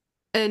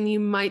and you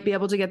might be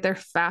able to get there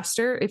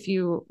faster if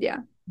you Yeah.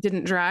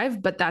 didn't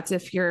drive, but that's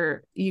if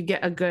you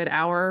get a good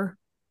hour,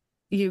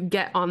 you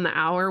get on the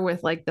hour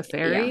with like the Yeah.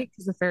 ferry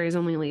because the ferries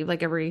only leave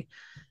like every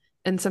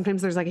and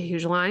sometimes there's like a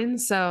huge line.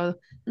 So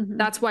Mm-hmm.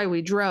 that's why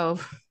we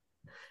drove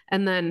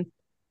and then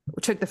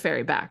we took the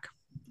ferry back.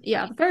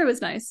 Yeah, the ferry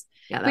was nice.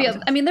 Yeah, But that was yeah,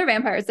 I awesome. mean, they're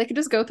vampires. They could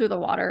just go through the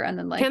water and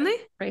then like Can they?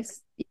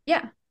 race.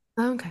 Yeah.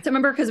 Oh, okay. So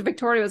remember, because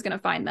Victoria was gonna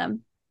find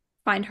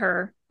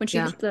her when she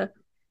Yeah. hit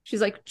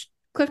she's like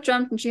cliff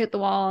jumped and she hit the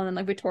wall, and then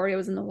like Victoria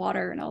was in the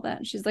water and all that.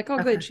 And she's like, oh,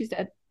 Okay. good, she's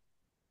dead.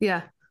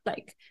 Yeah.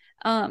 Like,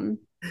 um,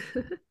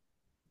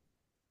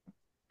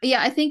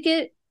 yeah, I think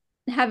it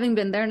having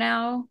been there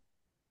now,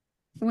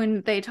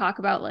 when they talk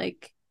about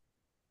like,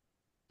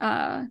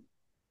 uh,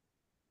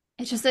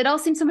 it all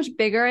seems so much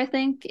bigger. I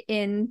think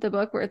in the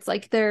book where it's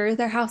like their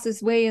house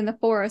is way in the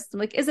forest. I'm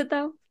like, is it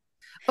though?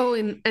 Oh,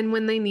 and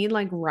when they need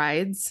like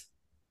rides,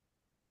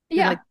 you're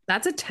Yeah, like,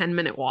 that's a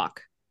 10-minute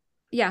walk.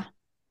 yeah.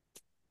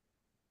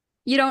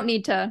 You don't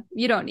need to.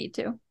 You don't need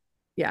to.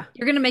 Yeah.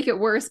 You're gonna make it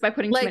worse by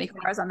putting too many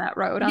Like, cars on that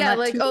road, on yeah, that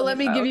like, oh, let two-lane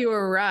me give road. you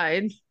a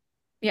ride.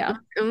 Yeah.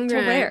 To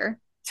Okay. where?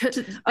 To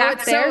Oh,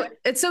 back there,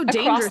 it's so across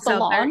dangerous the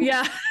out there. lawn.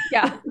 Yeah.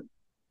 Yeah.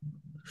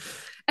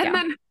 And Yeah.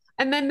 then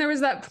and then there was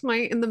that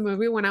point in the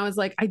movie when I was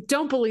like, I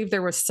don't believe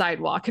there was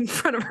sidewalk in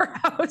front of her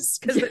house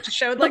because it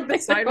showed like the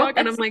sidewalk,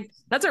 and I'm like,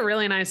 that's a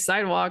really nice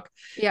sidewalk.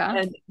 Yeah.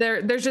 And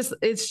there's just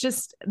it's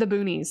just the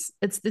boonies.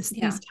 It's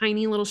Yeah. these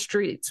tiny little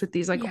streets with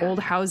these like Yeah. old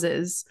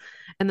houses,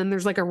 and then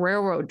there's like a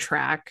railroad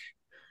track,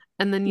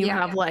 and then you Yeah.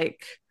 have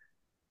like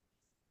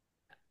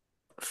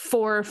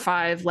 4 or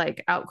 5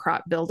 like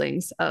outcrop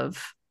buildings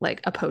of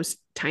like a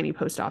tiny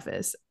post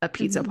office, a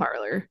pizza Mhm.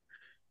 parlor,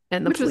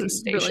 and the Which was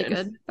police really station.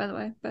 good, by the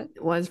way, but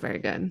It was very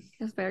good.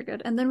 it was very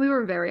good. And then we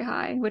were very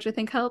high, which I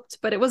think helped,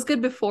 but it was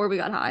good before we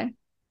got high.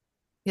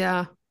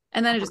 Yeah.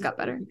 And then it just got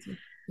better.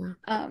 Yeah.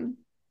 Um,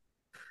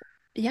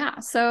 yeah,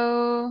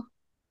 so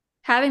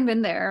having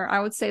been there, I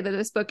would say that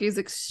this book is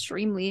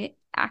extremely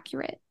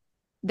accurate.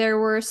 There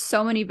were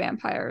so many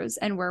vampires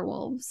and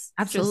werewolves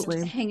just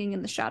Absolutely. hanging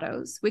in the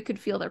shadows. We could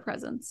feel their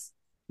presence.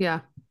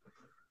 Yeah.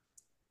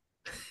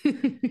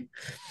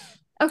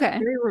 Okay.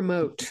 Very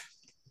remote.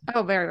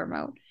 Oh, very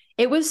remote.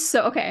 It was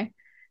so okay.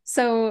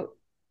 So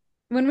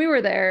when we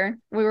were there,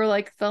 we were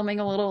like filming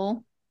a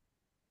little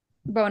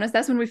bonus.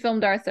 That's when we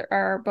filmed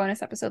our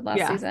bonus episode last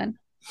Yeah. season.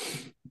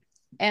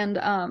 And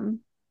I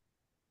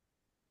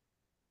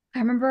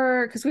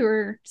remember because we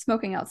were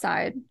smoking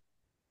outside.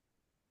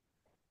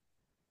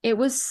 It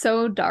was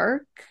so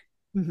dark.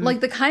 Mm-hmm. Like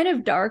the kind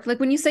of dark, like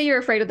when you say you're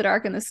afraid of the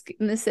dark in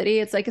the city,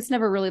 it's like it's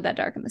never really that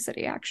dark in the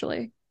city,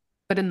 actually.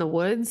 But in the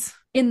woods,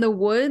 In the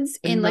woods,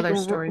 in like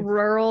another story.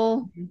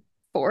 rural Mm-hmm.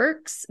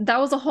 Forks, that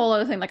was a whole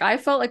other thing. Like I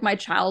felt like my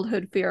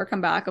childhood fear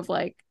come back of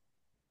like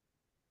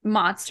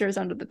monsters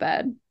under the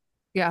bed.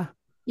 Yeah.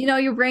 You know,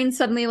 your brain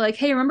suddenly like,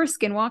 hey, remember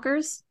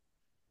Skinwalkers?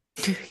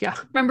 Yeah.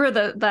 Remember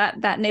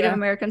that Native Yeah.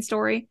 American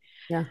story?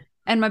 Yeah.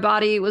 And my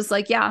body was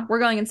like, yeah, we're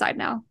going inside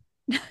now.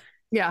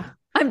 Yeah.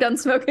 I'm done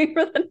smoking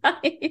for the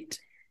night.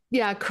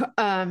 Yeah.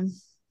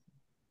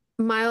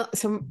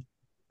 So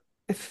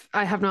if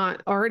I have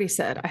not already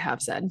said, I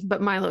have said,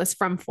 but Milo is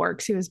from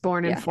Forks. He was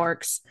born in Yeah.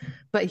 Forks,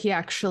 but he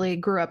actually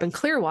grew up in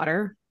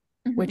Clearwater,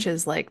 Mhm. which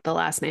is like the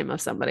last name of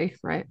somebody,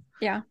 right?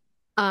 Yeah.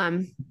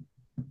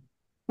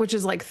 Which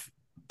is like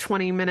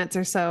 20 minutes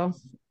or so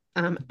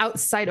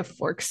outside of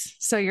Forks.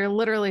 So you're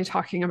literally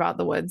talking about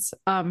the woods.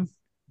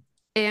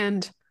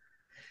 And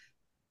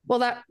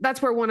well,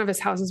 that's where one of his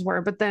houses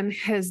were. But then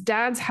his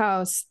dad's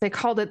house, they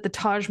called it the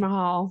Taj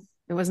Mahal.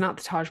 It was not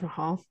the Taj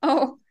Mahal,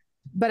 Oh,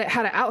 but it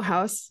had an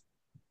outhouse.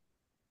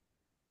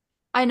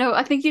 I know.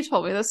 I think you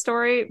told me this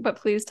story, but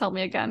please tell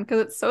me again because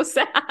it's so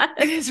sad.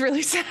 It is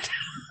really sad.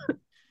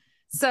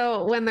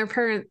 So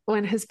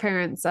when his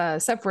parents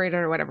separated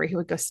or whatever, he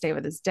would go stay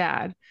with his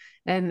dad,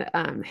 and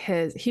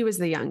he was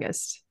the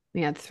youngest.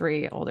 He had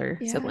 3 older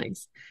Yeah.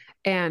 siblings,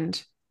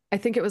 and I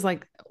think it was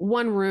like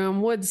one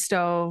room, wood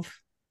stove.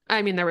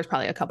 I mean, there was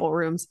probably a couple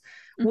rooms,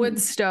 wood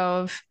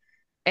stove,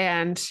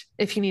 and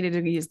if you needed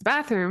to use the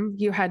bathroom,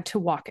 you had to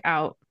walk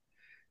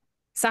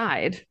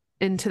outside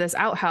into this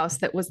outhouse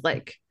that was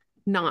like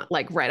not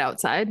like right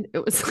outside.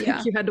 It was like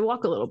Yeah. you had to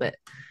walk a little bit.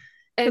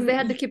 Because And they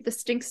had to keep the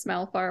stink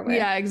smell far away.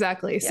 yeah,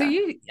 exactly. So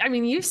Yeah.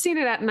 you've seen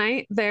it at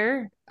night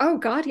there. Oh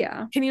God,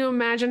 yeah. Can you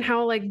imagine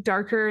how like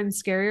darker and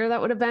scarier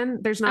that would have been?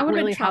 There's I not would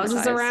have really been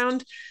houses traumatized.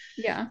 around.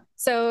 Yeah.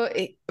 So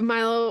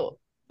Milo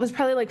was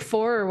probably like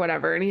 4 or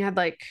whatever, and he had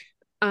like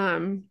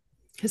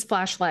his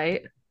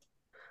flashlight,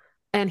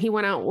 and he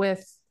went out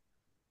with.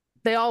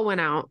 They all went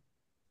out,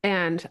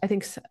 and I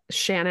think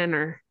Shannon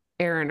or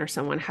Aaron or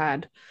someone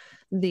had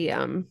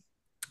the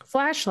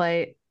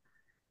flashlight,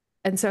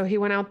 and so he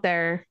went out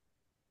there,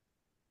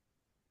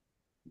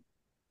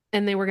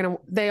 and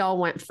they all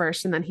went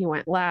first, and then he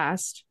went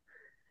last,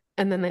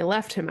 and then they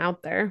left him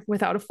out there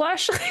without a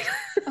flashlight.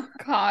 Oh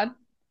God.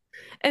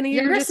 And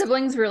Younger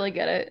siblings really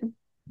get it.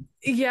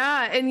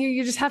 Yeah, and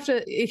you just have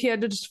to. He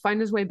had to just find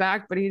his way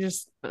back, but he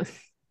just.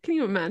 Can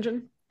you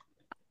imagine?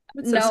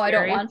 No, I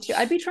don't want to.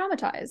 I'd be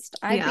traumatized.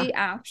 I'd be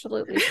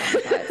absolutely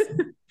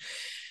traumatized.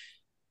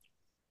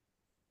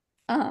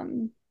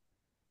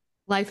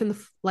 Life in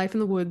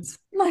the woods.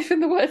 Life in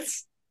the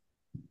woods.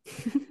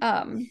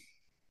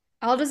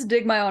 I'll just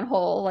dig my own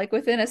hole, like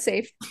within a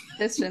safe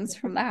distance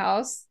from the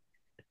house.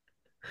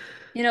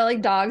 You know,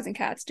 like dogs and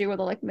cats do, where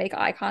they'll like make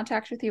eye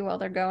contact with you while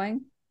they're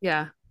going.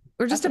 Yeah.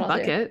 Or That's just a what I'll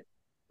do. bucket.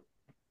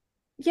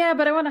 Yeah,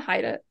 but I want to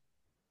hide it.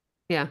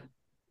 Yeah.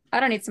 I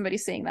don't need somebody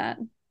seeing that.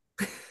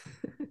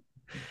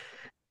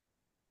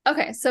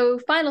 Okay, so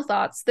final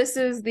thoughts. This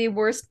is the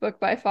worst book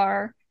by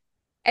far.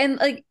 And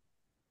like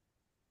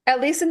at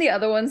least in the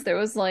other ones there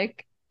was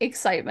like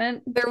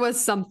excitement. There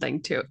was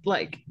something to it.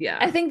 Like, I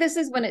yeah. think this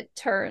is when it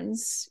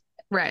turns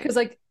Right. because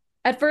like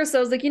at first I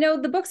was like, you know,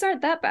 the books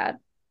aren't that bad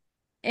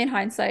in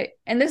hindsight.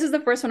 And this is the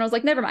first one I was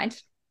like, never mind.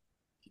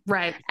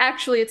 Right.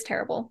 Actually, it's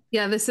terrible.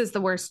 Yeah, this is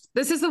the worst.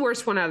 This is the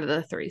worst one out of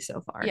the three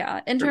so far Yeah,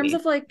 in for terms me.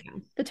 of like Yeah.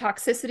 the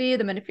toxicity,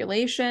 the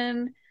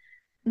manipulation,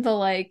 the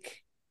like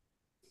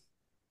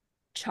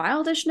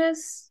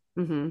childishness.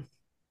 Mm-hmm.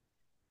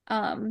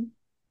 Um,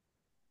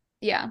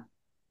 yeah,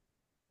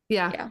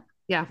 Yeah. yeah.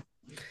 Yeah.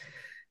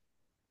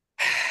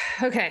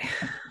 Okay.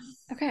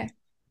 Okay.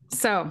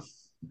 So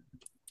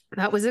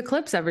that was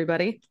Eclipse,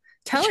 everybody.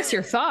 Tell us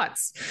your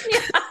thoughts.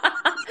 Yeah.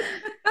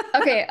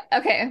 Okay,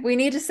 okay. We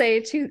need to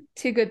say two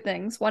good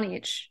things, one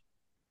each.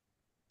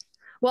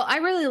 Well, I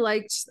really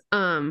liked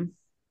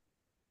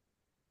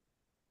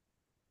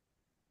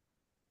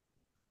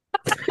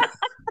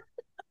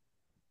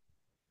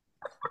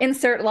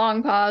Insert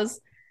long pause.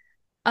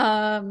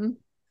 Um,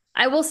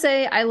 I will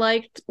say I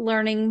liked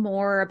learning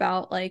more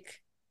about like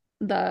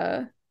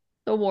the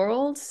the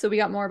world. So we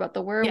got more about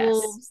the yes.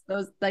 werewolves.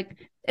 Those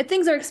like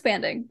things are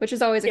expanding, which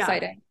is always Yeah.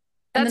 exciting.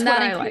 And That's then what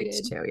that I liked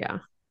included, too. Yeah.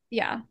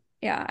 yeah,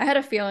 yeah. I had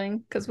a feeling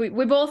because we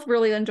both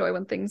really enjoy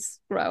when things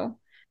grow.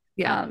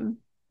 Yeah. Um,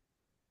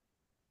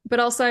 but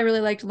also I really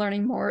liked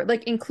learning more.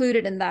 Like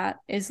included in that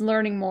is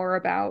learning more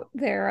about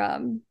their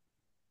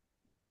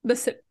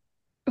the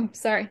oh,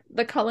 sorry,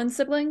 the Cullen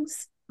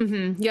siblings.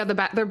 Mm-hmm. Yeah,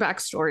 their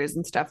backstories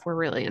and stuff were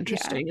really Yeah.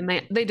 interesting,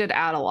 and they did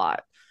add a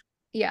lot.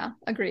 Yeah,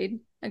 agreed.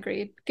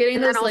 Agreed. Getting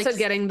And then those like also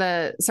getting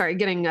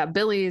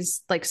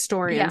Billy's like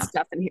story and yeah,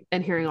 stuff,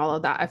 and hearing all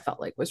of that, I felt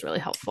like was really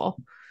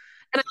helpful.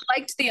 And I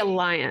liked the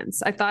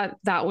alliance. I thought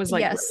that was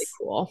like really yes.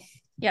 cool.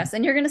 Yes,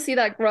 and you're going to see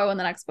that grow in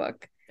the next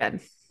book. Good.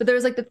 But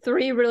there's like the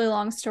three really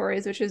long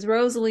stories, which is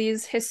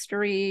Rosalie's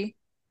history,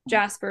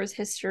 Jasper's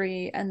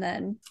history, and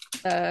then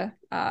the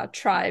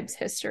tribe's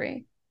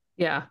history,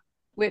 Yeah.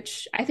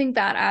 which I think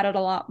that added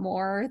a lot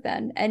more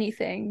than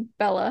anything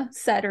Bella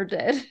said or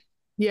did.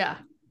 Yeah.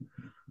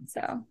 So,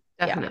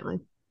 yeah. Definitely.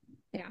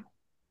 Yeah.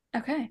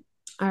 Okay.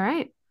 All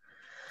right.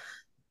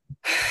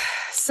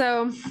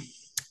 So,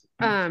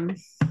 um,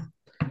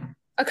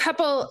 a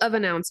couple of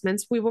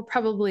announcements. You've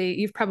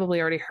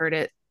probably already heard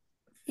it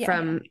Yeah.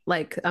 from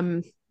like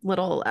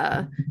little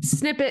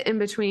snippet in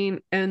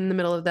the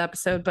middle of the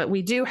episode, but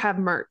we do have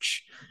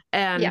merch,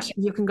 and Yeah.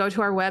 you can go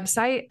to our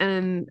website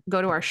and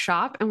go to our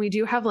shop, and we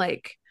do have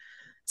like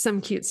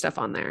some cute stuff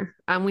on there.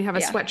 We have a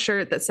Yeah.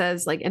 sweatshirt that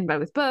says like "In Bed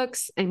with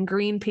Books" in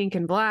green, pink,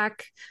 and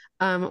black.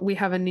 We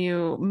have a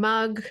new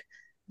mug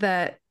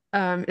that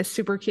is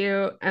super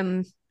cute,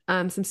 and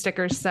some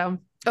stickers. So,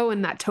 oh,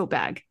 and that tote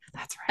bag.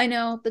 That's I right.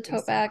 know the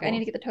tote So bag. I need cool.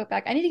 to get the tote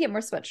bag. I need to get more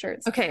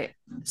sweatshirts. Okay,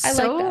 I like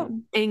so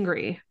them.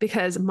 angry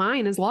because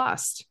mine is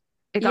lost.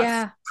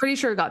 Yeah. Pretty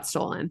sure it got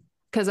stolen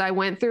because I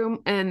went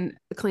through and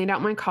cleaned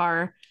out my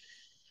car.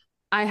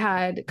 I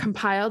had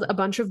compiled a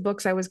bunch of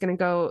books I was going to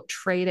go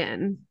trade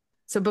in.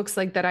 So books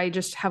like that I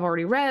just have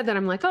already read that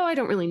I'm like, oh, I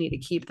don't really need to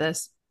keep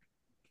this.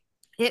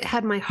 It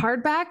had my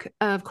hardback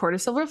of Court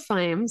of Silver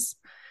Flames.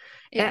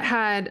 It Yeah.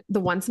 had the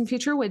Once and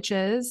Future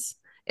Witches.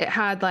 It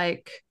had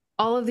like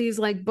all of these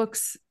like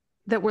books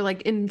that were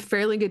like in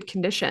fairly good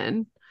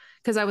condition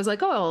because I was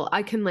like, oh,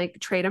 I can like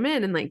trade them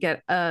in and like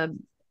get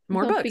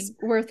more They'll books. be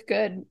worth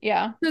good.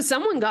 Yeah. So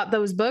someone got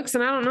those books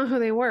and I don't know who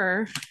they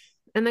were,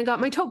 and they got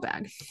my tote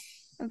bag.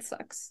 That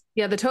sucks.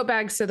 Yeah, the tote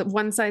bag. So that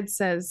one side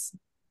says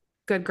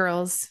 "Good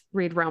girls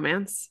read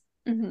romance,"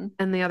 Mm-hmm.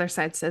 and the other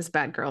side says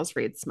 "Bad girls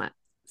read smut."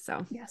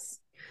 So Yes.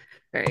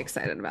 very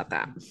excited about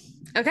that.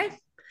 Okay,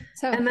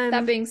 So and that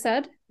then being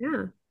said,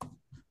 yeah,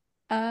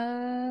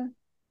 uh,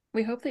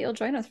 we hope that you'll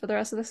join us for the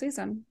rest of the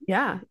season.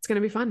 yeah, it's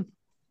gonna be fun.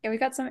 Yeah, we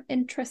got some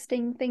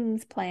interesting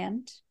things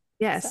planned.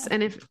 Yes, So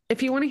and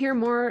if you want to hear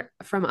more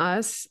from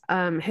us,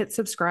 hit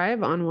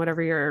subscribe on yeah,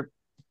 whatever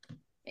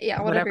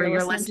whatever you're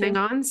you're listening listening to.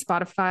 on,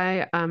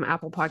 Spotify,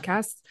 Apple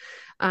Podcasts.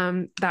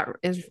 That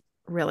is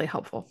really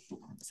helpful.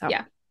 So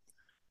Yeah.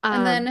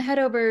 And then head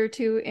over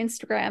to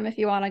Instagram if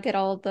you want to get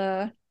all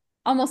the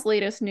almost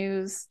latest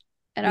news,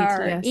 and our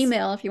BTS.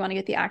 email if you want to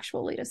get the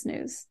actual latest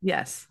news.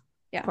 Yes, of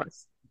Yeah.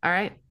 course. All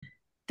right.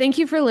 Thank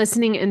you for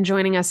listening and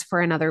joining us for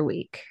another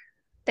week.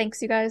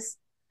 Thanks, you guys.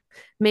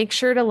 Make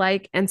sure to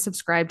like and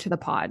subscribe to the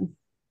pod,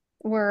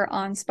 We're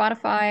on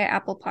Spotify,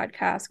 Apple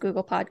Podcasts,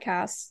 Google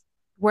Podcasts.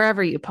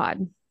 wherever you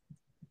pod.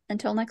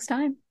 Until next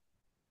time,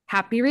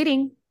 Happy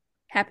reading.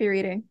 happy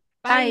reading.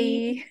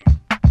 Bye. Bye.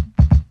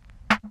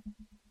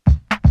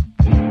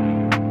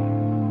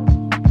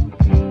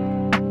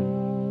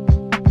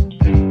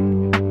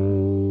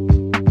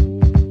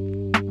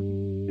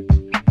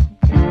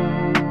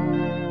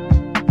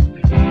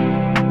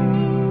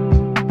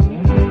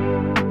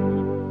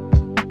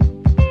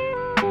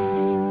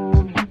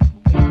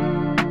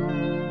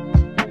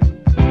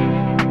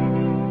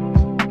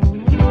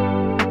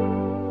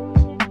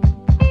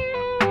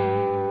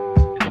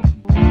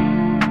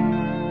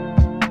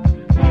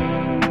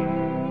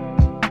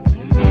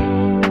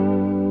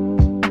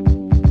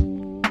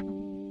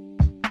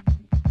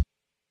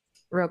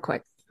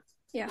 quick.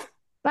 Yeah.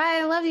 Bye.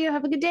 I love you.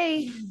 Have a good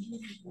day.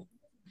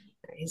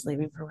 He's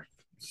leaving for work.